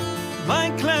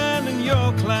 my clan and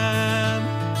your clan.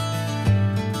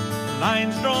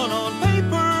 Lines drawn on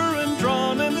paper and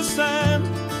drawn in the sand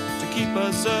to keep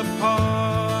us apart.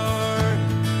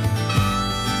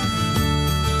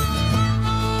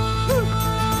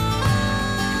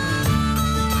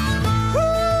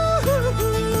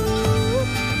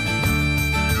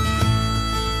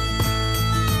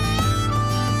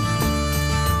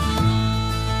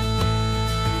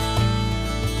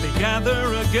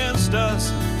 Gather against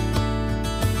us.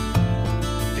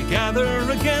 They gather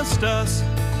against us.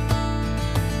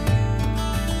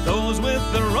 Those with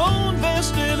their own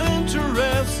vested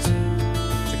interests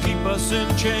to keep us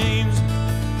in chains.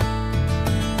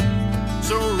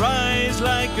 So rise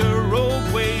like a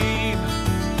rogue wave.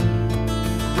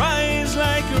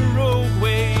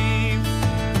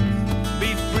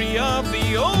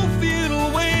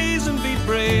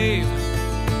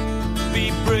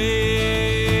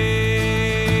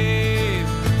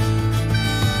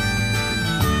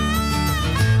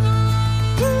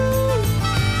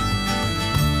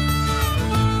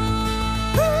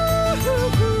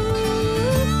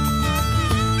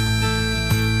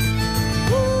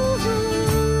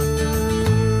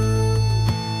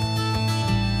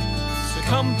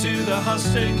 Come to the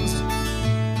hustings,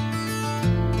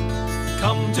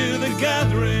 come to the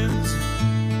gatherings,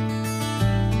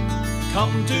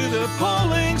 come to the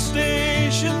polling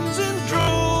stations in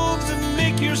droves and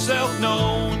make yourself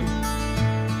known.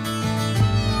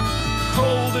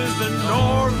 Cold is the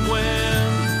north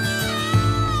wind,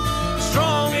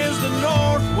 strong is the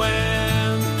north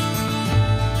wind,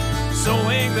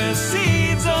 sowing the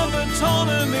seeds of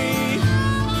autonomy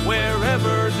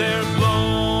wherever they're blown.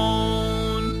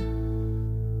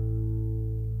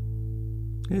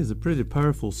 He's a pretty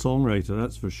powerful songwriter,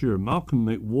 that's for sure. Malcolm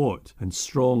McWatt, and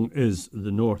Strong is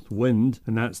the North Wind,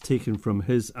 and that's taken from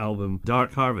his album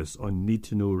Dark Harvest on Need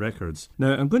to Know Records.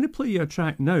 Now, I'm going to play you a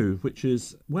track now, which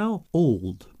is, well,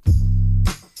 old.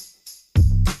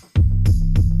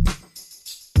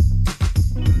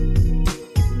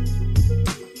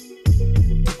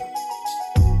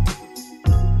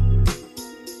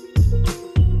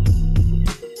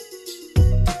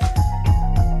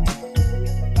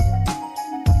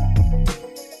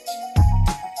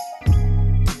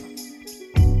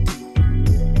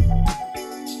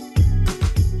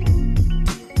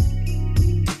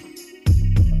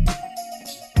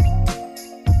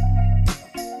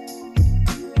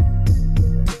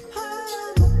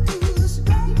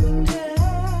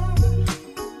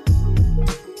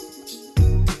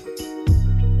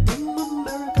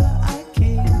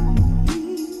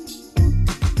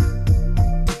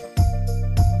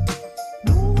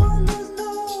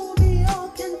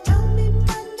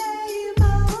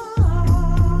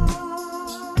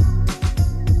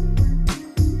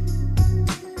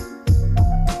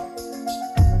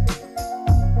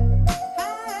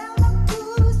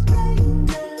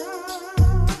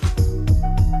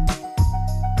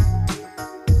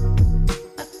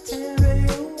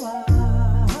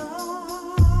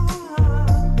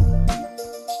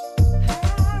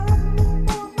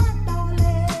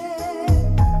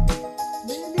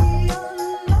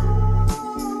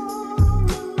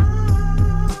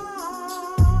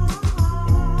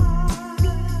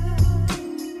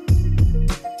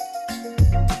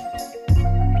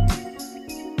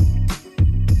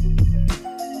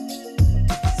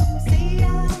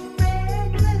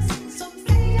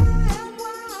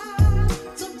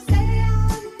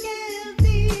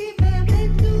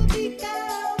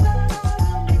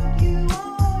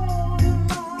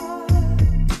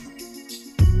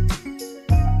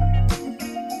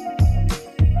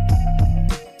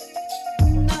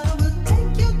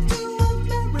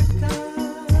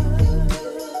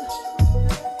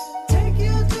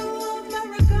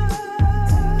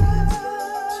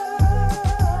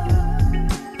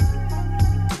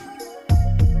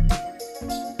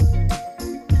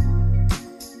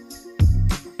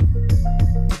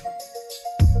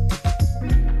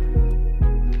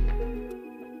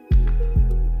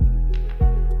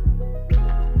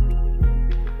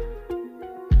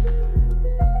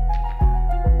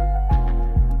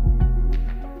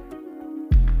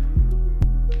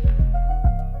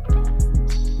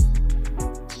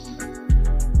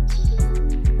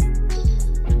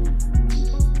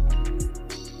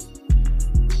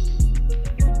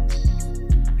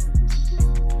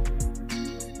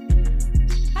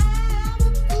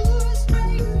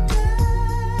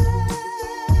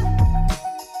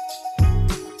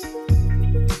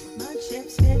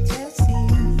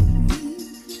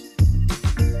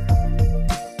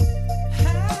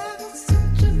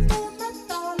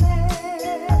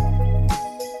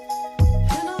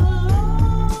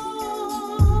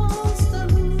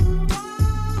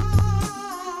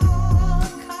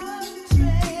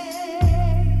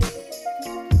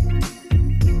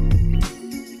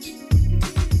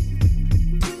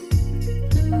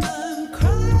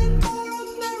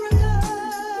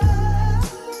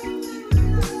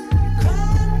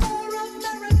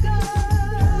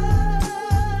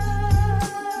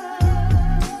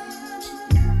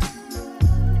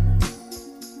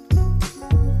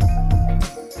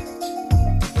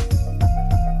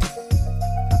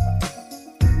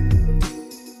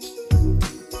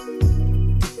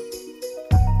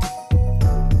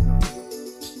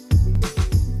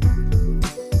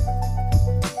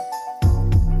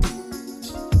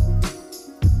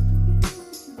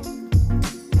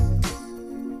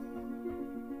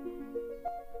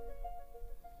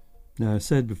 Now, I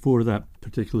said before that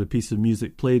particular piece of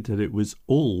music played that it was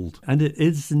old, and it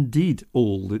is indeed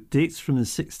old. It dates from the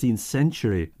 16th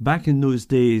century. Back in those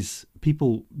days,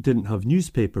 people didn't have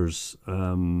newspapers.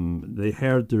 They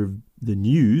heard the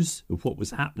news of what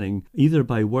was happening either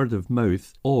by word of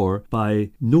mouth or by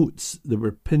notes that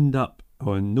were pinned up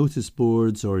on notice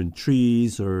boards or in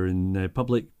trees or in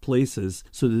public places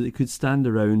so that they could stand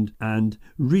around and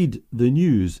read the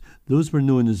news. Those were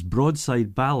known as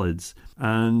broadside ballads,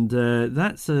 and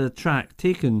that's a track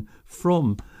taken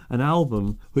from an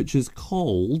album which is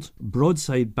called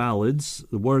Broadside Ballads,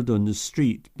 The Word on the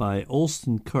Street by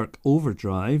Alston Kirk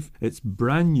Overdrive. It's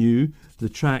brand new. The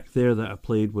track there that I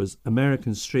played was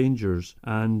American Strangers,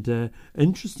 and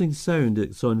interesting sound.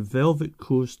 It's on Velvet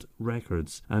Coast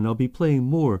Records, and I'll be playing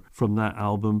more from that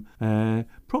album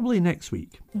probably next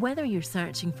week. Whether you're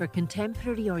searching for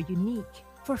contemporary or unique,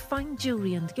 for fine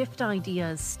jewellery and gift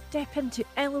ideas, step into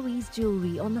Eloise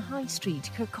Jewellery on the High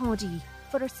Street, Kirkcaldy,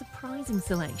 for a surprising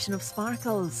selection of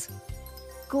sparkles.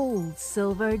 Gold,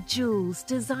 silver, jewels,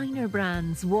 designer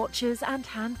brands, watches and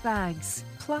handbags,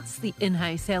 plus the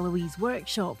in-house Eloise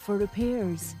workshop for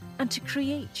repairs, and to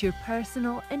create your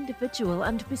personal, individual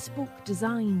and bespoke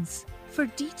designs. For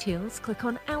details, click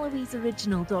on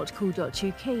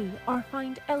eloiseoriginal.co.uk or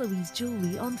find Eloise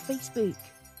Jewellery on Facebook.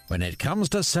 When it comes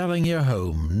to selling your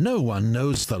home, no one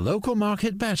knows the local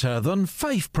market better than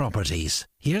Fife Properties.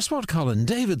 Here's what Colin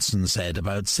Davidson said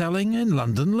about selling in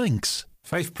London Links.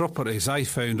 Fife Properties, I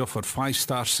found, offered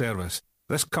 5-star service.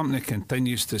 This company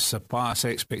continues to surpass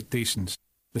expectations.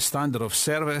 The standard of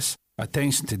service,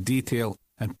 attention to detail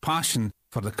and passion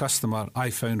for the customer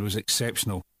I found was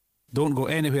exceptional. Don't go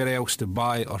anywhere else to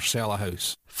buy or sell a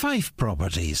house. Fife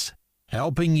Properties,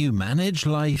 helping you manage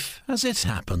life as it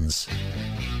happens.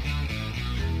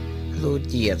 Hello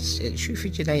dears, it's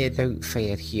Shufi Janaya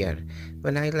Doubtfire here.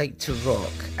 When I like to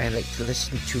rock, I like to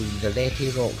listen to the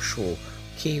Letty Rock Show,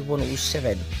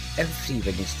 K107, every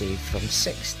Wednesday from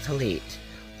 6 till 8.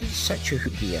 It's such a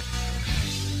hoot beer.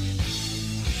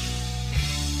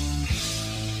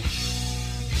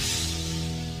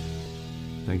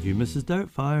 Thank you, Mrs.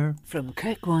 Doubtfire. From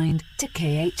Kirkwind to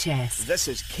KHS. This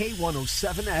is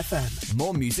K107 FM.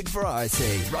 More music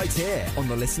variety right here on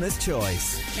the Listener's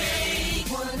Choice.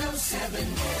 K107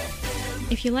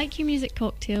 FM. If you like your music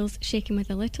cocktails shaken with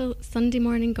a little Sunday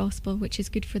morning gospel, which is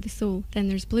good for the soul, then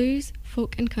there's blues,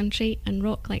 folk and country, and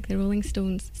rock like the Rolling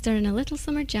Stones. Stir in a little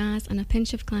summer jazz and a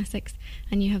pinch of classics,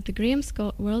 and you have the Graham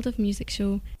Scott World of Music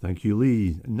show. Thank you,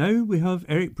 Lee. Now we have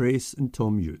Eric Brace and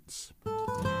Tom Utes.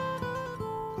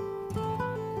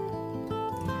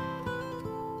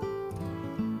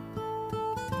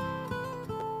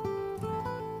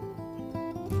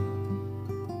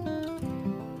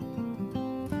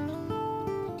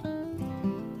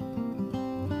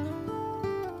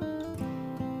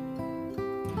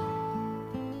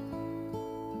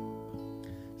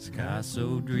 Sky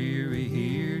so dreary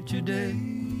here today,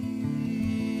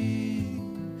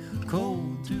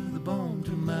 cold to the bone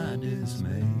to my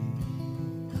dismay.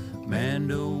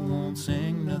 Mando won't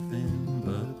sing nothing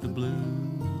but the blues.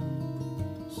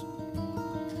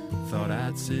 Thought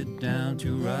I'd sit down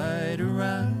to write a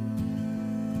rhyme,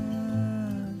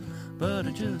 but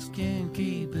I just can't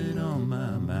keep it on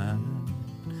my mind.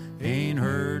 Ain't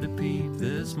heard a peep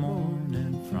this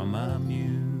morning from my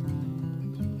muse.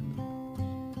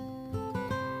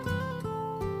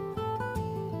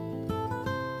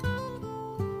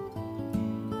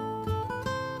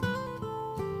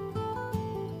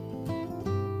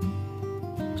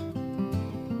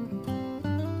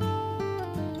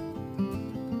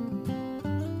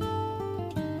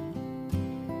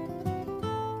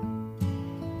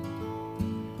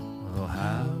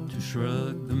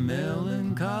 Shrug the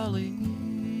melancholies,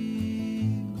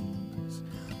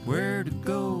 where to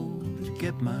go to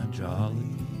get my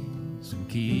jollies and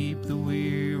keep the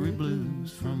weary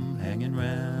blues from hanging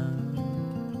round.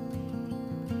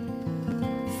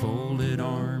 Folded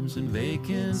arms and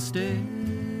vacant stares,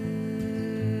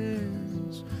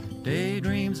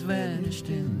 daydreams vanished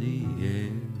in the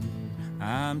air.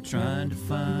 I'm trying to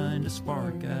find a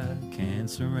spark I can't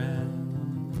surround.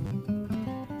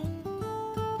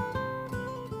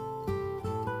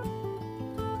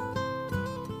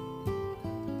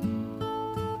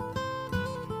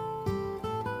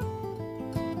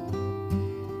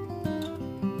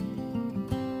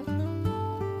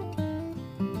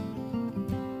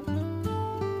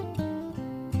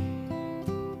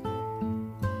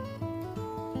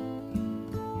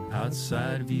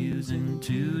 Outside views in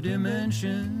 2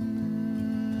 dimensions,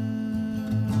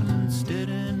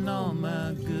 steadying all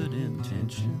my good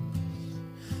intentions,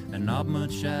 and not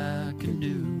much I can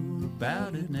do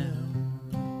about it now.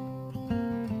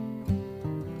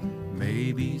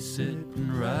 Maybe sit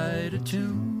and write a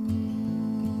tune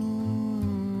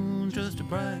just to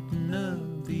brighten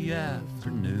up the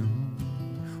afternoon.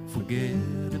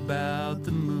 Forget about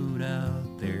the mood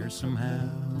out there somehow.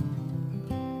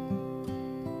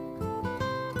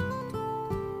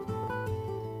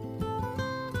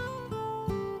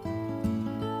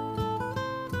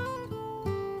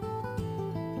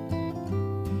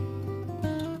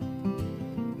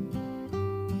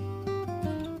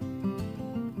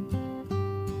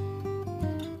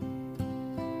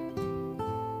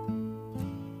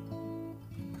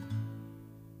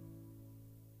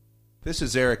 This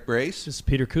is Eric Brace. This is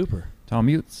Peter Cooper. Tom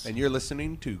Utes. And you're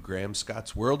listening to Graham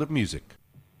Scott's World of Music.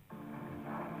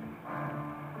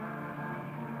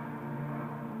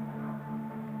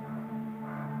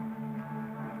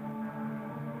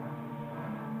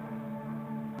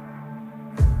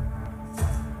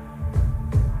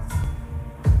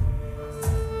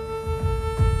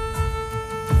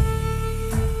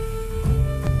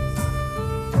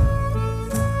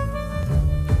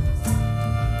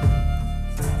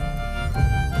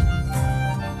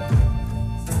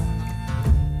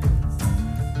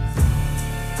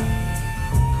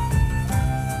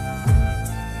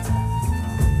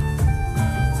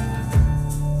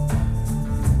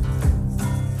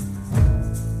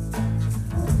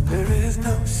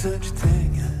 Such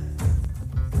thing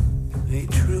as a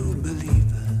true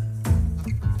believer,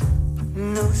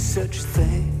 no such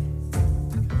thing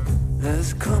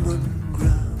as common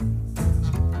ground.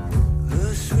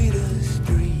 The sweetest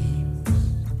dreams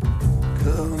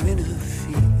come in a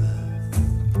fever,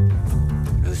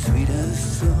 the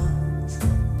sweetest songs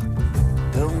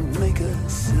don't make a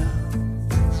sound.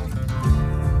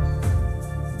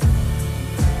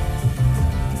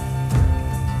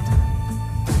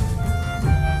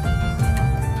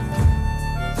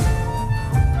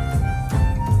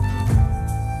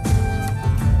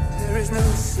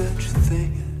 Such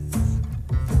thing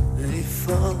as a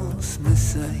false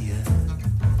messiah,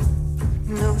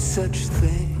 no such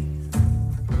thing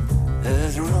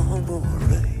as wrong or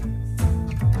right.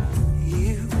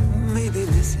 You may be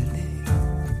listening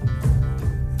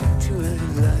to a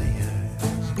liar,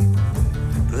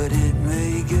 but it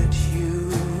may get you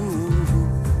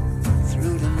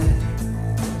through tonight.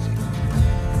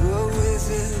 Oh, is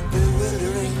it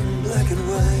bewildering black and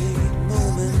white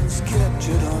moments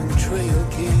captured on trail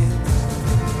cams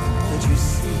that you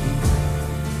see?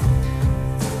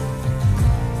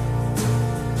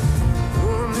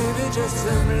 Or maybe just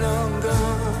some long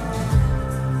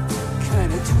gone,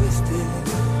 kind of twisted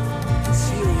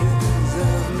series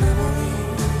of memories.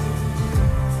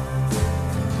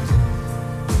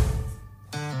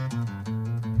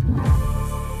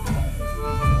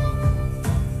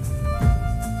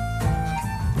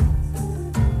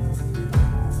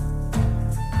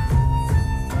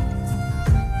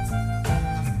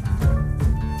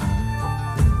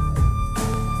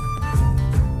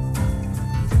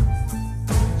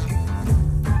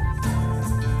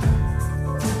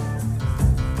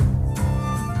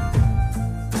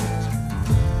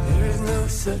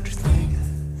 Such thing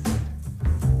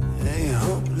as a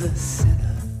hopeless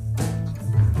sinner,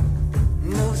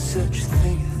 no such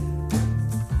thing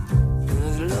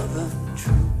as love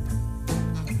untrue.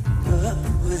 I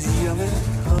was young at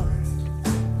heart,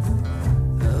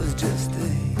 I was just a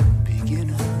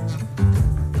beginner.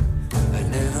 I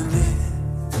never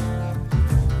meant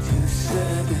to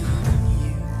sadden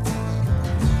you.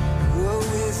 Oh,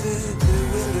 is it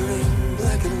bewildering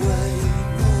black and white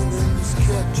moments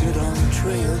captured on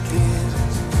trail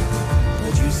cams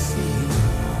that you see?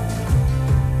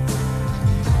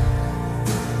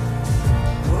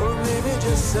 Or maybe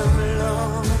just some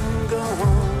long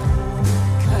gone,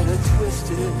 kind of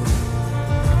twisted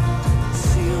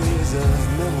series of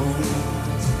memories.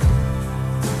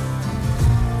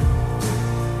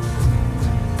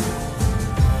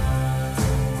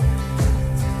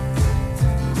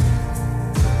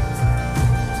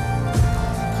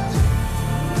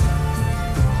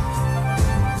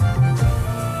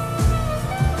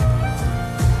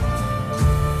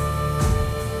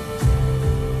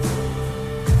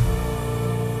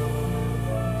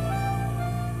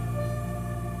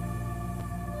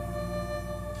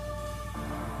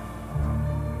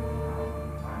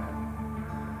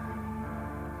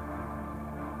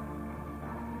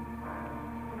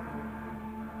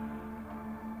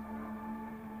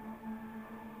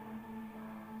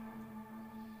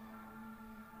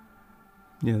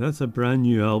 Yeah, that's a brand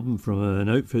new album from an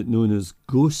outfit known as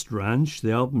Ghost Ranch.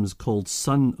 The album is called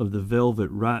Son of the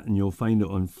Velvet Rat, and you'll find it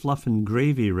on Fluff and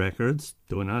Gravy Records.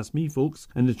 Don't ask me, folks.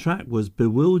 And the track was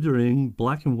Bewildering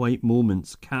Black and White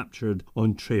Moments Captured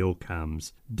on Trail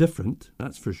Cams. Different,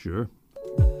 that's for sure.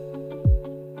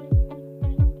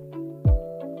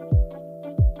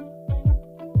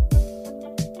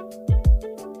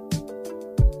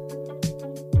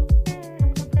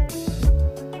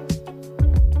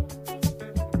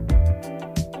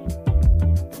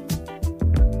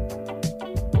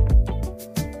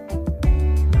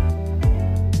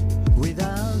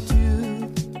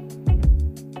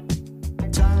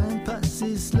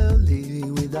 Slowly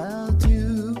without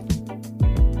you,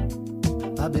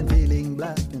 I've been feeling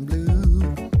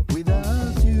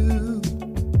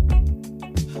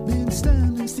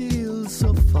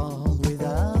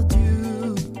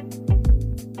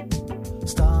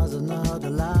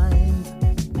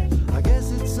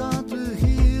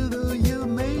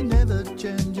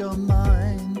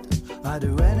I'd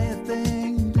do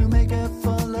anything to make up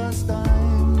for lost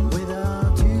time.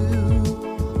 Without you,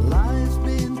 life's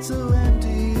been so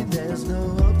empty. There's no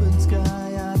open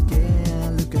sky, I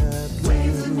can't look up to.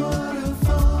 Waves and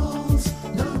waterfalls,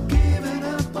 no giving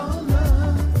up on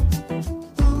love.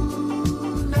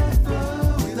 Ooh,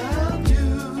 never without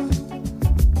you.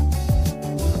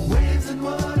 Waves and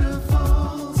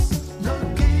waterfalls, no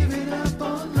giving up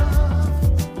on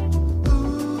love.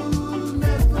 Ooh,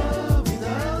 never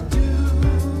without you.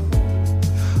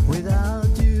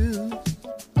 Without you,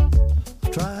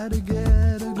 try to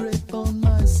get a grip on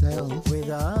myself.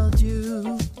 Without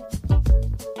you,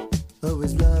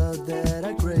 always love that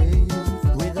I crave.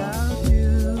 Without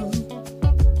you,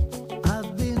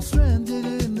 I've been stranded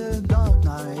in the dark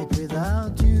night.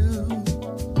 Without you,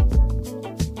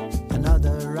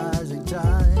 another rising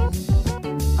tide.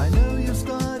 I know you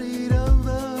started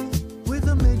over with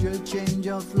a major change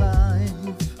of life,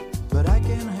 but I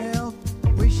can't help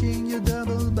wishing you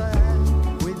double back.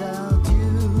 Without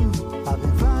you, I've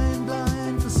been flying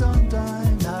blind for some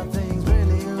time. Nothing's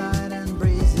really light and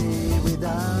breezy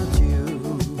without you.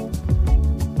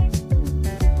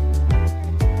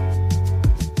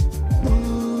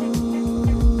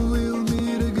 Ooh, we'll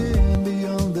meet again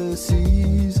beyond the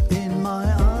seas. In my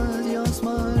eyes, your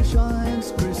smile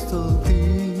shines crystal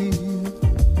clear.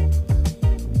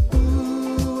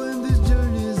 Ooh, when this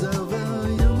journey's over,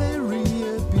 you may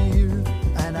reappear,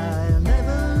 and I'll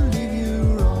never leave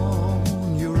you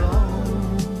on your own.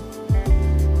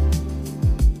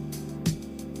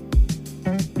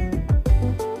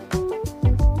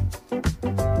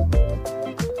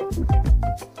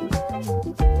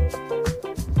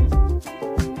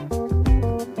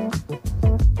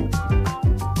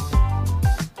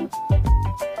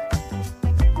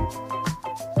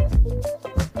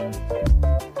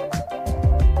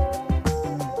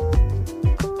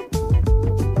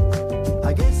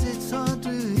 I guess it's hard to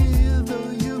hear, though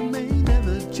you may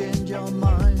never change your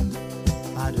mind.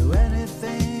 I'd do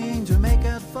anything to make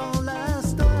up for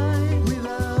last time.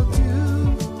 Without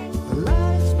you,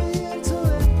 life's been so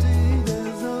empty.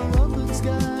 There's no open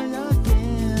sky, I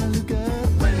can't look up.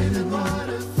 Waves and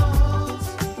waterfalls,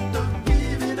 don't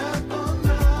give it up on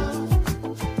love.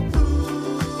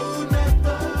 Ooh,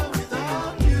 never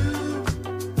without you.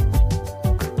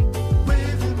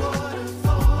 Waves and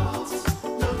waterfalls,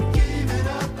 don't give it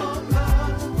up on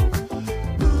love.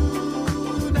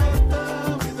 Ooh,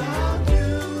 never without you.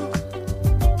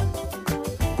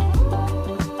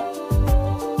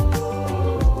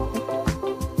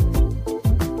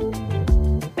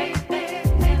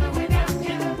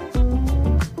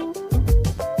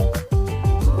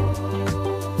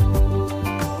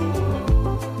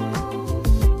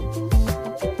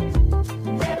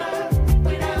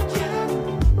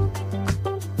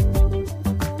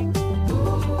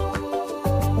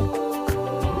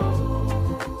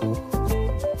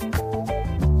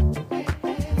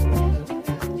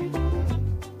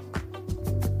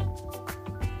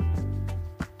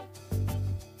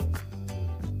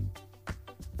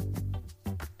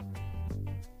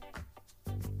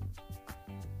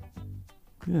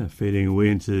 Yeah, fading away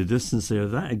into the distance there.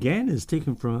 That again is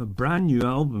taken from a brand new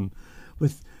album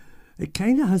with, it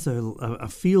kind of has a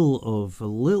feel of a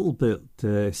little bit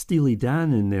Steely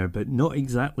Dan in there, but not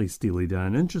exactly Steely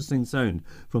Dan. Interesting sound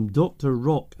from Dr.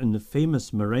 Rock and the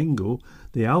famous Marengo.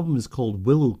 The album is called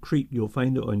Willow Creek. You'll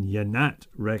find it on Yanat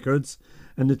Records.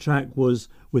 And the track was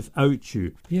Without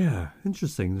You. Yeah,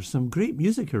 interesting. There's some great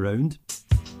music around.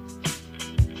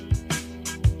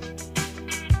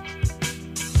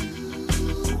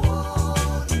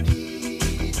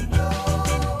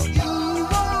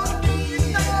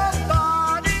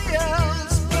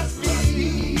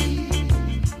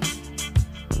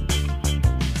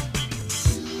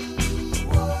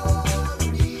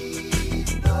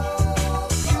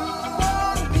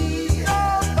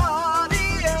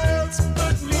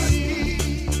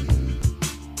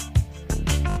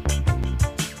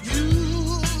 You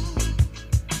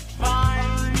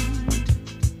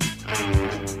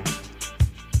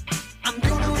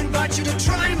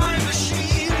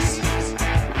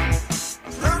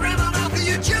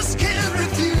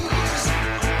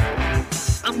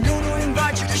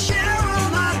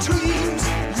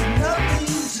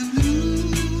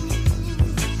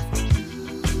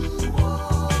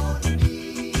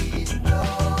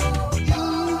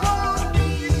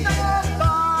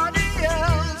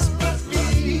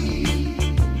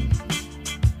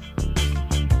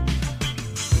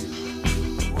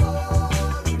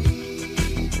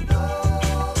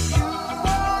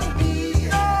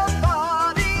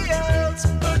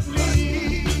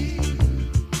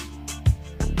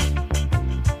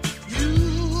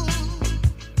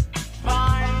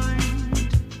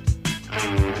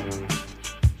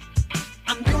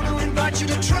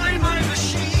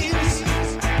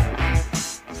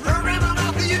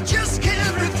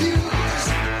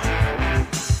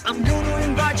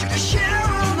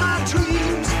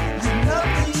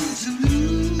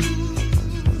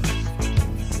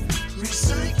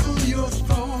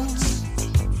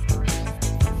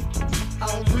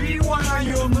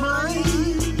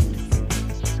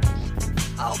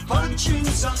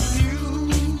New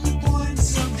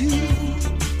points of view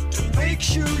to make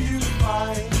sure you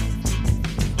find.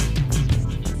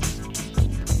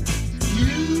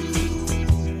 You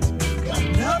got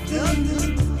nothing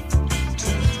to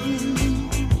lose.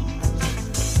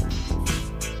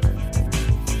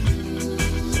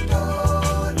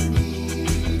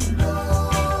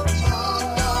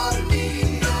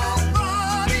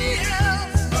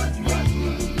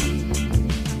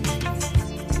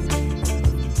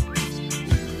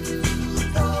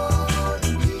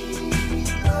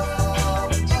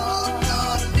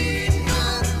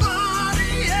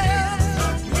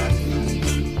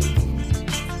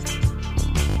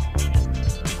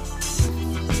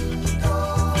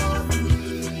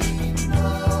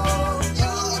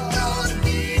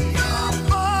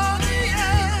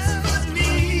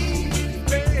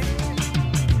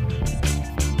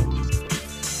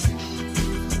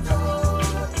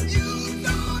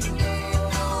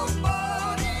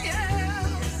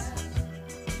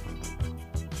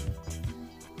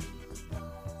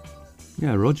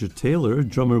 Yeah, Roger Taylor,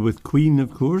 drummer with Queen,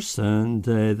 of course, and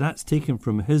that's taken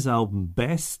from his album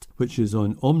Best, which is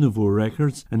on Omnivore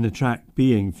Records, and the track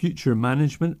being Future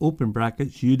Management, open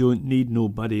brackets, You Don't Need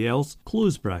Nobody Else,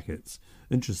 close brackets.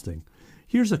 Interesting.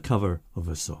 Here's a cover of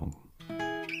a song.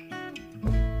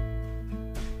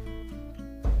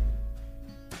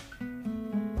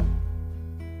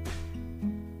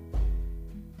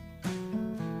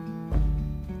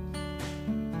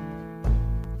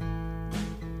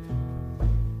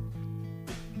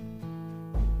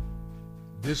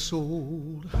 This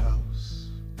old house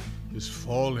is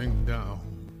falling down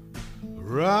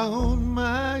around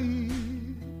my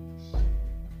ears.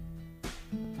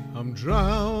 I'm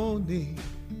drowning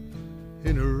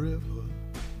in a river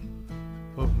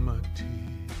of my tears.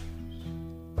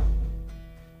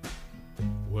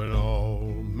 When all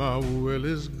my will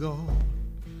is gone,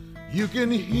 you can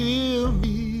hear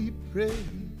me pray.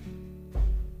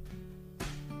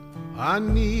 I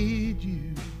need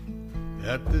you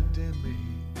at the demi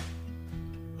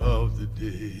of the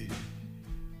day.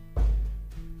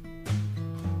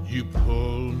 You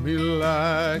pull me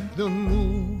like the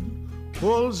moon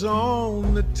pulls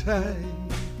on the tide.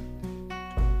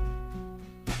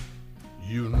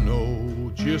 You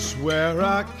know just where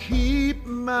I keep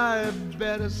my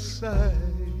better side.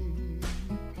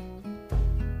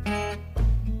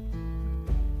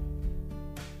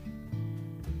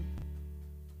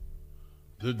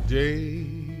 The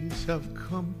days have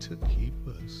come to keep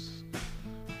us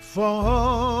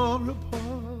far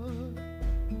apart,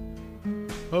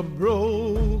 a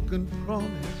broken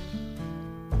promise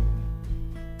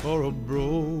or a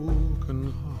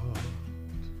broken heart.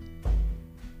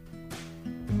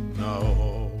 Now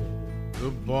all the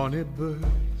bonny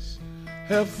birds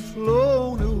have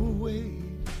flown away.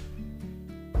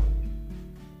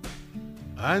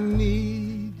 I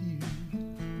need you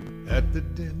at the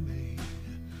demi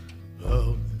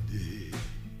of the day.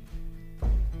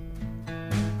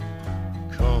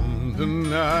 Come the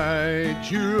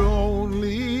night, you're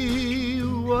only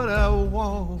what I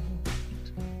want.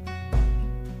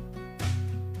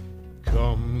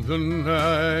 Come the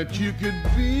night, you could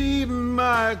be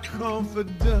my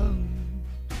confidant.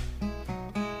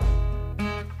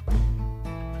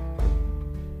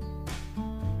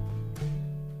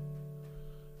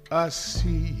 I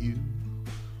see you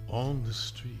on the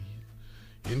street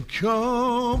in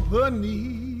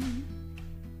company.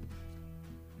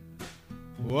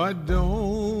 Why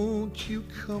don't you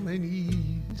come and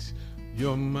ease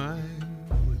your mind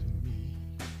with me?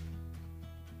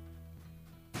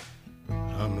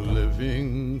 I'm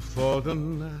living for the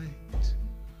night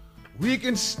we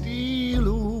can steal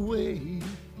away.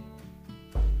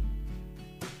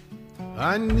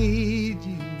 I need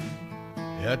you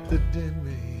at the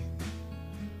demi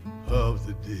of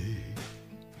the day.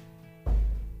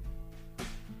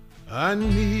 I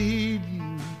need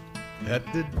you at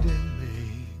the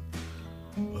demi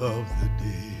of the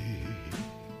day.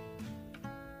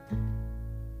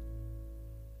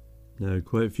 Now,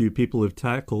 quite a few people have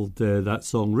tackled that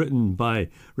song written by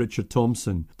Richard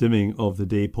Thompson, Dimming of the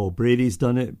Day. Paul Brady's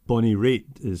done it. Bonnie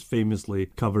Raitt is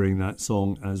famously covering that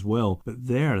song as well. But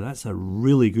that's a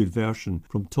really good version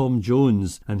from Tom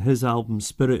Jones and his album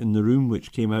Spirit in the Room,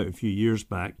 which came out a few years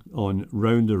back on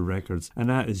Rounder Records. And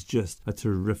that is just a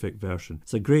terrific version.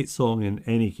 It's a great song in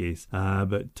any case,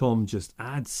 but Tom just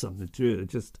adds something to it. It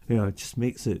just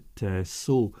makes it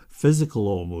so physical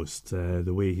almost,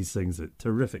 the way he sings it.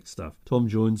 Terrific stuff. Tom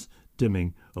Jones,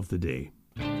 Dimming of the Day.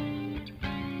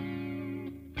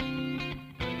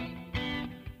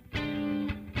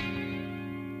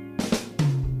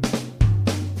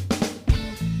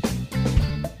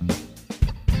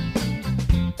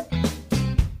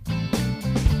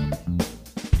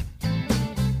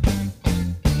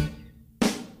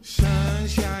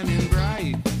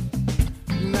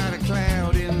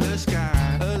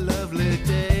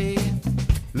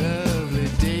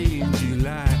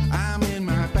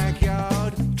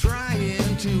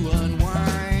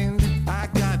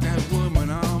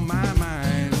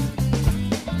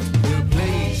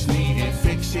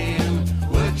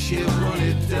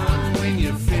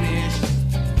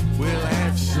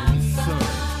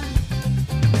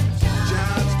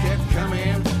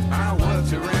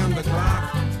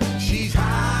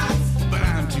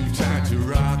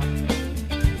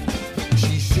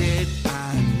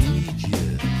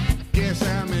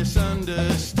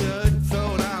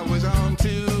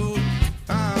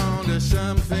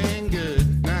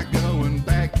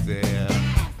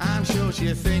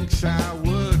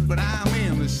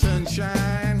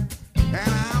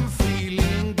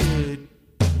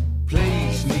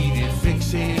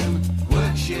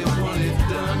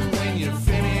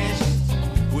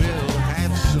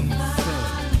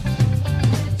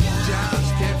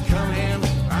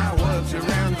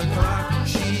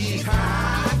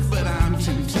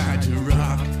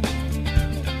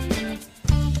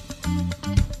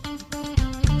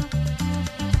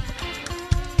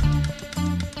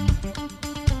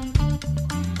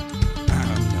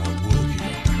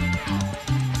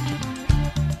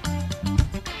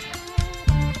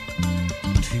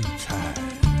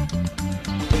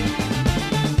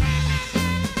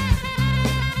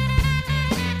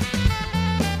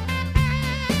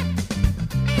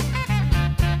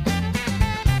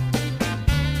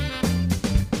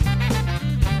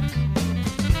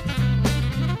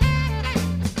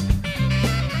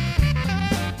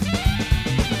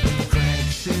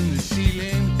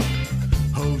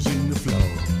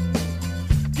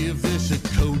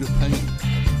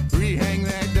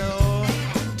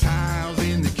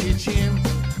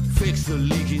 a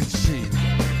leaking sink.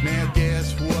 Now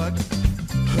guess what?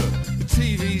 The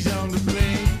TV's on the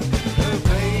blink. Her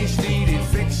place needed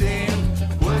fixing.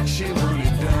 Work she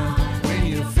wanted done. When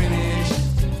you're finished,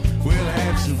 we'll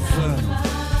have some fun.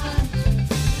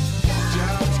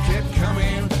 Jobs kept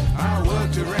coming. I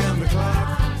worked around the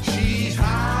clock. She's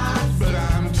hot, but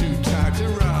I'm too tired to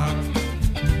rock.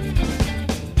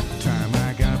 Time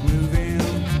I got moving.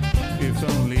 If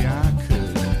only I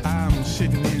could. I'm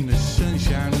sitting in the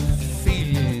sunshine,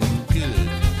 feeling good.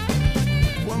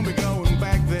 Won't be going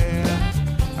back there.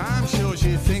 I'm sure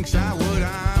she thinks I would.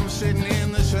 I'm sitting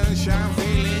in the sunshine,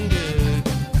 feeling good.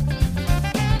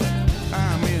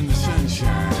 I'm in the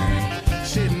sunshine,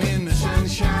 sitting in the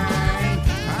sunshine.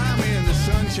 I'm in the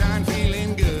sunshine,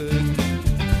 feeling good.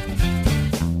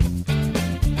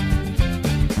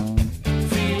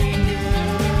 Feeling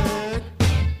good.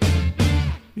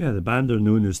 Yeah, the band are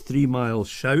known as 3 Mile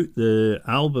Shout, the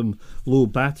album Low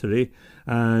Battery,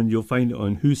 and you'll find it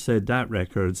on Who Said That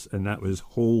Records, and that was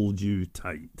Hold You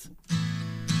Tight.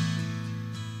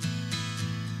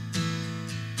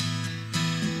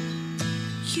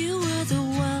 You were the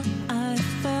one I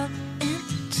fell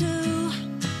into.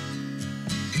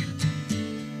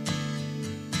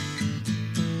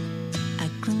 I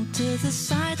clung to the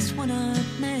sides when I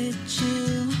met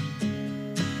you.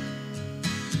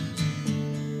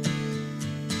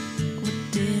 What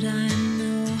did I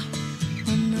know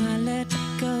when I let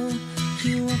go?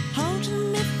 You were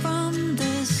holding me from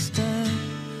the start.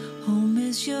 Home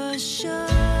is your shoulder.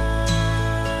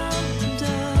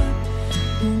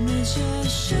 Home is your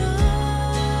shoulder.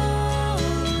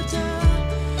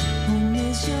 Home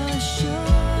is your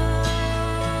shoulder.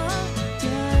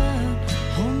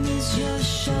 Home is your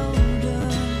shoulder.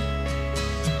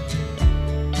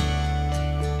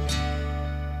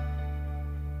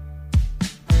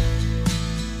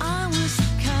 I was a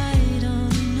kite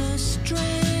on a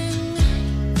string.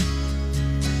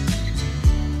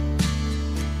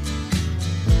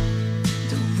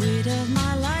 The weight of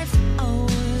my life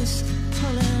always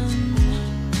pulling.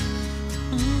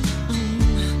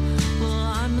 Well,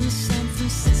 I'm in San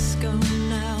Francisco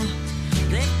now.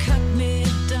 They cut me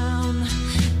down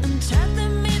and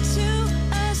tethered me to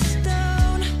a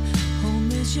stone.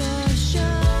 Home is your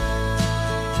shoulder.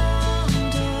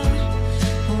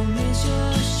 Home is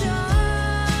your shoulder.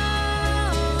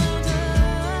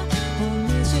 Home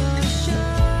is your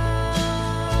shoulder.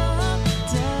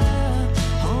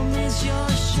 Home is your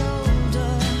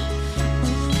shoulder.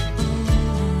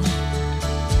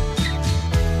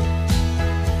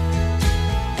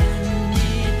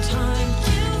 Anytime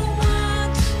you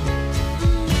want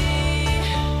me,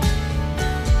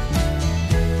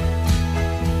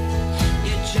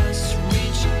 you just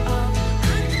reach up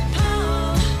and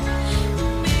pull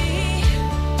me.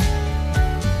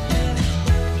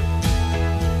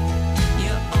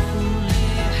 You only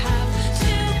have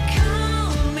to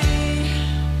call me.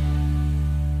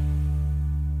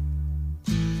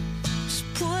 Just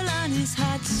pull on his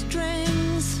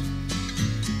heartstrings.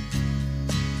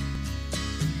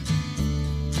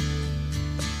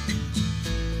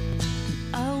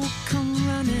 I will come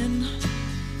running.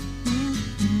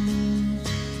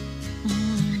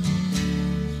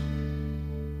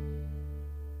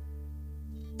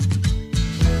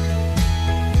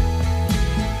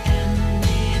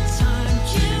 Anytime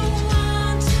you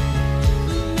want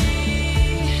me,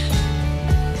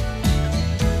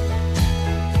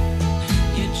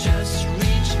 you just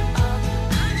reach up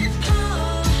and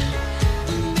pull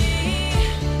me.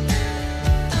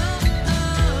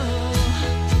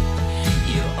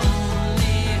 You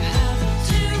only have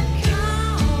to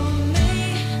call me.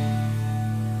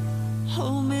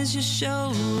 Home is your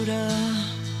shoulder.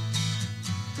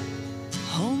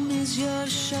 Home is your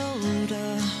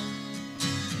shoulder.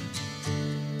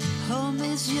 Home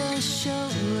is your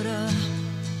shoulder.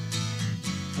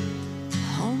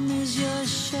 Home is your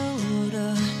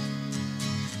shoulder.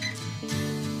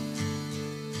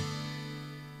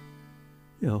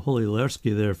 Yeah, Holly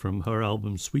Lersky there from her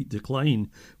album Sweet Decline,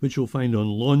 which you'll find on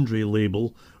Laundry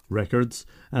Label Records,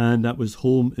 and that was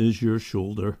Home Is Your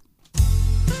Shoulder.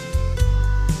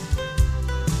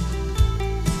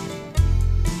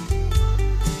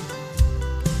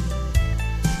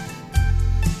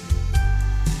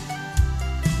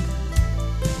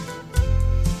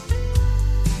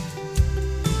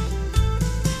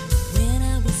 When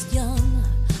I was young,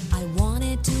 I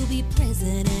wanted to be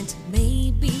president,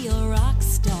 maybe a rock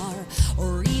star,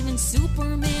 or even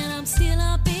Superman. I'm still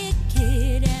a big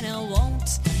kid and I won't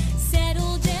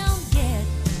settle down yet.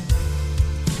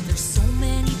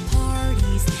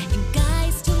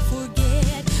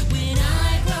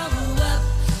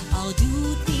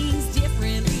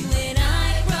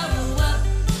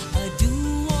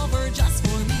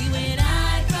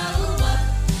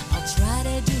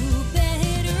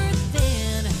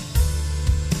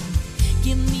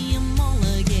 Give me a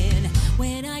mulligan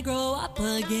when I grow up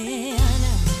again.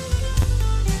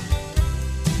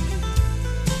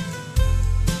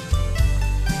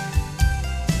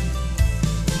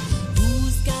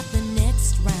 Who's got the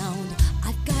next round?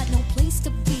 I've got no place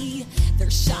to be.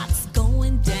 There's shots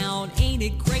going down. Ain't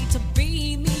it great to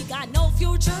be me? Got no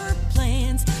future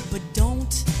plans, but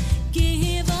don't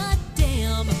give a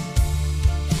damn.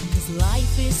 'Cause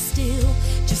life is still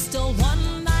just a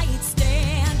one-night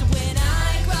stand. When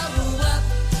I grow up,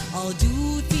 I'll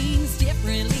do things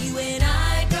differently. When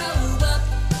I grow up,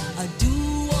 a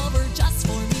do-over just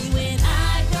for me. When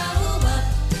I grow up,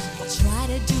 I'll try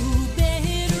to do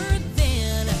better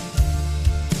then.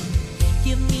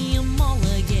 Give me a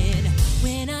mulligan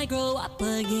when I grow up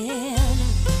again.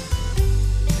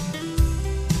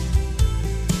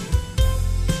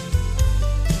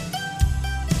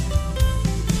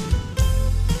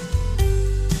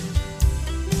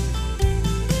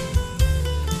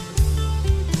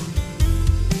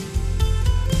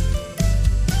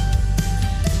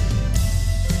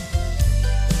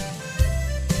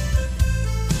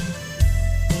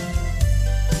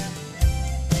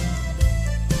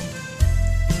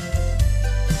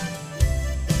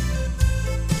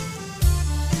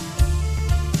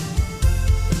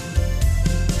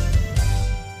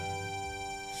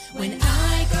 When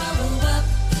I grow up,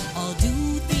 I'll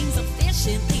do things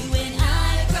efficiently. When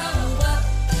I grow up,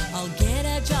 I'll get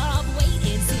a job, wait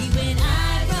and see. When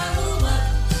I grow up,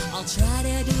 I'll try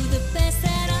to do the best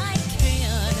that I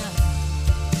can.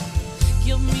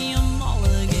 Give me a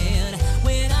mulligan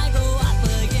when I grow up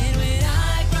again. When I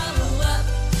grow up,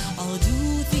 I'll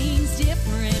do things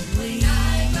differently.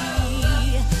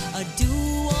 A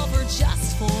do-over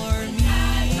just for me.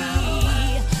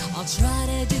 I'll try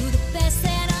to do the best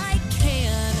that I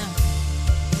can.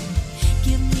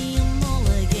 Give me a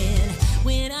mulligan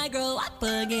when I grow up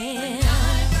again.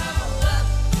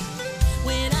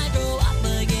 When I grow up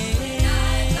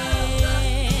again.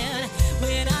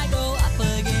 When I grow up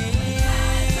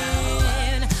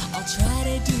again. I'll try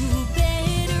to do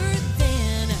better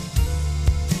then.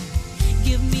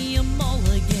 Give me a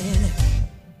mulligan.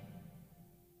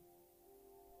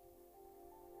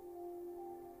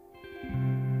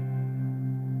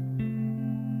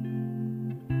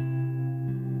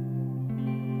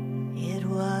 It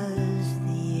was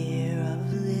the year of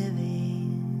living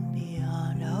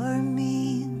beyond our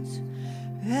means.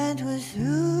 Rent was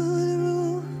through the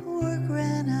roof, work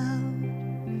ran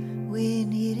out. We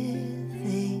needed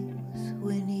things,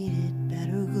 we needed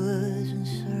better goods and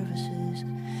services,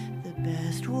 the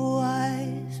best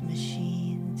wise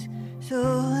machines. So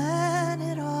when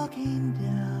it all came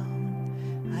down,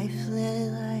 I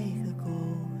fled like a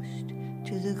ghost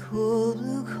to the cool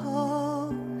blue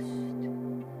coast.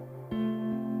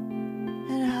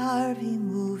 And Harvey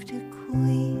moved to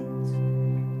Queens.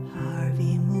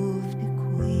 Harvey moved to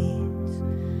Queens.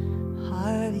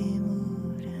 Harvey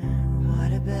moved, and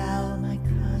what about my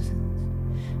cousins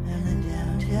and the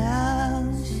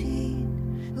downtown scene?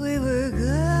 We were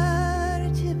good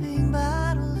at tipping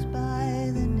bottles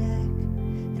by the neck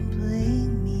and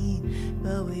playing mean,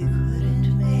 but we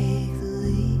couldn't make the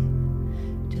leap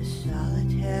to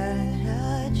solitaire and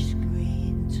touch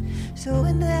screens. So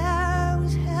when there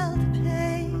was hell to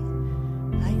pay,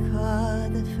 I caught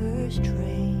the first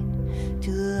train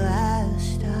to the last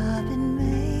stop in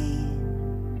Maine.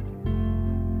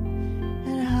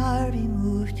 And Harvey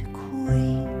moved to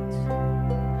Queens.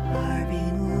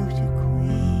 Harvey moved to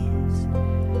Queens.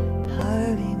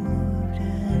 Harvey moved,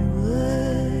 and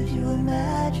would you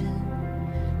imagine?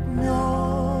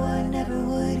 No, I never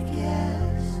would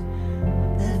guess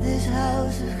that this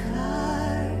house of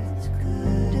cards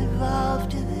could evolve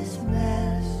to this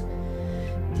mess.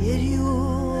 Did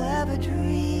you ever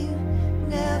dream?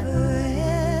 Never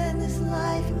in this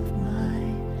life of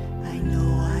mine. I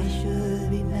know I should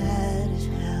be mad as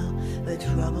hell, but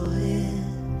trouble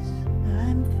is,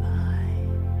 I'm fine.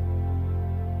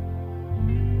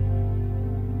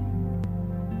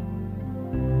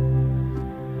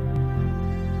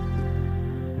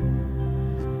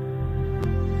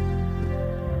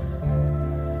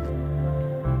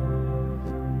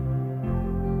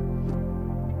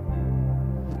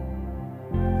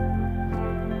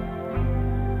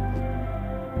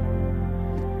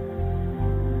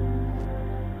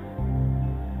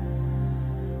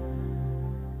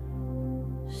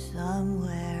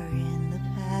 Somewhere in the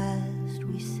past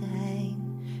we sang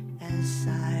as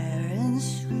sirens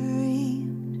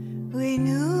screamed. We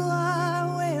knew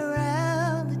our way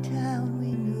around the town.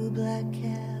 We knew black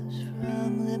cabs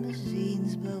from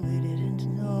limousines, but we didn't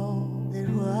know that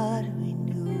what we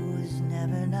knew was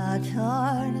never not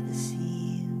torn at the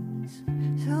seams.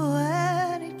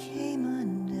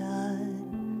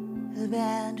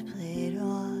 band played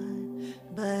on,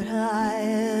 but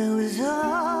I was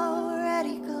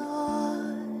already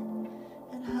gone.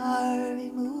 And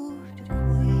Harvey moved to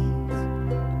Queens.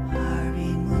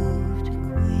 Harvey moved to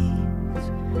Queens.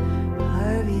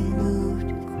 Harvey moved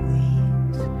to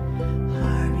Queens.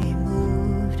 Harvey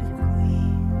moved to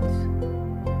Queens.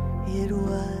 It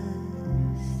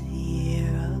was the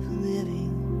year of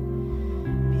living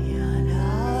beyond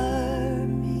our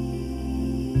means.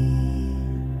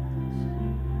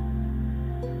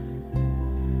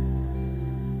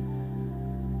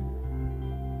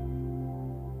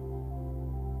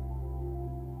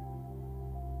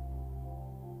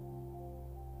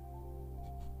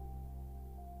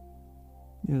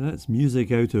 Yeah, that's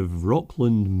music out of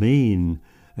Rockland, Maine,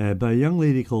 by a young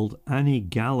lady called Annie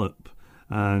Gallup.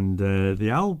 And the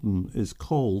album is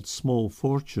called Small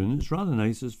Fortune. It's rather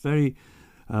nice. It's very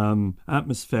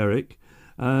atmospheric.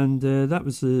 And that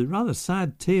was a rather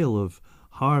sad tale of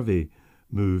Harvey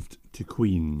moved to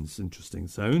Queens. Interesting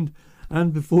sound.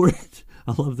 And before it,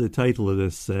 I love the title of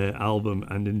this album,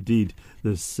 and indeed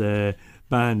this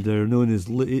band. They're known as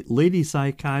Lady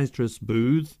Psychiatrist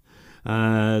Booth.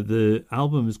 The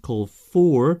album is called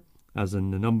 4, as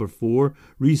in the number 4,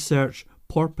 Research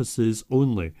Purposes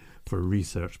Only. For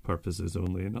research purposes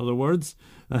only, in other words.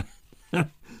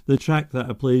 The track that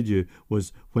I played you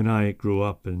was When I Grow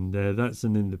Up, and that's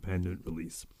an independent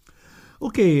release.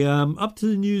 Okay, up to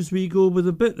the news we go with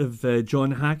a bit of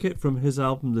John Hackett from his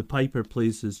album The Piper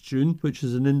Plays His Tune, which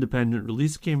is an independent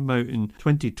release, came out in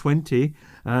 2020,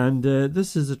 and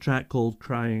this is a track called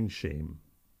Crying Shame.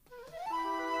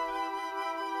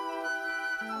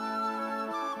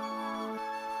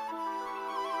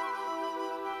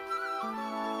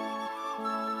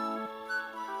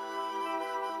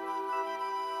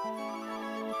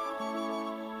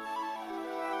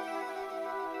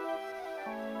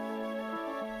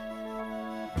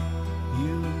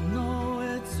 You know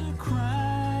it's a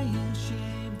crying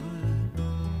shame,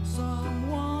 but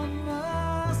someone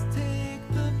must take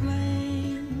the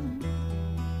blame.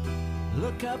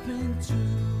 Look up into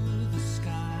the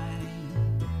sky.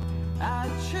 Our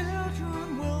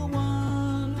children will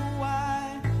wonder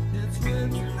why it's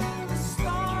written in the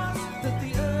stars that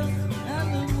the earth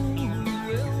and the moon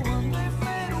will one day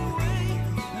fade away,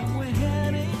 and we're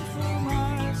heading for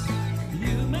Mars.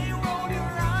 You may roll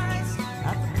your eyes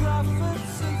at the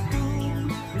prophets of doom,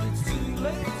 but it's too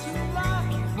late to laugh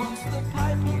once the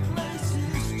piper plays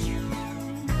his tune.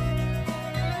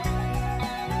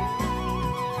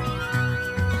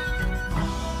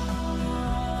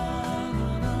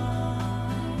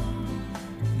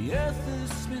 The earth is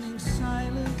spinning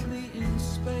silently in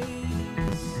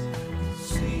space.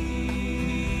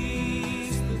 Seize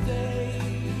the day.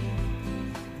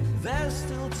 There's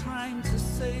still time to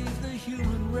save the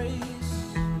human race.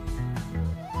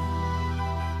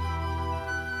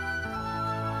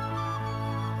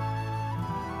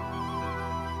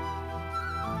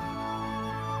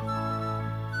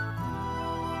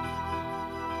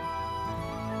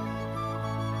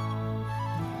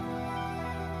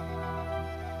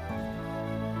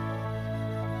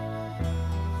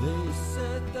 They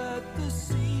said that the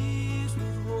seas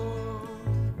would roar,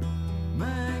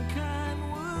 mankind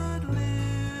would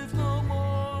live no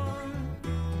more.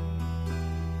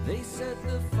 They said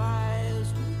the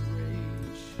fires would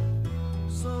rage,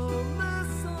 so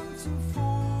listen to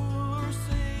fool or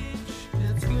sage.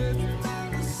 It's written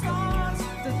in the stars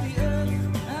that the earth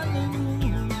and the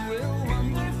moon will one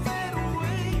day fade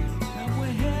away, and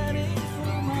we're heading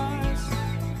for Mars.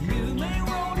 You may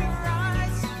roll your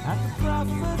eyes at the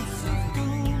prophets of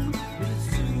doom, but it's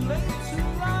too late to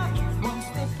laugh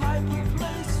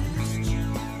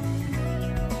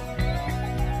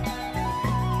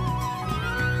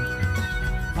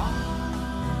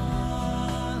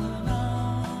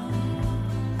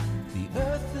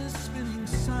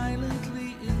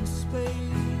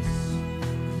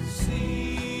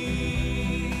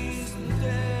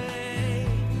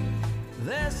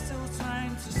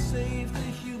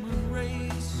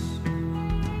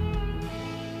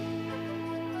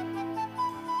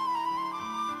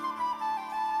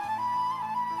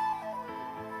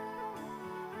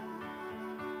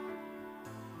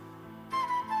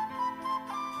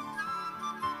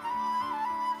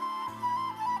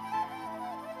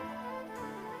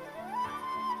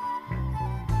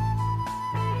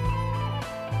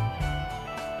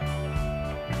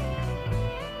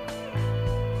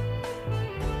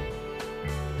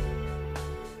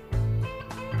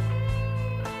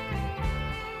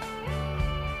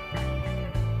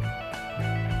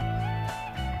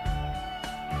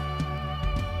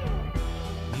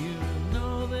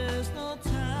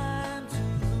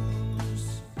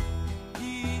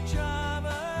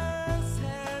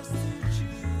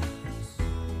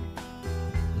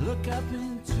up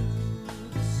into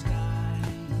the sky.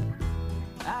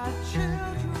 Our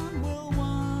children will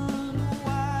wonder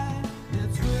why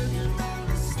it's written in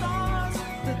the stars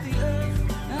that the earth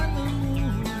and the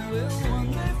moon will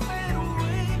one day fade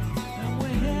away, and we're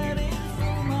heading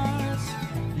for Mars.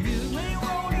 You may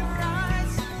roll your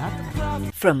eyes at the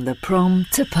cloud. From the prom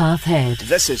to Pathhead.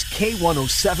 This is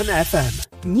K107 FM.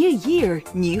 New year,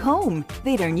 new home.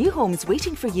 There are new homes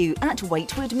waiting for you at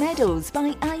Whitewood Meadows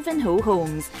by Ivanhoe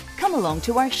Homes. Come along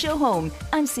to our show home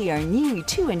and see our new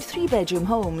 2 and 3 bedroom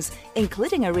homes,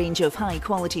 including a range of high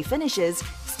quality finishes.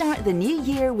 Start the new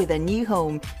year with a new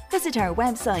home. Visit our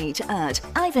website at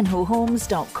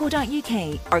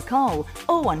ivanhoehomes.co.uk or call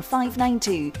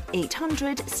 01592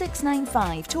 800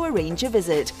 695 to arrange a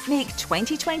visit. Make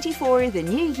 2024 the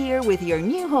new year with your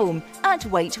new home at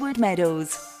Whitewood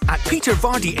Meadows. At Peter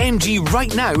Vardy MG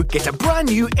right now, get a brand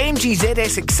new MG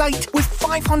ZS Excite with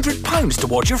 £500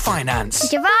 towards your finance.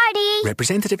 Peter Vardy!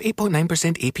 Representative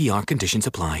 8.9% APR, conditions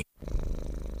apply.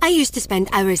 I used to spend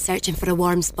hours searching for a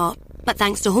warm spot, but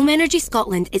thanks to Home Energy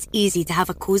Scotland, it's easy to have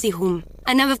a cosy home.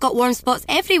 And now I've got warm spots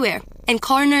everywhere, in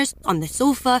corners, on the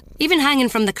sofa, even hanging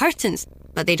from the curtains.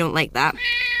 But they don't like that.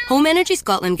 Home Energy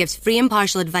Scotland gives free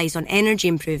impartial advice on energy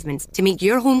improvements to make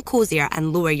your home cosier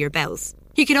and lower your bills.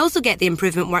 You could also get the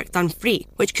improvement work done free,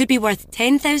 which could be worth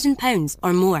 £10,000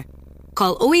 or more.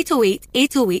 Call 0808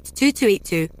 808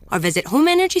 2282 or visit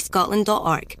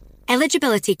homeenergyscotland.org.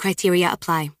 Eligibility criteria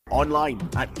apply. Online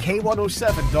at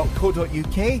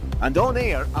k107.co.uk and on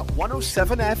air at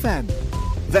 107 FM.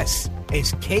 This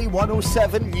is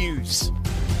K107 News.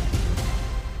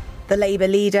 The Labour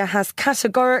leader has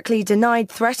categorically denied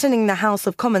threatening the House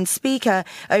of Commons Speaker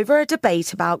over a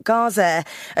debate about Gaza.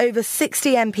 Over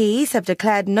 60 MPs have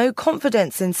declared no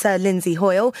confidence in Sir Lindsay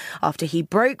Hoyle after he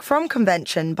broke from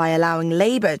convention by allowing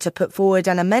Labour to put forward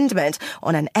an amendment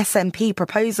on an SNP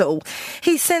proposal.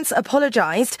 He's since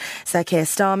apologised. Sir Keir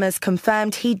Starmer's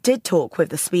confirmed he did talk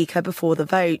with the Speaker before the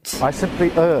vote. I simply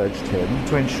urged him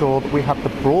to ensure that we have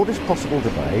the broadest possible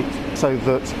debate so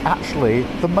that actually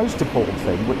the most important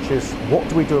thing, which is what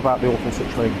do we do about the awful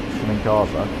situation in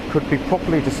Gaza, could be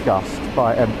properly discussed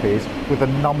by MPs with a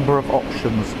number of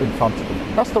options in front of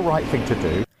them. That's the right thing to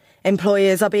do.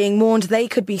 Employers are being warned they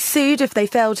could be sued if they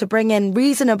fail to bring in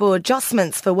reasonable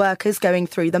adjustments for workers going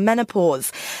through the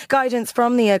menopause. Guidance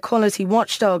from the Equality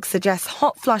Watchdog suggests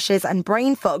hot flushes and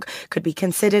brain fog could be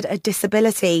considered a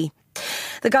disability.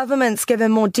 The government's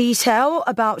given more detail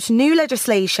about new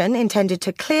legislation intended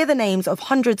to clear the names of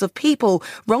hundreds of people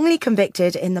wrongly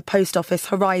convicted in the Post Office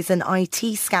Horizon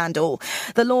IT scandal.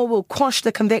 The law will quash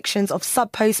the convictions of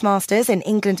sub-postmasters in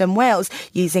England and Wales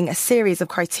using a series of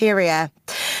criteria.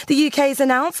 The UK's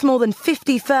announced more than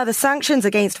 50 further sanctions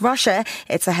against Russia.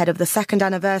 It's ahead of the second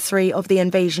anniversary of the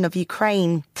invasion of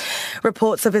Ukraine.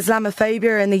 Reports of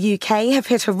Islamophobia in the UK have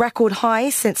hit a record high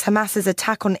since Hamas's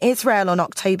attack on Israel on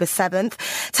October 7th.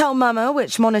 Tel Mama,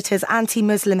 which monitors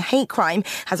anti-Muslim hate crime,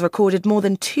 has recorded more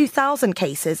than 2,000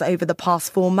 cases over the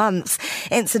past 4 months.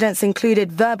 Incidents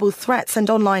included verbal threats and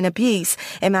online abuse.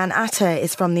 Iman Atta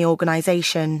is from the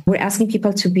organisation. We're asking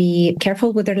people to be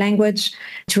careful with their language,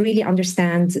 to really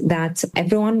understand that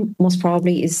everyone most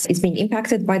probably is being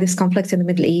impacted by this conflict in the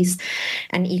Middle East,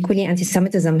 and equally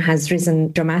anti-Semitism has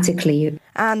risen dramatically.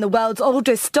 And the world's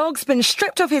oldest dog's been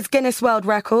stripped of his Guinness World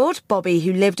Record. Bobby,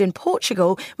 who lived in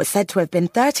Portugal, was said to have been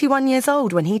 31 years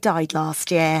old when he died last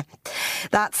year.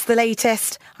 That's the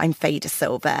latest. I'm Faye De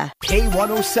Silva.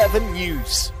 K107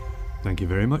 News. Thank you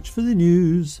very much for the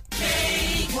news.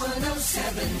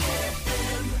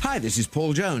 Hi, this is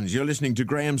Paul Jones. You're listening to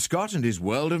Graham Scott and his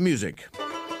World of Music.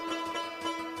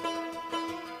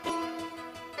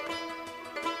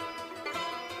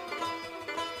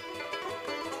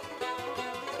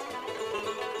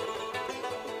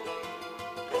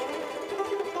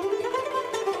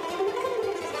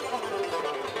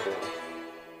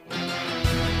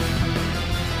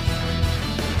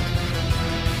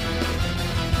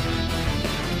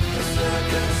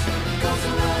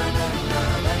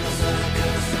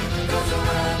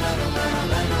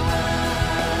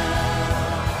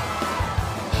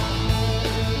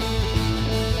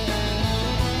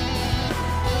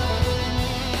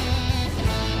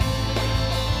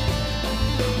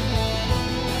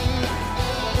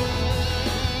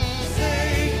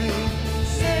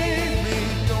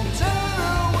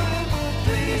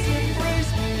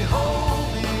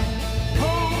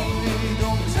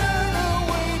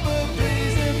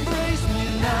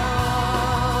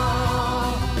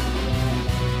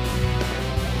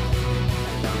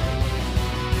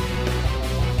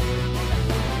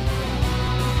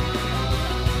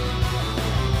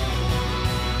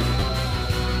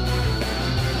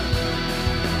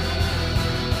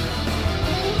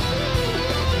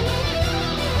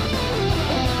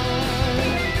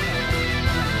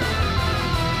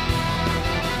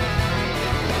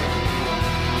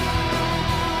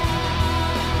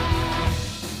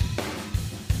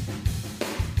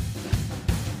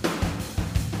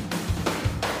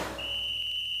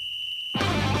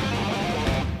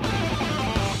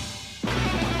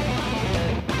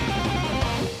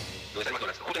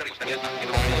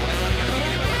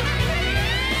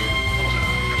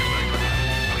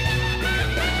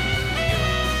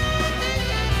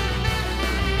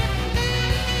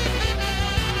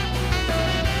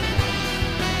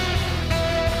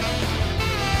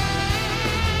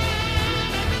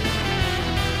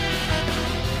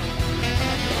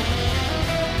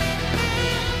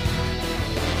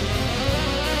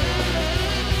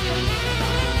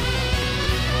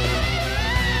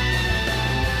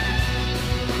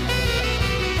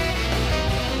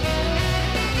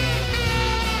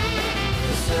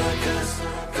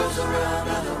 goes around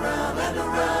and around and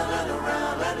around and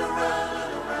around and around.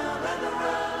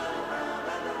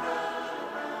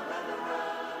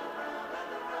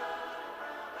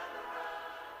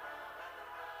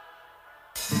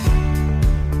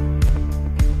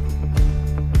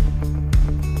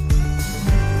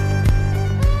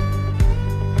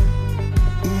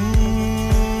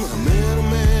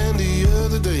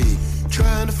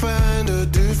 Trying to find a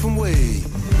different way.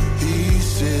 He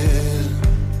said,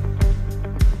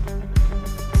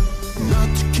 not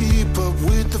to keep up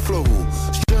with the flow,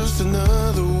 it's just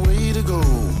another way to go.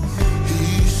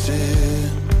 He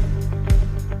said,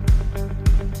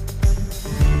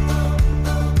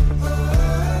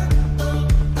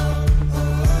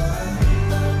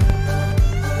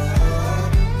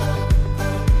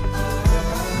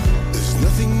 there's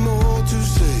nothing more to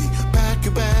say. Pack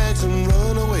your bags and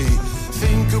run away.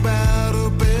 Think about a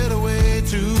better way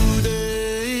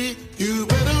today. You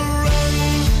better run,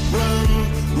 run,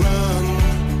 run.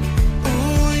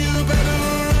 Ooh, you better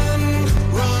run,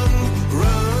 run,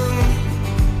 run.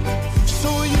 So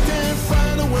you can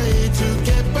find a way to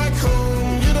get back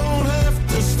home. You don't have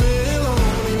to stay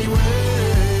alone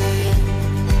anyway.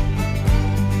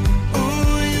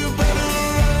 Ooh, you better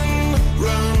run,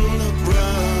 run,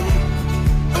 run.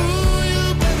 Ooh, you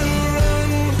better run,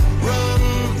 run,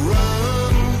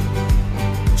 run.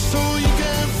 So you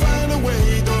can find a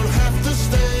way, don't have to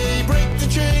stay. Break the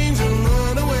chains and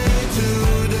run away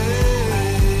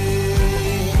today.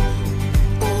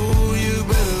 Oh, you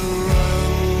better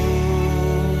run.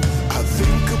 I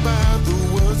think about the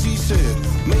words he said.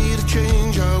 Made a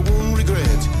change I won't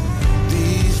regret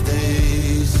these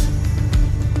days.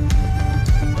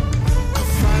 I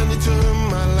finally turned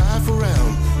my life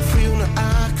around. Feel that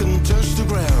I can touch the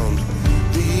ground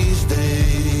these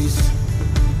days.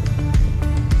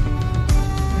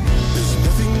 There's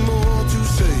nothing more to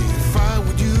say. If I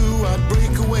were you, I'd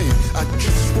break away. I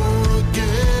just wanna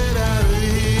get out of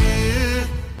here.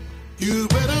 You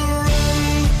better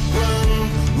run, run,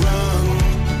 run.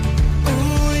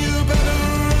 Oh, you better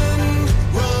run,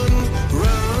 run,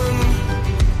 run.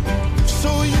 So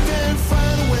you can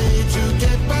find a way to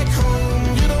get back home.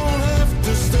 You don't have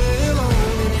to stay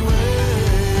alone anyway.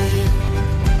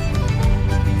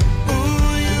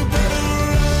 Oh, you better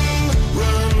run,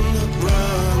 run,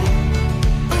 run.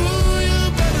 Oh, you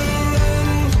better run,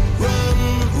 run,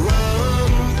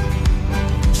 run.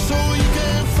 So you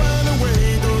can find a way,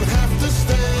 don't have to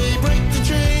stay. Break the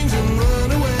chains and run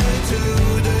away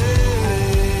today.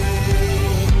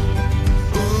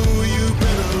 Oh, you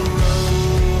better run.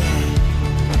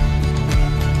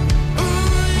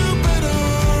 Oh, you better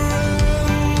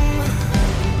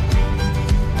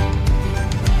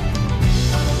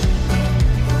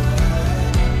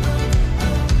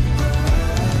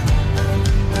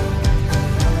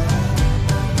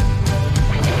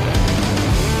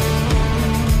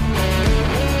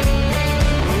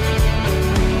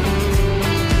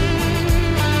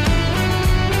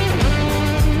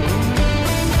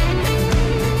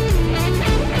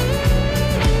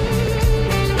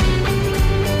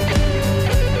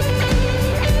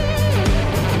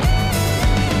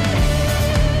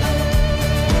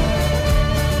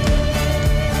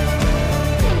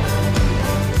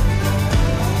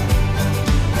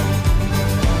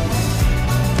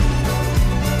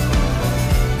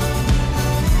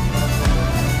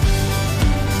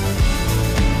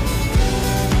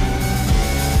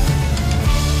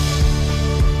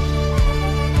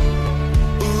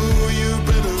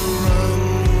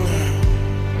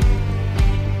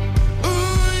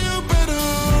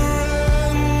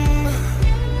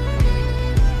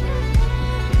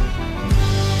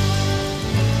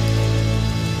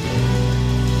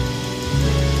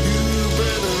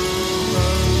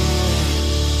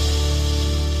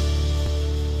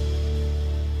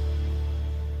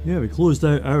Yeah, we closed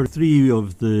out hour 3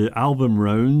 of the album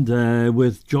round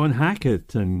with John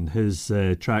Hackett and his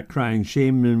track Crying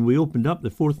Shame, and we opened up the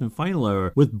 4th and final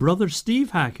hour with brother Steve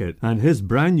Hackett and his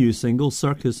brand new single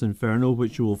Circus Inferno,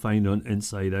 which you will find on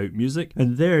Inside Out Music.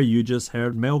 And there you just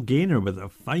heard Mel Gaynor with a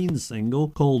fine single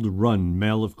called Run.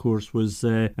 Mel, of course, was,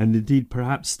 and indeed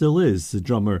perhaps still is, the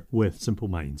drummer with Simple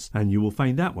Minds, and you will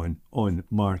find that one on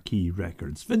Marquee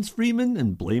Records. Vince Freeman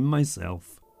and Blame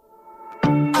Myself.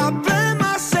 I blame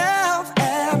myself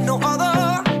and no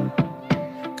other,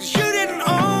 'cause you didn't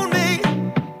own me,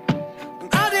 and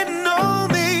I didn't know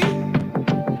me.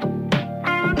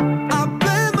 I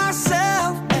blame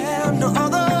myself and no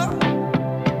other,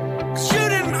 'cause you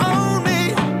didn't own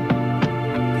me,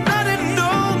 and I didn't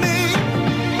know me.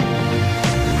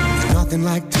 There's nothing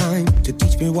like time to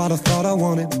teach me what I thought I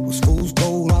wanted. Was fool's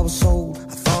gold, I was sold,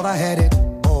 I thought I had it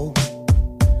all.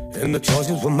 and the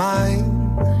choices were mine.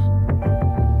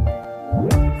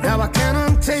 Now I can't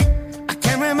untake, I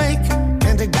can't remake,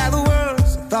 can't take back the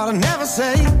words I thought I'd never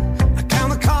say. I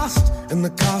count the cost, and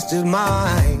the cost is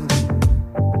mine.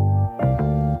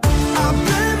 I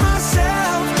blame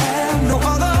myself and no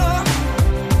other,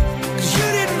 'cause you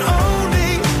didn't own me,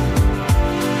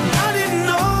 and I didn't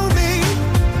know me.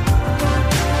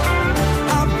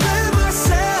 I blame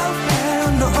myself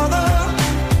and no other,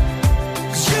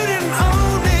 'cause you didn't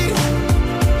own me,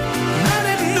 and I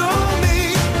didn't know me.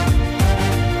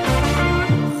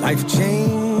 Life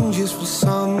changes for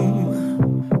some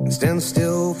and stand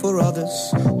still for others.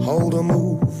 Hold or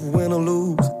move, win or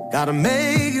lose, gotta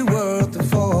make it worth the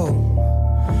fall.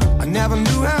 I never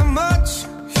knew how much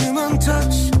human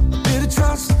touch, a bit of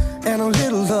trust and a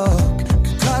little luck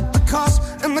could cut the cost,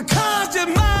 and the cost is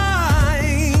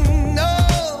mine. No,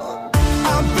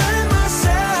 I blame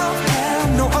myself and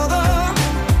no other,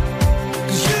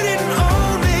 'cause you didn't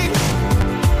own me,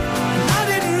 and I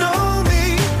didn't know me.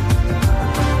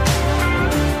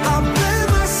 I blame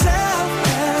myself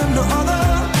and no other,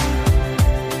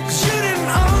 'cause you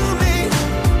didn't own me,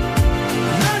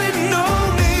 and I didn't know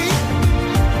me.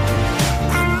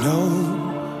 I know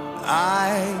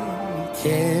I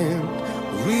can't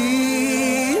remake.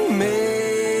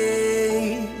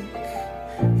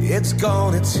 It's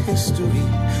gone, it's history.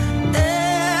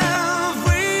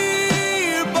 Every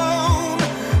bone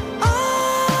I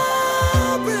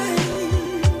break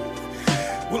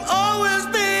will always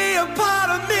be a part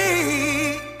of me.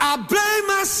 I blame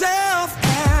myself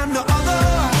and the other,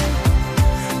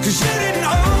 'cause you didn't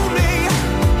own me,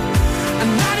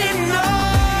 and I didn't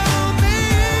know me.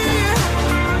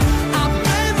 I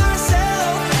blame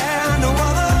myself and no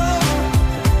other,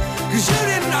 'cause you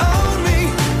didn't own me,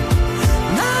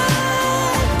 and I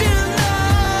didn't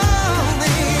know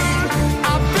me.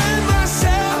 I blame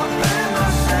myself,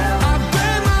 I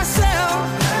blame myself,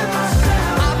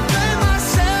 I blame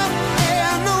myself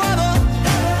and no other.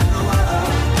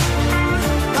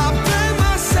 I blame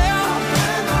myself,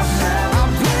 I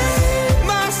blame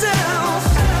myself,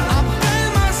 I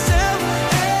blame myself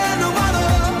and no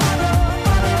other.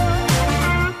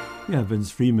 Yeah,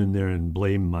 Vince Freeman there and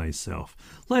Blame Myself.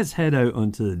 Let's head out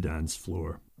onto the dance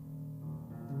floor.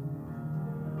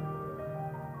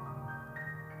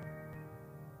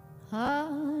 A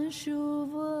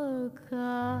chuva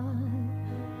cai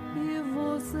e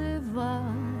você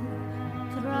vai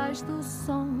atrás do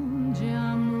som de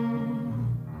amor,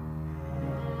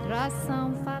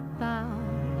 tração fatal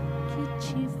que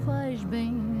te faz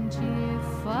bem, te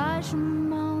faz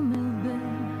mal, meu bem.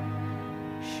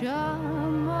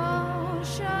 Chama o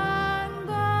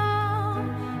Xangô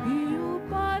e o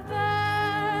Pai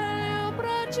Velho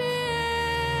pra te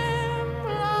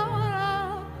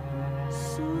implorar.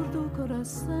 Surdo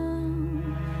coração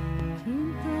que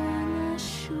entra na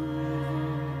chuva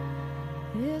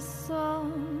é só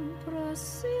pra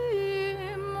se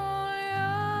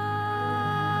molhar.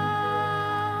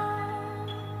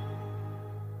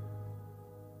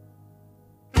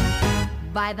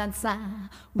 Vai dançar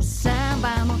o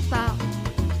samba mortal,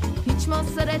 ritmo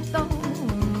sereto,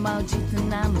 maldito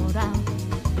namorar.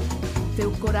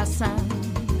 Teu coração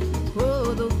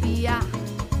rodopiar,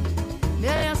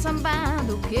 melhor samba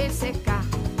do que secar.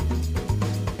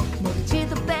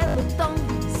 Mordido pelo tom,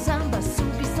 samba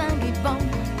sube sangue bom,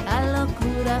 a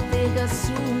loucura pega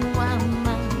sua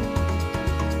mão.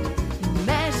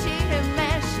 Mexe,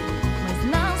 remexe, mas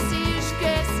não se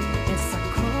esquece, essa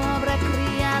cobra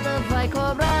criada vai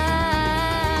cobrar.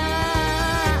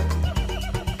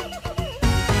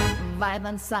 Vai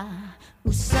dançar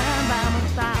o samba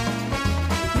mortal,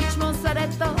 ritmo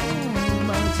sereto,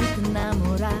 maldito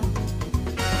namorar.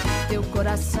 Teu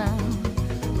coração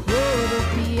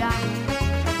rodopiar,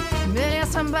 melhor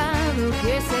samba do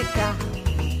que secar.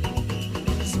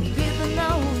 Zumbido no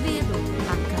ouvido,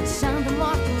 a canção do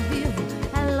morto-vivo,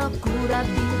 a loucura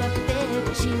vira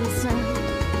petição.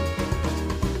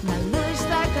 Na luz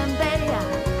da candeia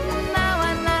não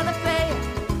há nada feio,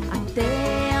 até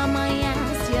amanhã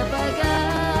se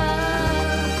apagar.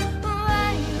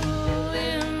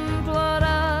 Venho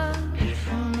implorar,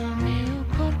 perfuma meu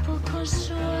corpo com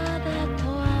suor da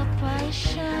tua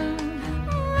paixão.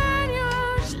 Venho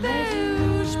aos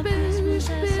teus pés pedir,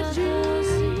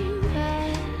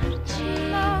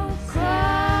 não cai.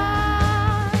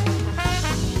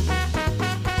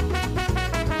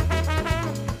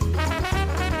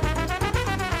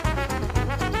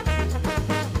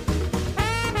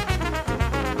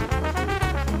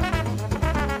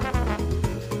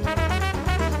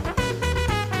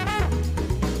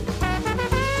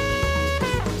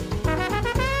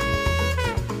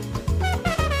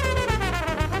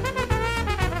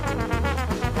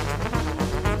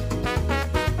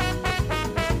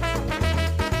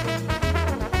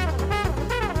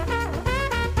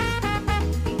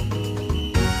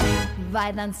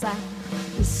 vai dançar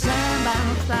o samba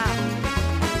mortal.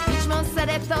 Ritmo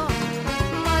sedutor,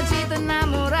 mordida na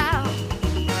moral.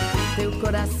 Teu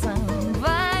coração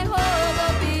vai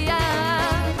rodopiar.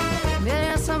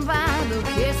 Melhor sambar do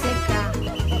que secar.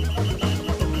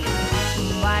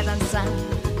 Vai dançar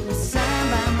o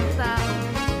samba mortal.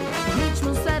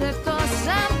 Ritmo sedutor,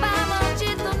 samba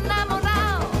mordido na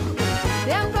moral.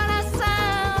 Teu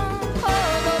coração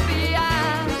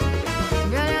rodopiar.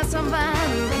 Melhor sambar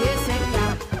do que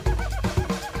secar.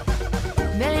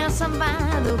 Melhor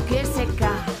sambar do que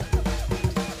secar.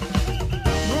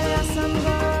 Melhor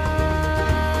sambar.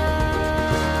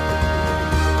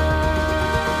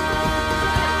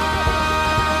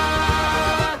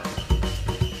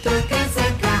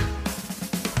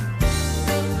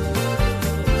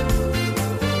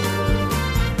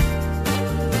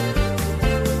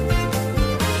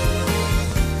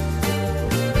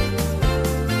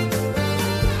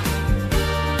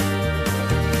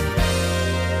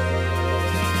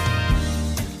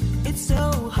 It's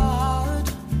so hard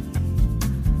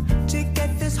to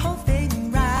get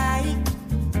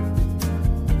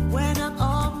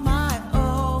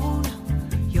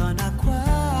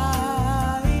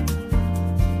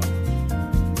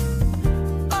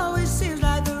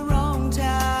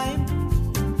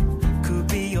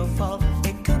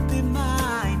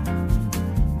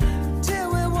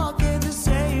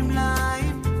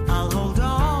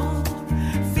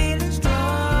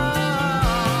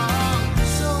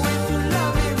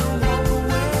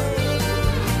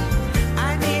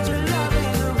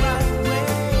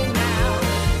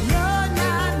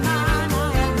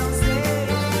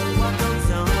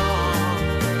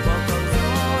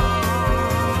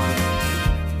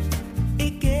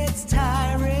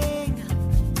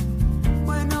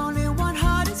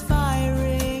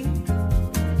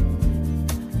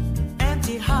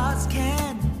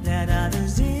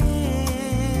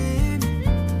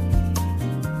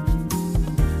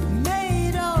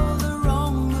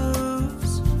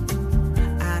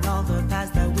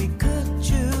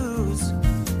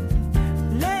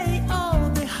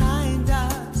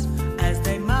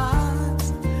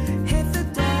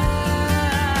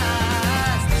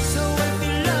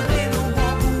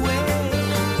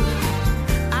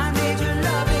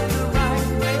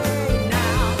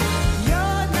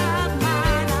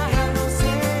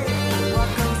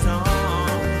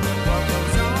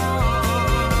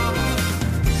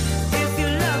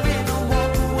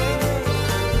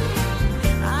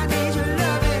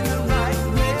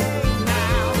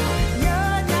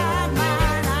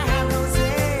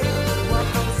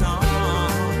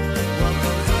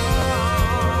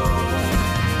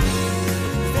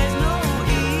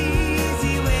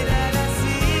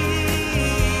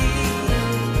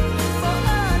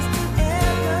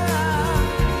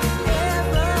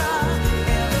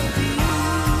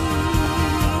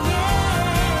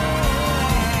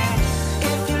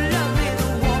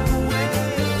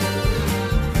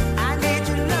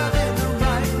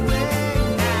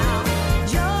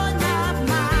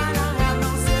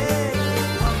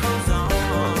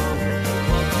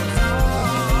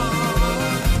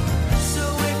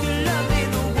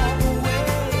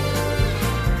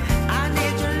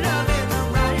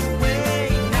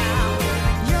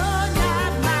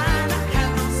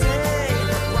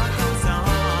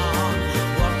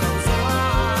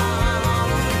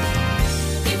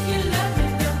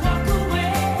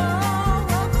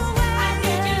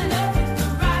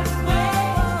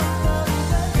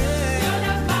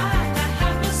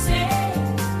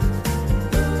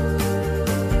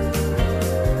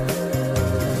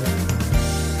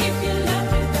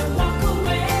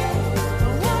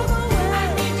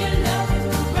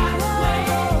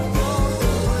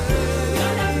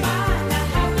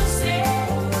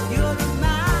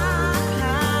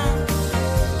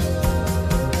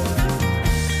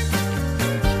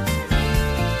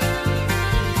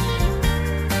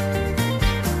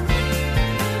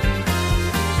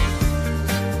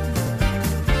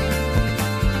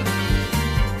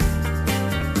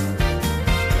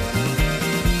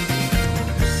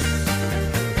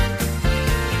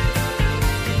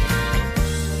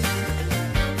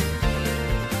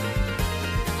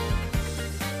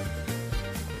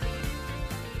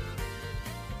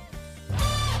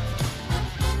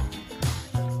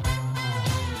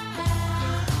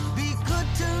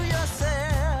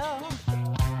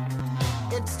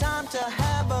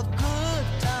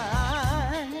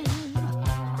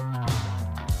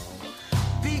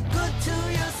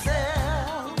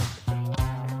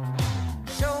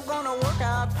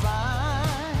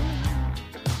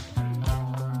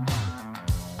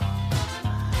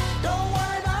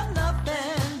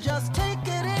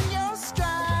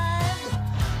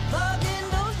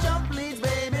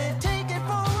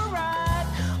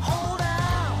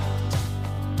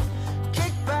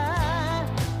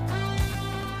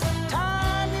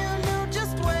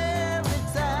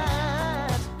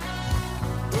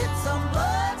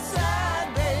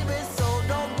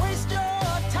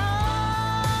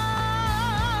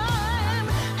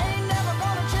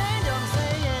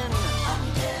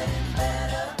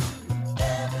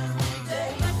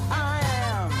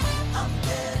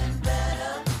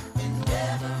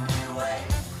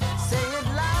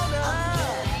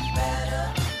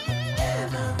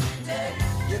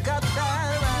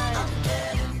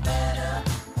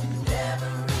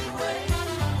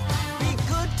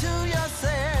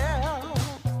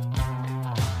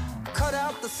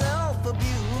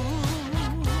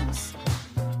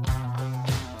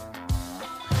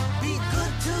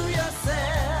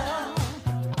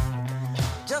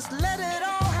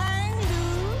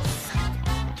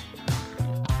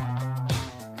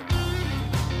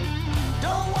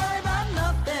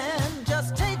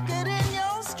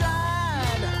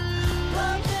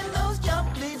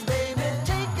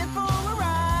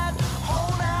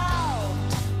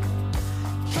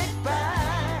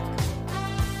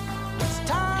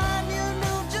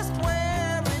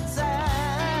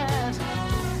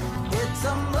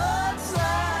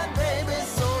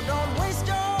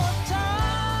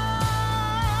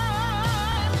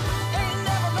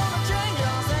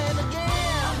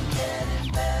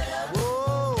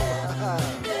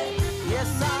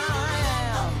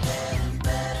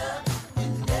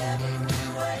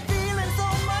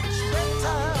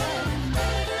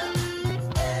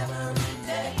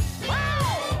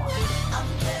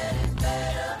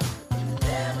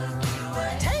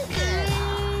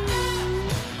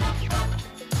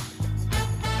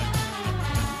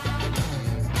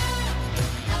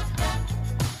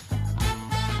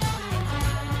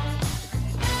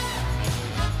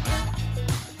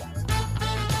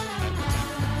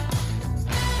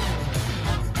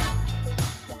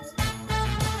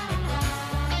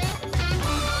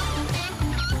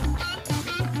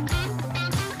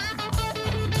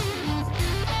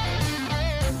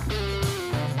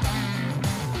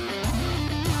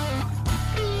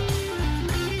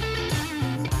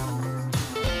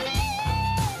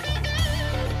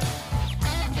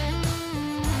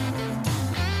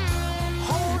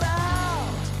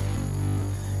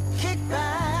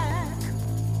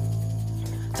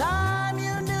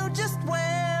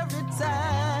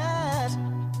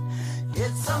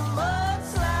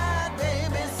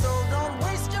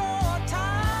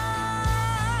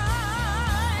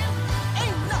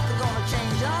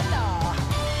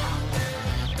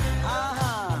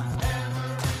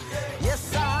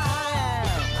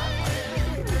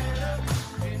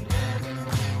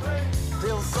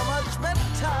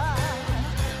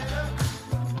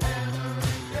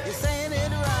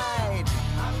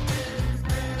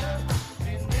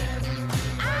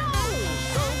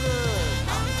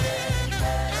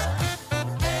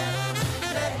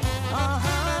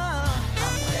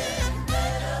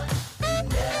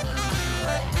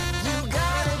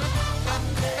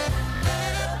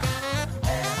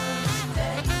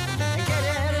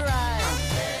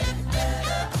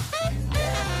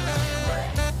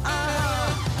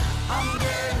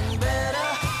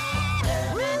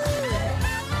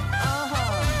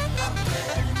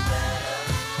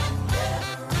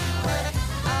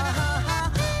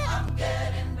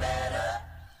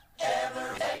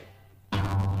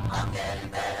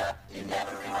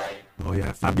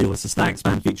fabulous The Stax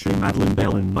Band featuring Madeline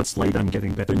Bell and Mudslide, I'm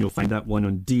Getting Better, and you'll find that one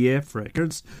on DF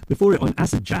Records. Before it on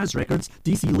Acid Jazz Records,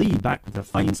 DC Lee back with a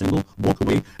fine single, Walk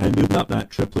Away, and moved up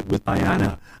that triplet with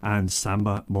Diana and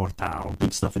Samba Mortal.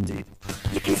 Good stuff indeed.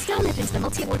 You can still nip into the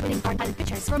multi-award-winning Burn Island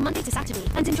Pictures from Monday to Saturday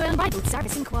and enjoy unrivaled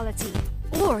service and quality.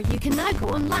 Or you can now go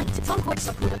online to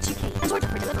tomcourts.co.uk and order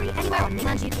for delivery anywhere on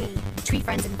mainland UK. Treat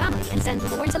friends and family and send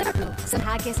Lauren to Liverpool, some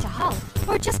haggis to Hull,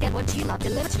 or just get what you love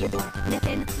delivered to your door. Nip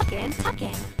in, look in, tuck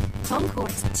in. Tom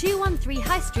Courts, 213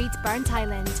 High Street, Burnt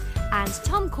Island, and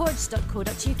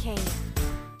tomcourts.co.uk.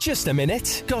 Just a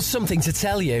minute, got something to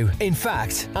tell you. In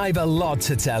fact, I've a lot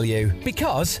to tell you,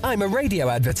 because I'm a radio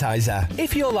advertiser.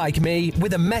 If you're like me,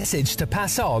 with a message to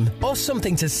pass on or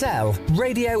something to sell,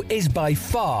 radio is by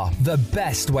far the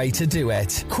best way to do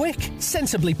it. Quick,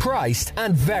 sensibly priced,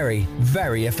 and very,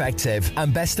 very effective.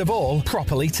 And best of all,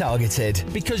 properly targeted,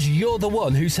 because you're the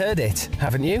one who's heard it,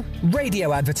 haven't you?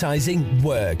 Radio advertising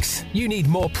works. You need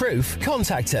more proof?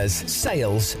 Contact us,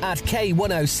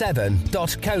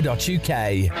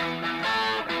 sales@k107.co.uk.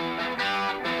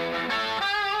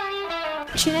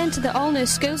 Tune in to the all-new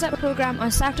Schools Up programme on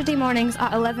Saturday mornings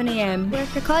at 11 a.m. where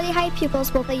Kirkcaldy High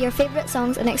pupils will play your favourite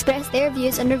songs and express their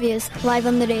views and reviews live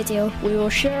on the radio. We will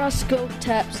share our school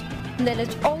tips, and there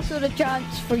is also the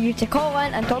chance for you to call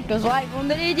in and talk to us live on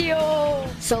the radio.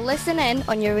 So listen in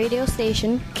on your radio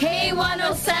station,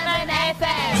 K107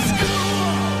 FM.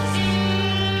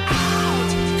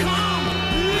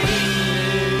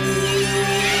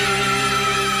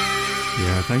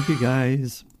 Yeah, thank you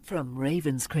guys. From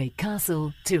Ravenscraig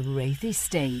Castle to Wraith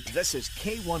Estate. This is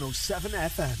K107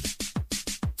 FM.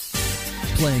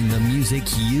 Playing the music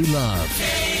you love.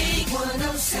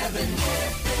 K107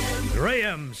 FM.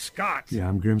 Graham Scott. Yeah,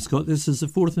 I'm Graham Scott. This is the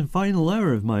fourth and final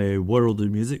hour of my world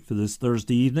of music for this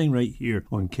Thursday evening right here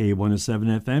on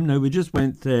K107 FM. Now, we just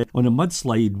went on a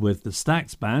mudslide with the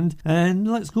Stax Band, and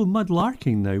let's go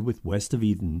mudlarking now with West of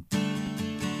Eden.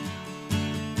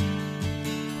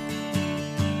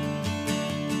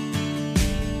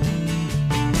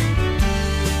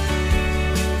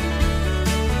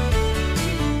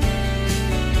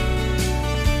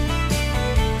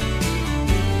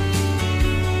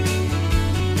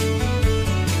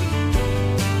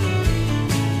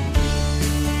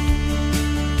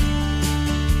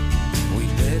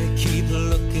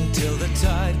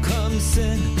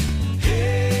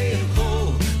 Hey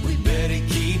ho, we better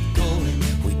keep going.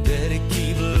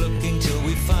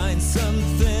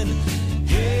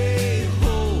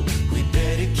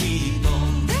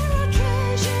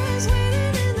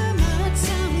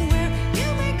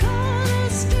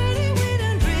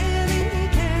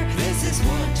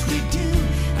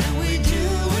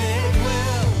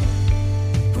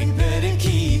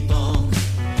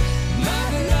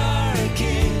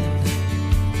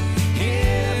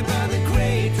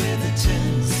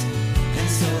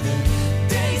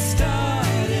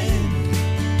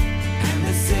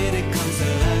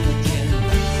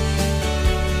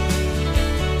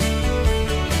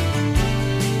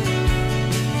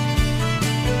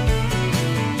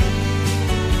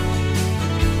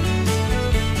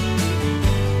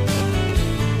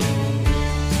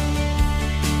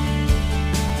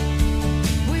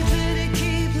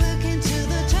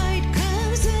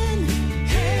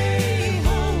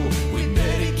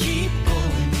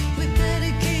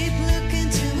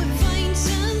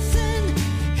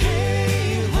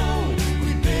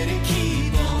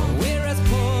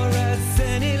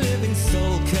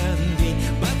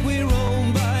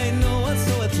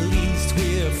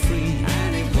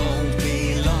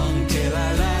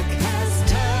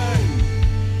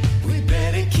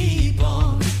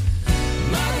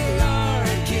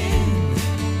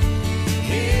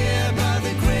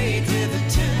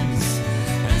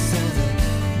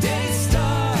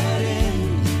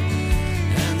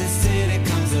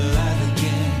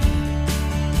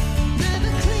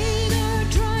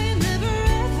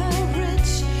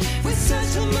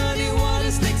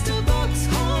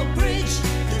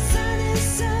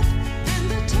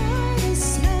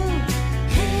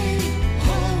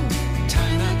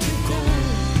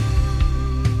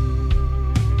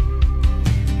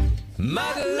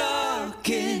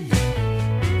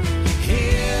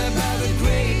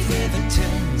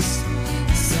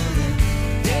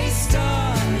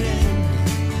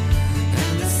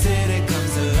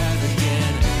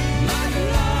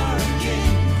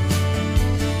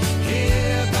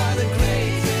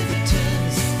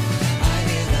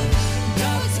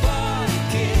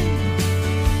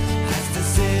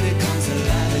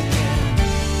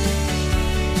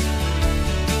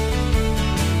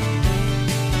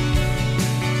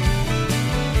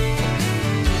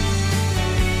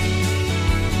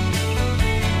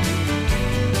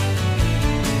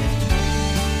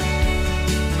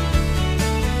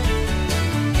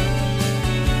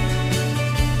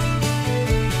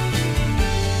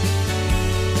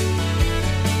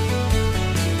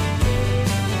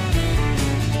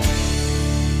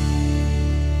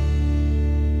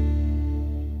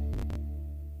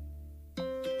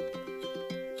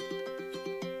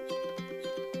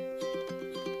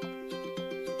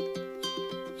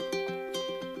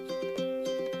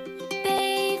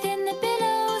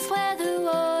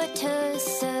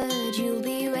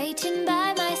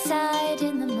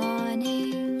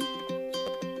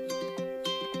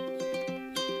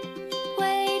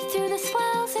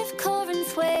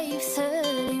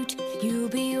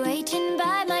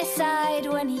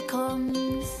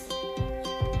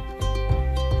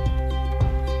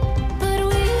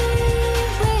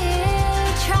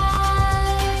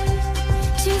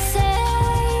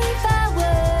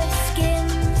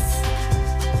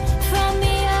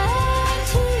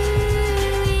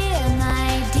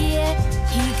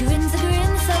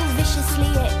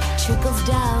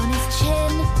 down his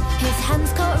chin. His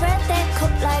hands caught red, they're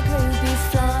cut like rubies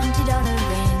flaunted on a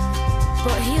ring.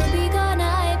 But he'll be gone,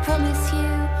 I promise you,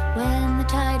 when the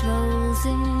tide rolls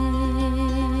in.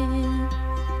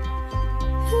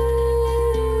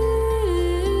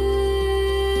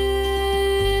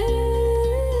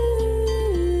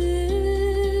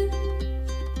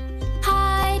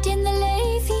 Hide in the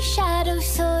lazy shadow,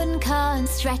 sun can't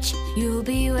stretch. You'll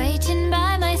be waiting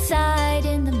by my side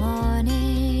in the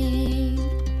morning.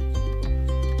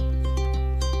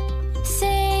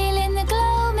 Sail in the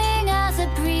gloaming as a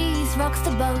breeze rocks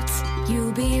the boats.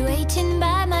 You'll be waiting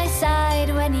by my side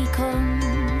when he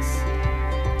comes.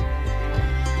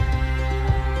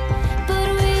 But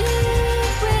we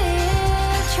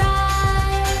will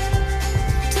try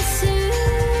to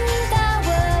soothe our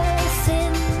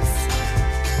sins.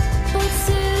 But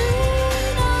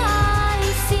soon I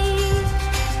see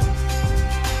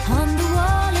on the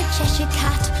wall a Cheshire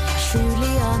cat,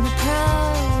 shrewdly on the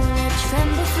prowl. A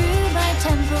tremble through my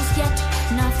temples, yet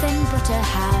nothing but a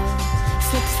howl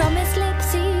slips from his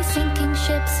lips. He's sinking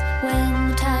ships when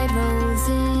the tide rolls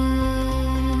in.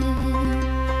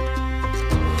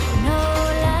 No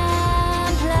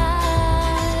lamp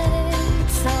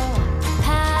lights or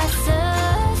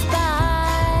passers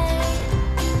by.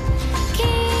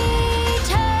 Key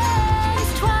turns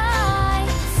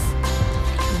twice,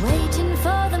 waiting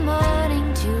for the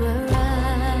morning to arrive.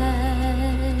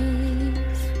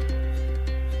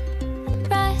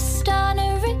 Rest on a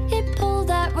ripple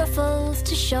that ruffles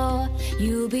to shore.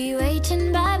 You'll be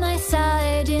waiting by my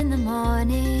side in the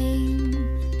morning.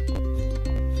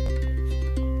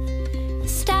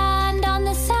 Stand on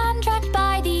the sand track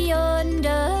by the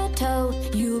undertow.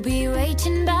 You'll be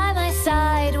waiting by my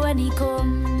side when he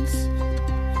comes.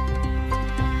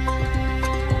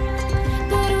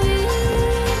 But we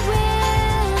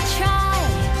will try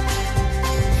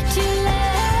to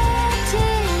let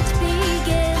it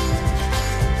begin.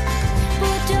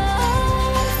 But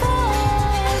don't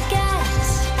forget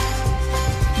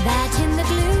that in the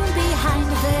gloom behind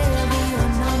the veil, the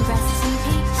unknown rests in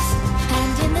peace.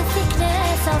 And in the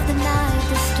thickness of the night,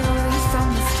 the stories from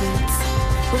the streets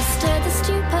will stir the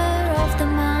stupor of the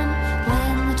man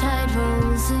when the tide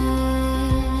rolls in.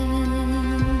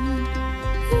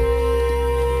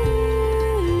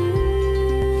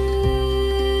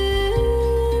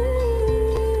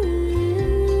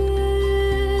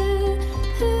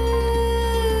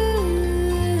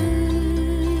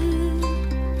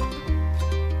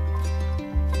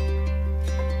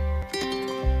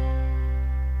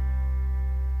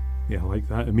 Yeah, like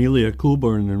that. Amelia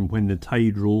Coburn and When the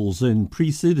Tide Rolls In,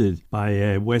 preceded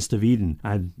by West of Eden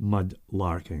and Mud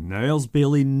Larking. Now, Els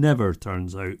Bailey never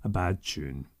turns out a bad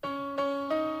tune.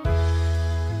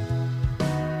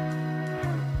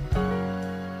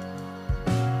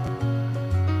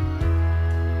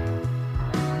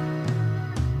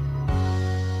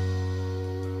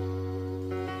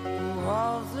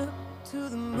 Walls look to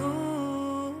the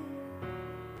moon,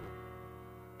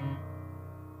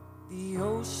 the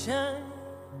ocean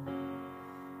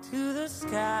to the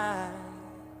sky.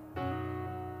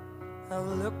 I've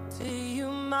looked to you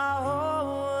my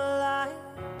whole life.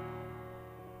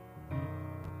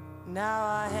 Now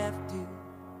I have to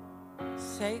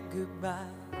say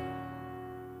goodbye.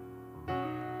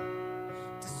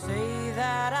 To say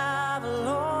that I've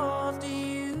lost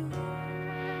you,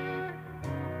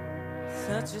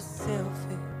 such a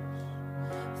selfish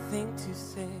thing to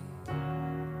say.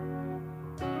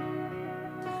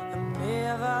 I've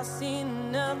never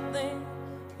seen nothing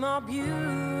more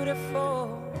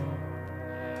beautiful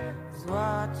as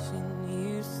watching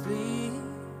you sleep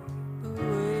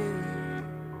away.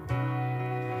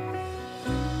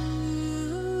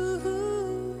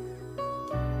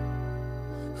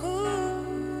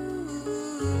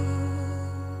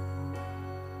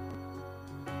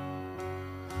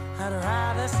 I'd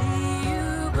rather see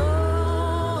you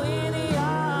go in the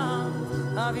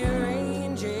arms of your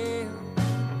angel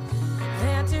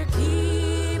than to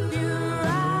keep you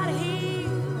right here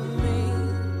with me.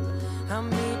 I'll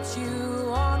meet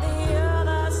you on the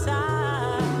other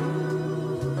side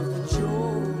of the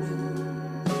Jordan.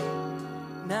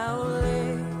 Now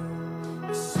let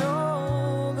your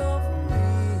soul go for me.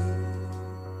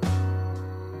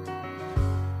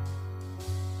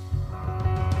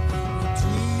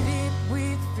 Treated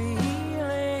with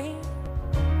feeling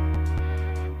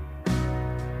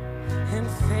and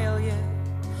failure,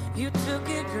 you took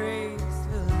it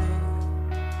gracefully.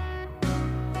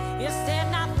 You said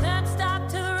nothing, stop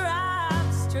to the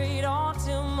right, straight on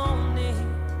till morning.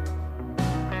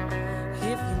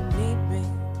 If you need me,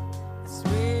 that's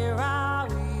where I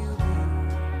will be.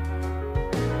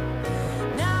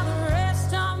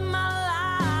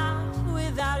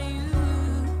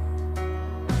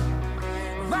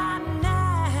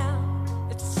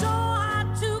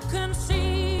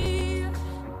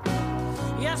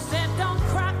 Just said don't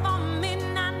cry for me,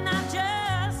 nah, nah,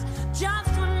 just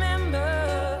remember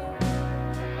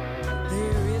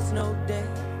there is no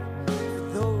death for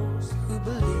those who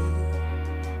believe.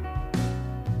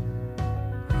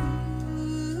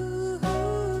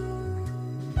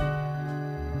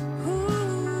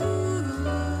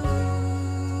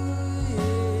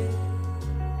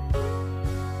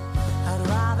 I'd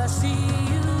rather see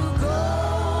you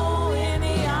go in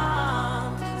the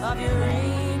arms of your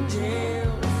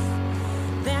angels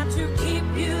than to keep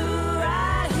you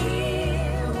right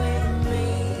here with me.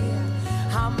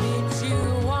 I'll meet you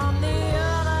on the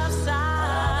other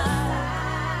side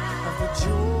of the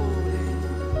Jordan.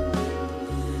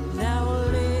 Now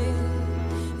let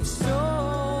your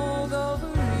soul go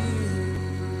free.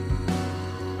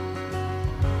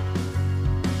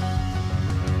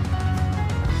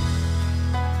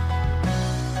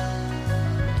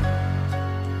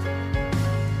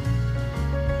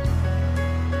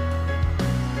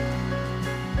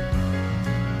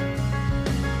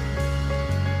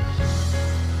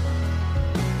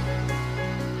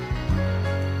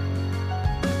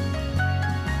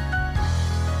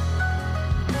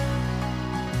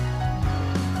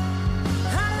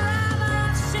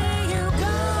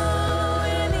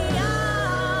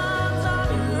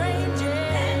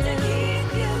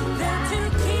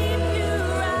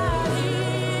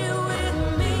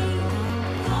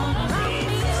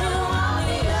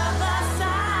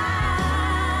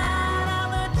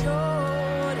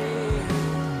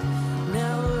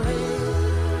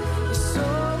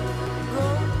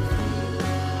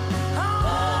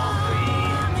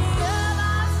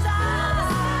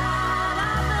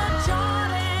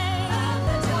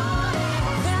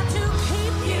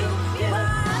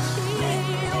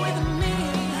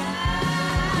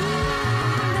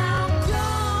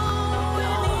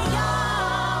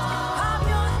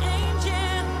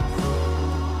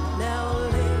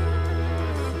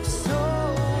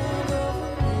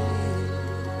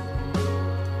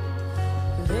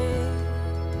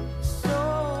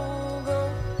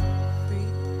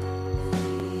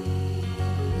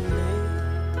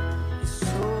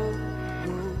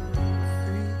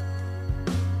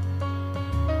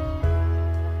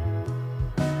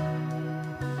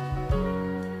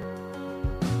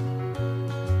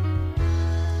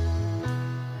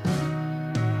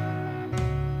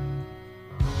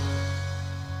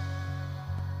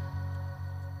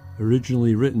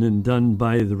 Originally written and done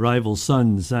by the Rival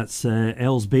Sons. That's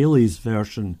Els Bailey's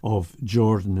version of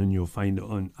Jordan, and you'll find it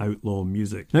on Outlaw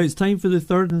Music. Now it's time for the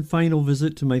third and final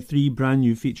visit to my 3 brand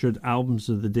new featured albums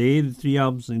of the day. The 3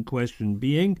 albums in question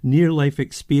being Near Life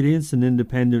Experience, an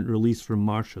independent release from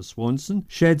Marsha Swanson,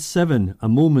 Shed 7, A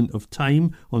Moment of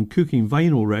Time on Cooking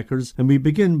Vinyl Records, and we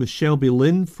begin with Shelby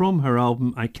Lynn from her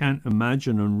album I Can't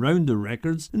Imagine on Rounder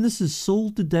Records, and this is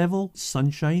Sold the Devil,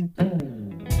 Sunshine.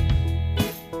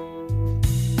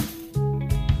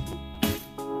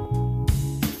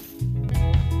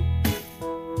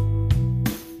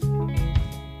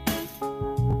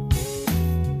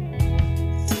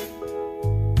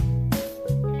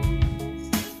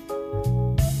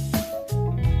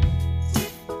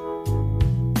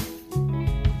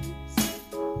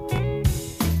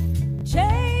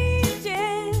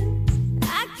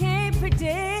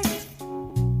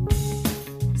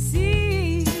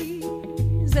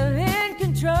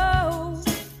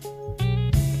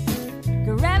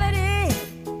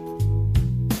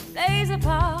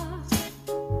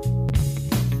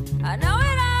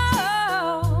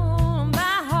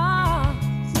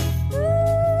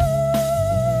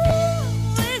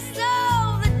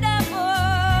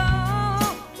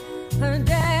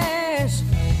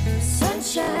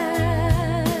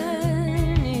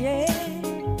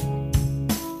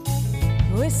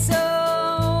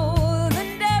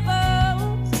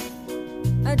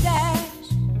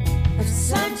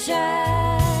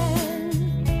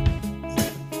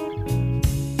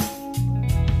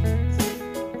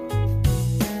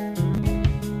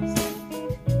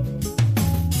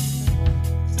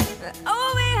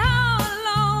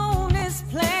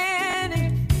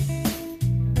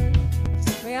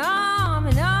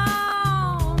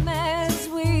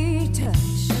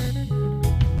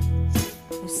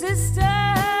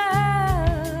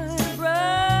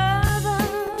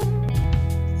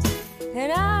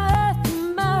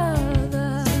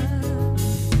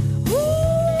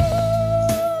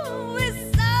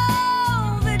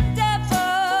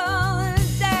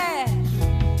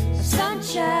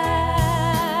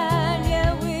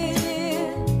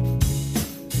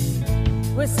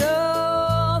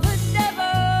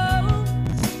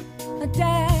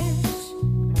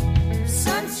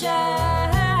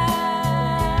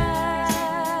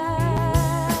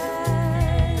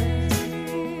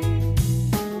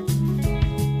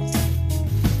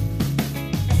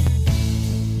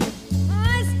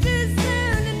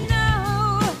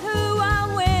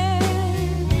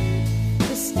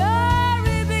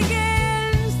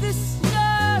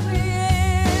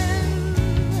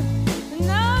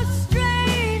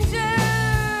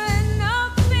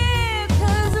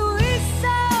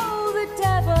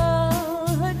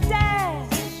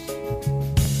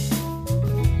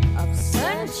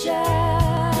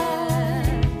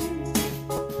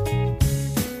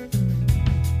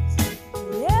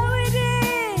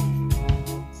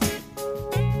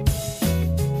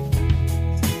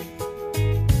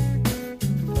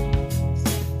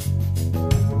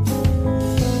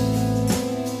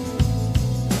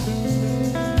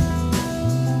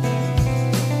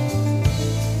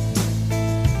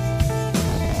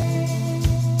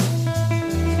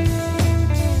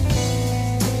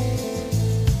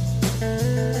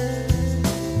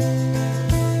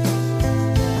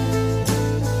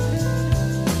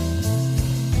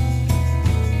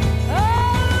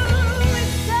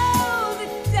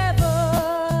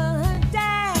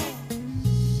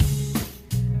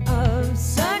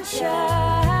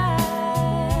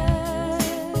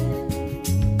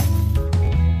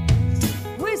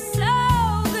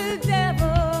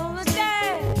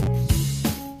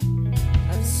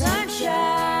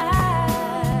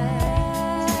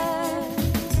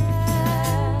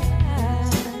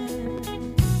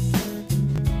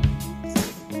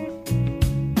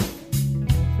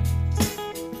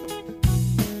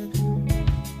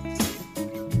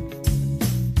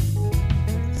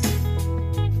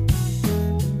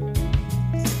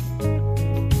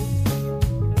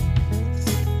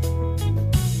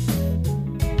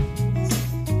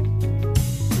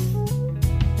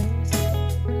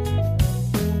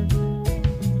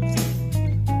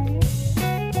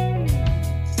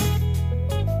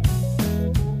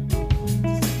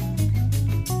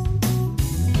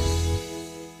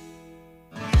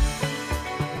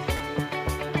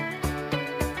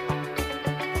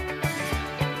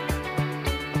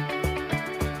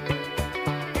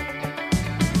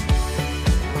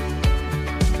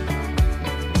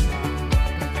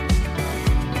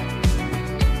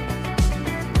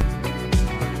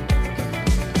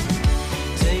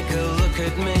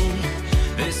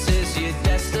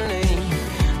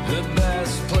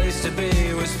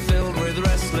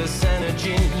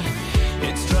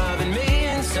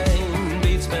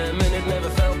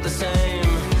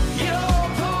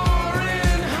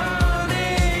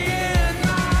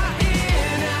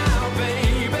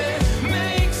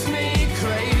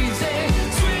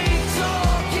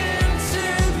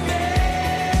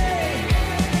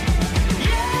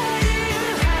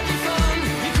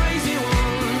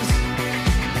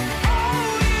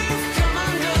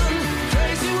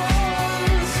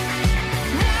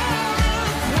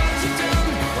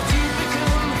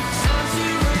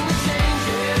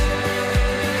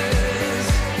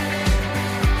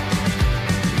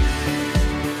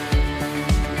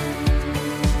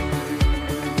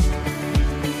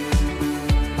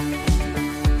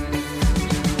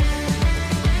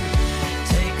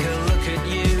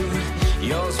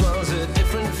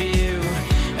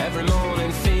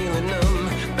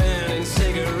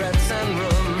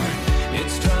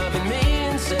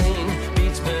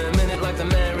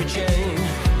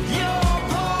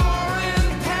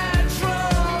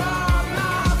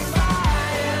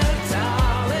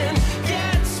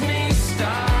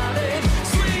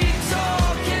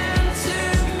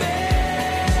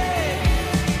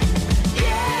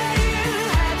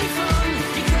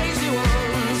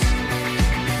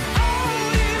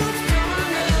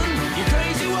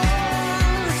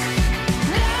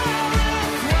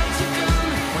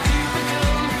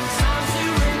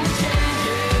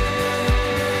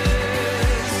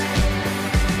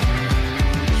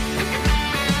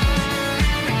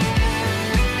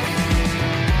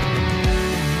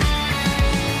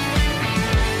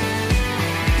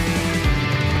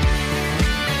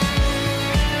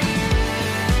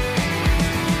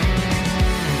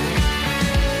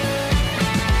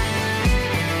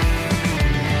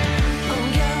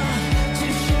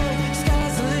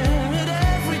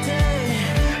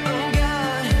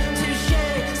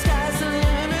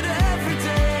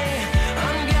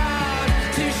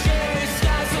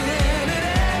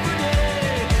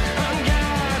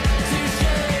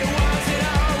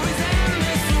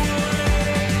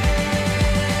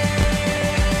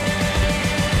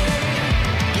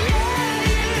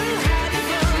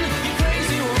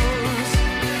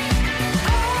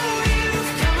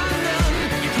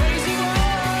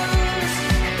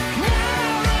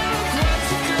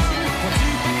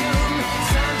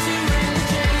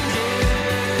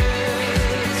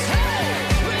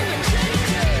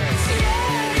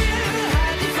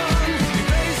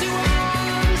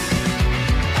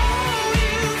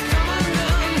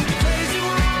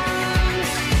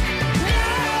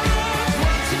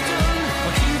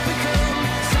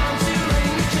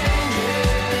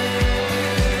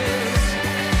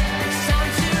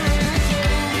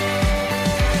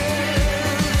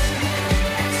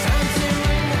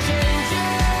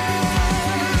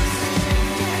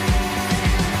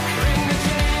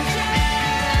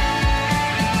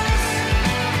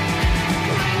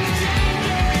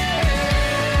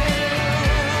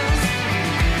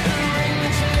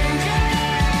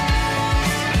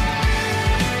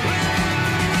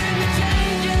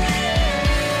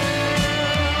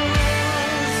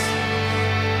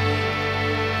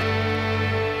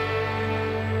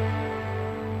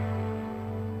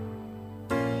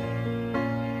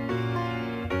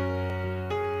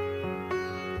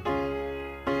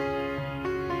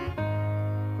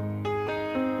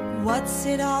 What's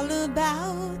it all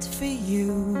about for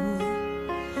you?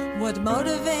 What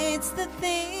motivates the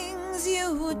things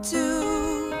you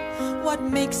do? What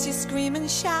makes you scream and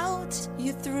shout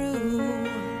you through?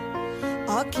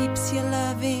 Or keeps you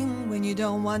loving when you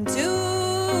don't want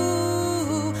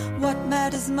to? What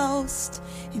matters most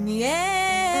in the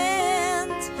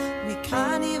end? We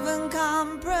can't even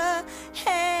comprehend.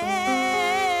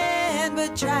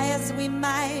 But try as we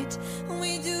might,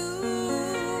 we do,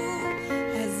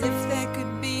 as if there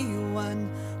could be one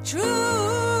truth.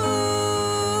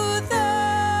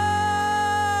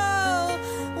 Oh,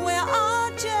 we're all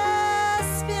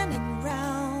just spinning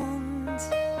round,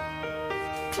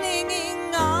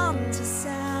 clinging on to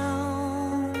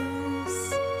sounds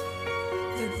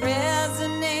that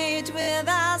resonate with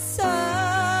our soul.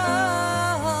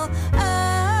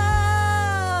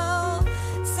 Oh,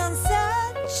 sounds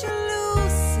such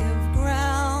elusive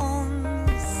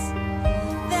grounds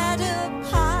that a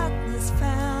partner's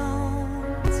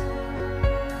found.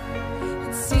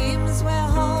 It seems we're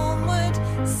homeward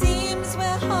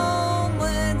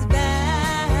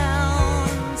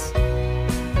bound.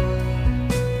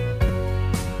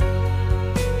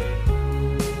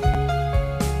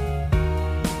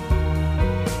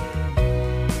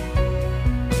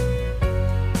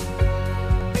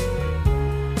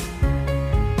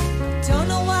 Don't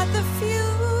know what the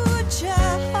future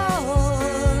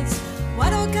holds,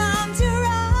 what'll come to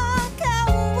rock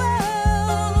our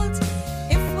world,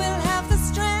 if we'll have the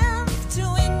strength to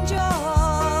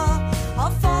endure,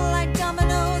 or fall like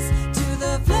dominoes to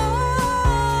the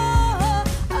floor.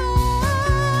 Oh,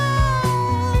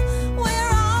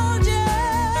 we're all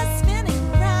just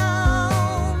spinning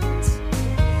round,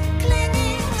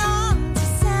 clinging on to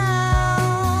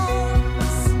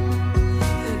sounds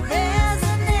that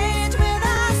resonate with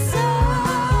our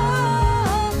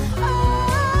soul. Oh,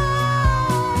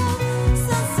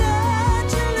 sounds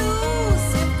such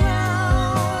elusive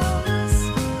grounds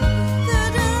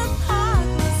that a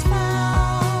partner's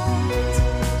found.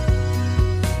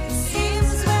 It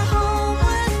seems we're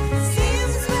homeward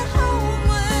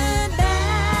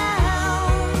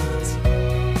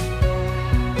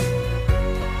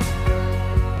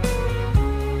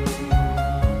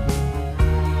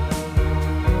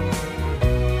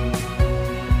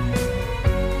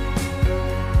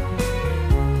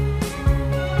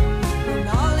When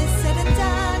all is said and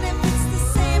done, if it's the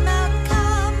same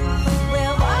outcome,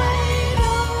 we're wide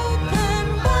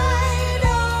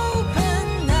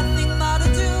open, nothing more to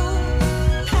do.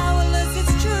 Powerless,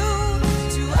 it's true,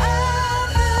 to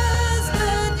others,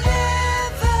 but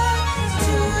never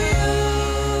to you.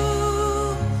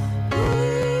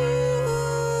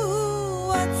 Ooh,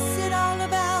 what's it all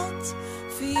about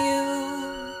for you?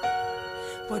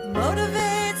 What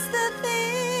motivates the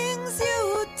things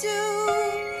you do?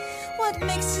 What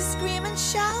makes you scream and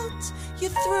shout you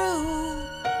through?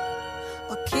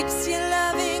 Or keeps you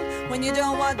loving when you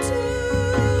don't want to?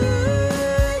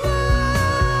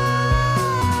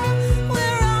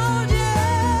 We're all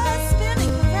just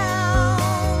spinning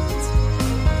around,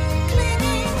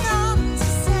 clinging on to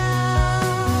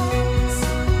sounds.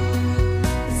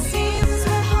 Seems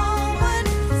we're homeward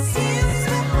bound. Seems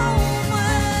we're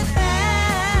homeward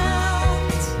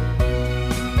bound.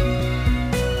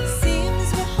 Seems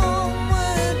we're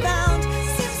homeward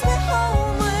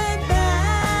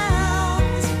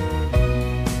bound.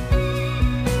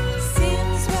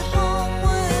 Seems we're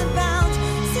homeward bound.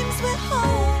 Seems we're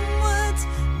homeward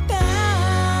bound.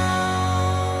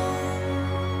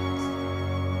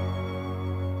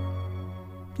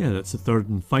 Yeah, that's the third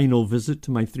and final visit to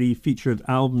my three featured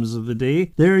albums of the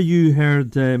day. There you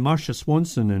heard Marcia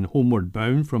Swanson in Homeward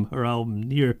Bound from her album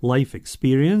Near Life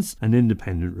Experience, an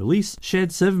independent release.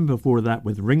 Shed 7 before that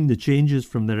with Ring the Changes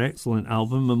from their excellent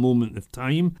album A Moment of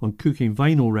Time on Cooking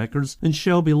Vinyl Records. And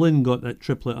Shelby Lynn got that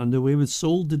triplet underway with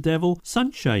Sold the Devil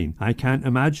Sunshine. I Can't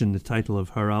Imagine, the title of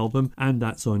her album, and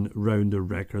that's on Rounder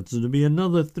Records. There'll be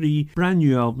another 3 brand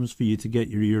new albums for you to get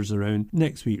your ears around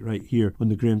next week right here on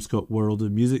the Graham Scott World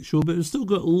of Music Show, but we've still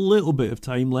got a little bit of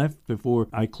time left before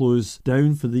I close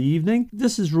down for the evening.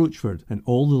 This is Roachford and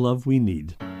All the Love We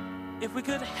Need. If we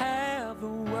could have the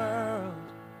world,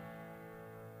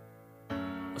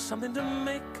 or something to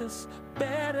make us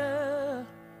better,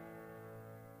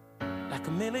 like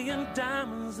a million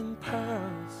diamonds and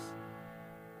pearls,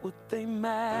 would they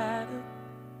matter?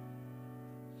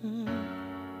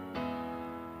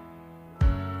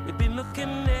 We'd be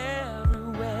looking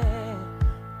everywhere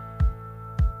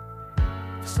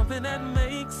for something that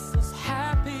makes us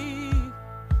happy,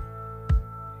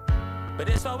 but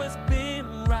it's always been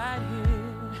right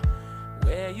here,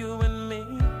 where you and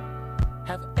me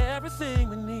have everything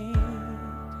we need.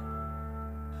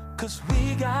 'Cause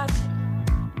we got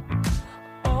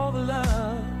all the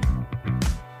love.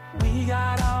 We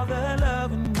got all the love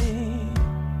we need.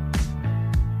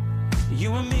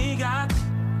 You and me got,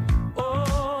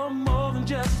 oh, more than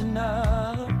just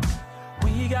enough.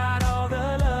 We got all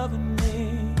the love we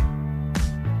need.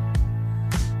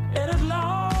 And as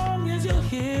long as you're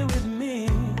here with me,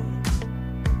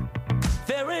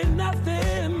 there ain't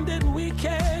nothing that we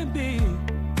can't be.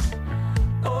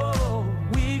 Oh,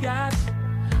 we got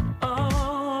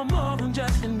more than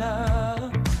just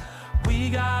enough. We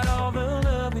got all the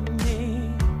love we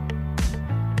need.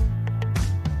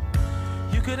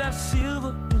 You could have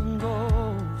silver and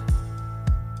gold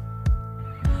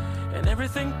and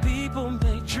everything people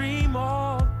may dream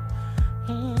of.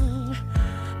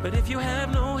 But if you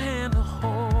have no hand to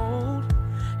hold,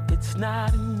 it's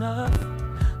not enough.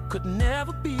 Could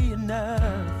never be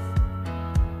enough.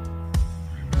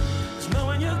 It's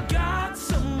knowing you got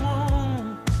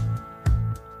someone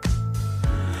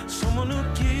who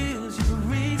gives you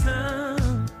reason,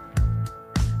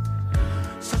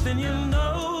 something you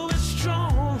know is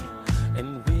strong, and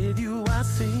with you I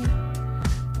see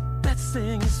that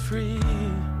thing is free.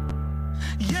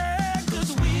 Yeah, 'cause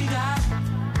we got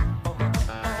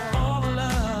all the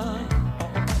love.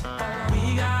 We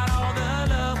got all the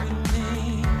love we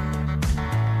need.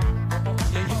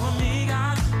 Yeah, you and me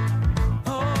got,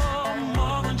 oh,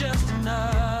 more than just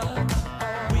enough.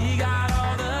 We got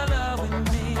all the love we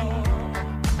need.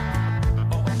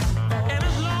 And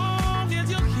as long as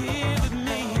you're here with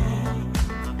me,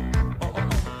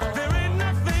 there ain't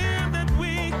nothing that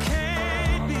we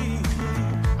can't be.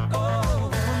 Oh,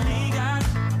 we got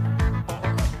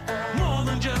more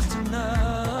than just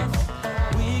enough.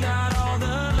 We got all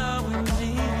the love we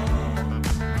need.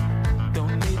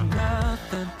 Don't need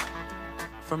nothing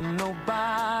from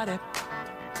nobody.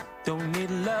 Don't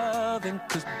need loving,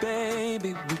 'cause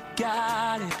baby, we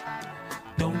got it.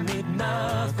 Don't need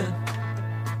nothing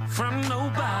from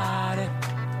nobody.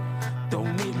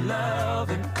 Don't need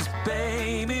loving, 'cause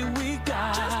baby, we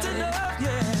got just it. Enough,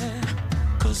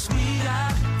 yeah. 'Cause we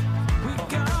got it.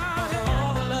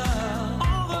 All the love,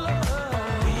 all the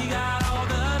love. We got all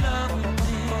the love we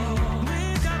need. We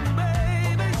got,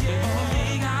 baby, yeah. We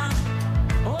got,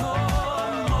 oh,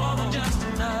 more than just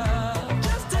enough.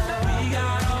 Just enough. We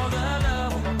got all the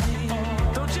love we need.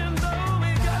 Don't you know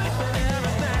we got it?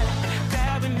 Everything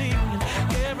that we need,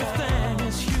 everything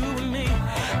is you and me.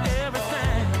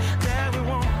 Everything that we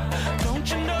want, don't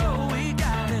you know we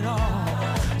got it all?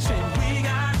 Say we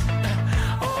got,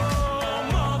 oh,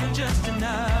 more than just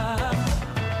enough.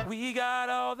 We got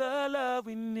all the love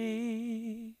we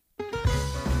need.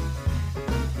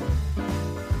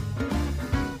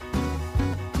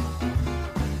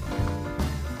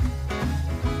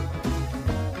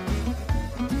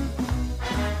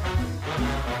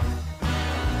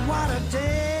 What a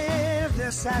day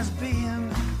this has been.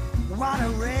 What a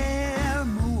rare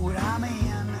mood I'm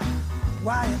in.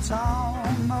 Why, it's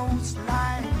almost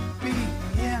like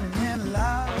being in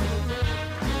love.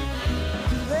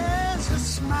 There's a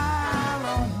smile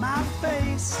on my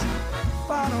face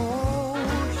for the whole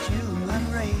human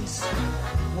race.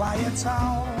 Why, it's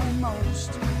almost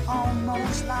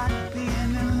like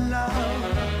being in love.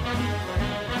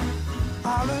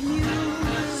 All the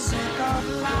music of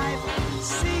life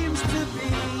seems to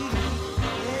be,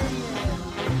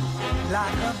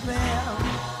 like a bell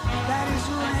that is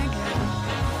ringing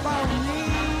for me,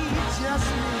 just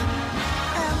me.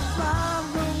 And from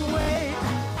the way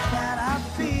that I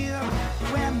feel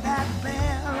when that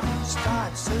bell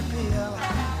starts to peal,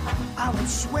 I would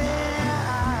swear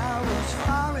I was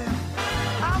falling.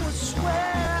 I would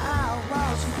swear I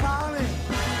was falling.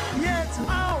 Yeah, it's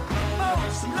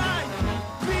almost like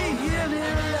being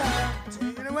in love.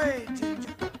 Take it away,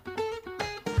 teacher.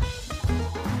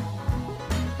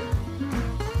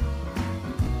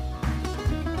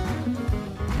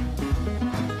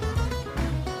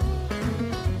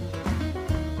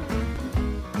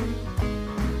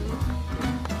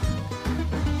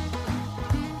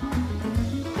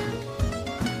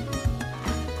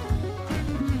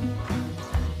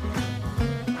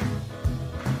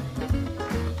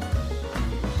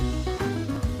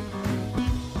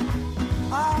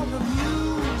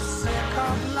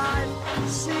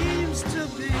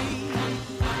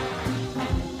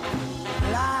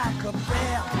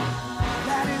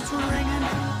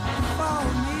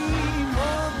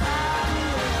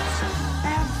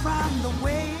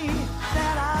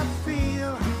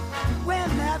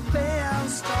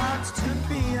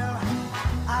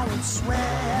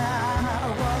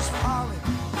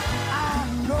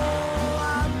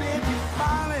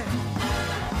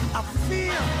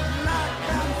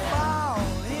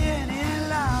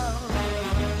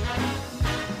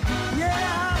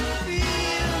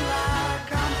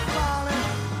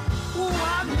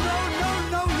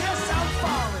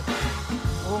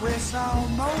 it's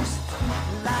almost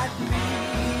like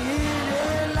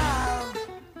being alive.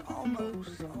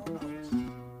 Almost, almost.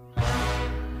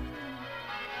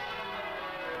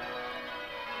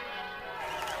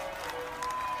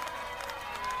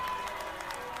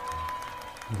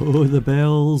 Oh, the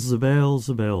bells, the bells,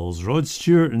 the bells. Rod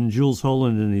Stewart and Jules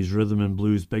Holland and his rhythm and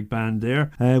blues big band there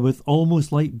with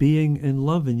Almost Like Being in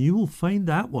Love. And you will find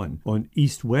that one on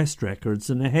East West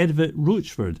Records, and ahead of it,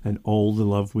 Roachford and All the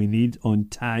Love We Need on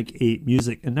Tag 8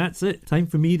 Music. And that's it. Time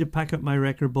for me to pack up my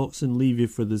record box and leave you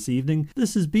for this evening.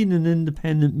 This has been an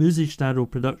independent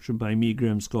Musikstadel production by me,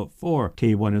 Graham Scott, for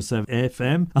K107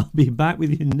 FM. I'll be back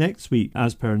with you next week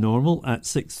as per normal at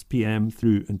 6 p.m.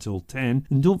 through until 10.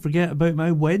 And don't forget about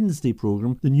my Wednesday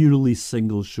programme, the new release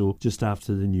single show just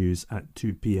after the news at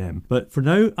 2 p.m. But for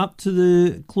now, up to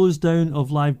the close down of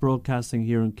live broadcasting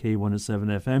here on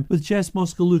K107 FM with Jess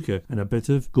Moskaluka and a bit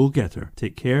of Go Getter.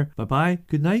 Take care, bye bye,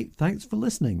 good night, thanks for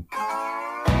listening.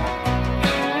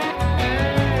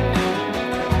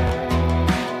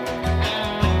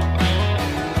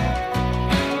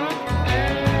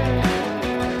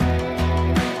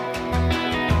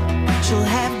 She'll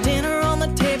have dinner on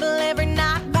the table every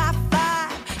night by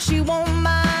 5. She won't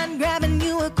mind grabbing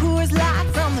you a Coors Light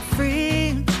from the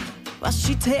fridge while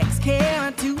she takes care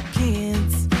of 2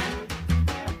 kids.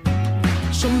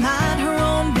 She'll mind her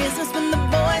own business when the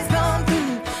boys come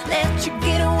through. Let you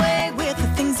get away with the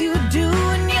things you do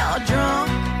when you're drunk,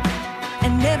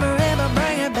 and never ever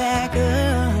bring her back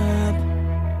up.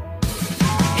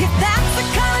 If that's the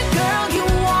kind of girl you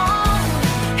want,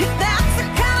 if that's the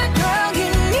kind of girl you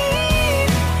need,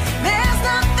 there's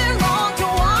nothing wrong to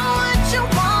want what you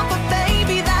want, but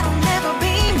baby, that'll never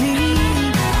be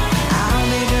me. I'll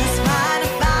be just fine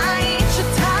if I ain't your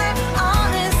type.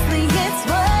 Honestly, it's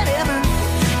whatever.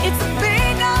 It's a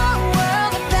big old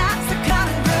world. If that's the kind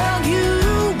of girl you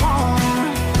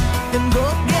want, then go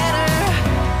get her.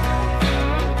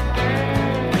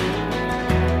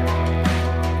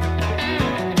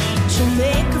 She'll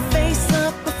make her face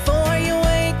up before you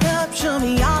wake up. She'll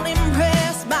be all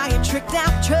impressed by your tricked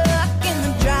out truck in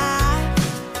the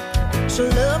drive. She'll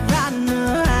love riding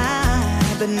the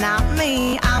ride, but not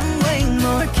me. I'm way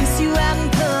more. Kiss you out in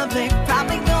public,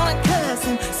 probably gonna cuss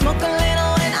and smoke a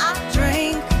little when I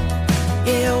drink.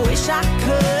 Yeah, I wish I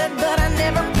could, but I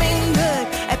never been good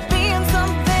at being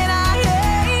something I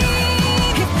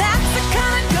hate. If that's the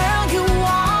kind of girl you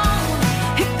want,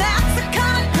 if that's the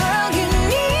kind of girl you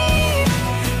need,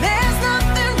 there's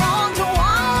nothing wrong to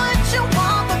want what you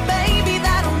want, but baby,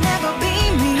 that'll never be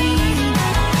me.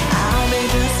 I'll be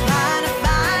just fine if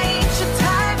I ain't your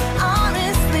type.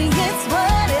 Honestly, it's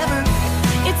whatever.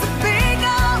 It's a big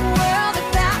old world. If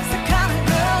that's the kind of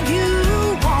girl you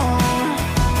want,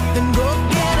 then go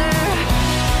get her.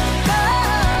 Go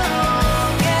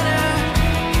get her.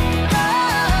 Go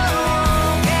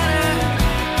get her.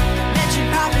 That should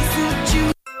probably suit you.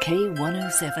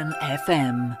 K107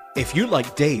 FM. If you're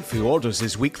like Dave, who orders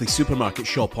his weekly supermarket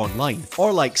shop online,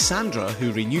 or like Sandra,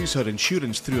 who renews her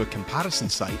insurance through a comparison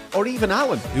site, or even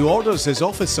Alan, who orders his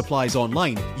office supplies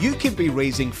online, you can be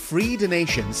raising free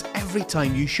donations every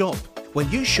time you shop.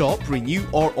 When you shop, renew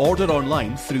or order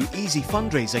online through Easy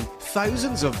Fundraising,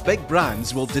 thousands of big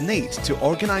brands will donate to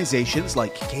organisations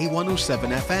like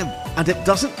K107 FM. And it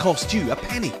doesn't cost you a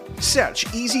penny.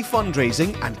 Search Easy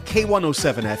Fundraising and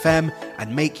K107 FM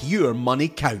and make your money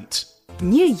count.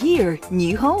 New year,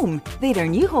 new home. There are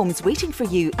new homes waiting for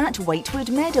you at Whitewood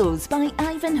Meadows by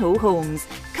Ivanhoe Homes.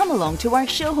 Come along to our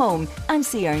show home and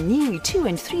see our new 2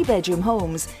 and 3 bedroom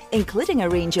homes, including a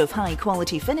range of high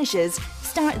quality finishes.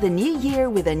 Start the new year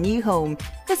with a new home.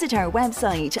 Visit our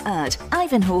website at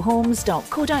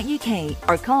ivanhoehomes.co.uk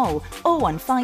or call 015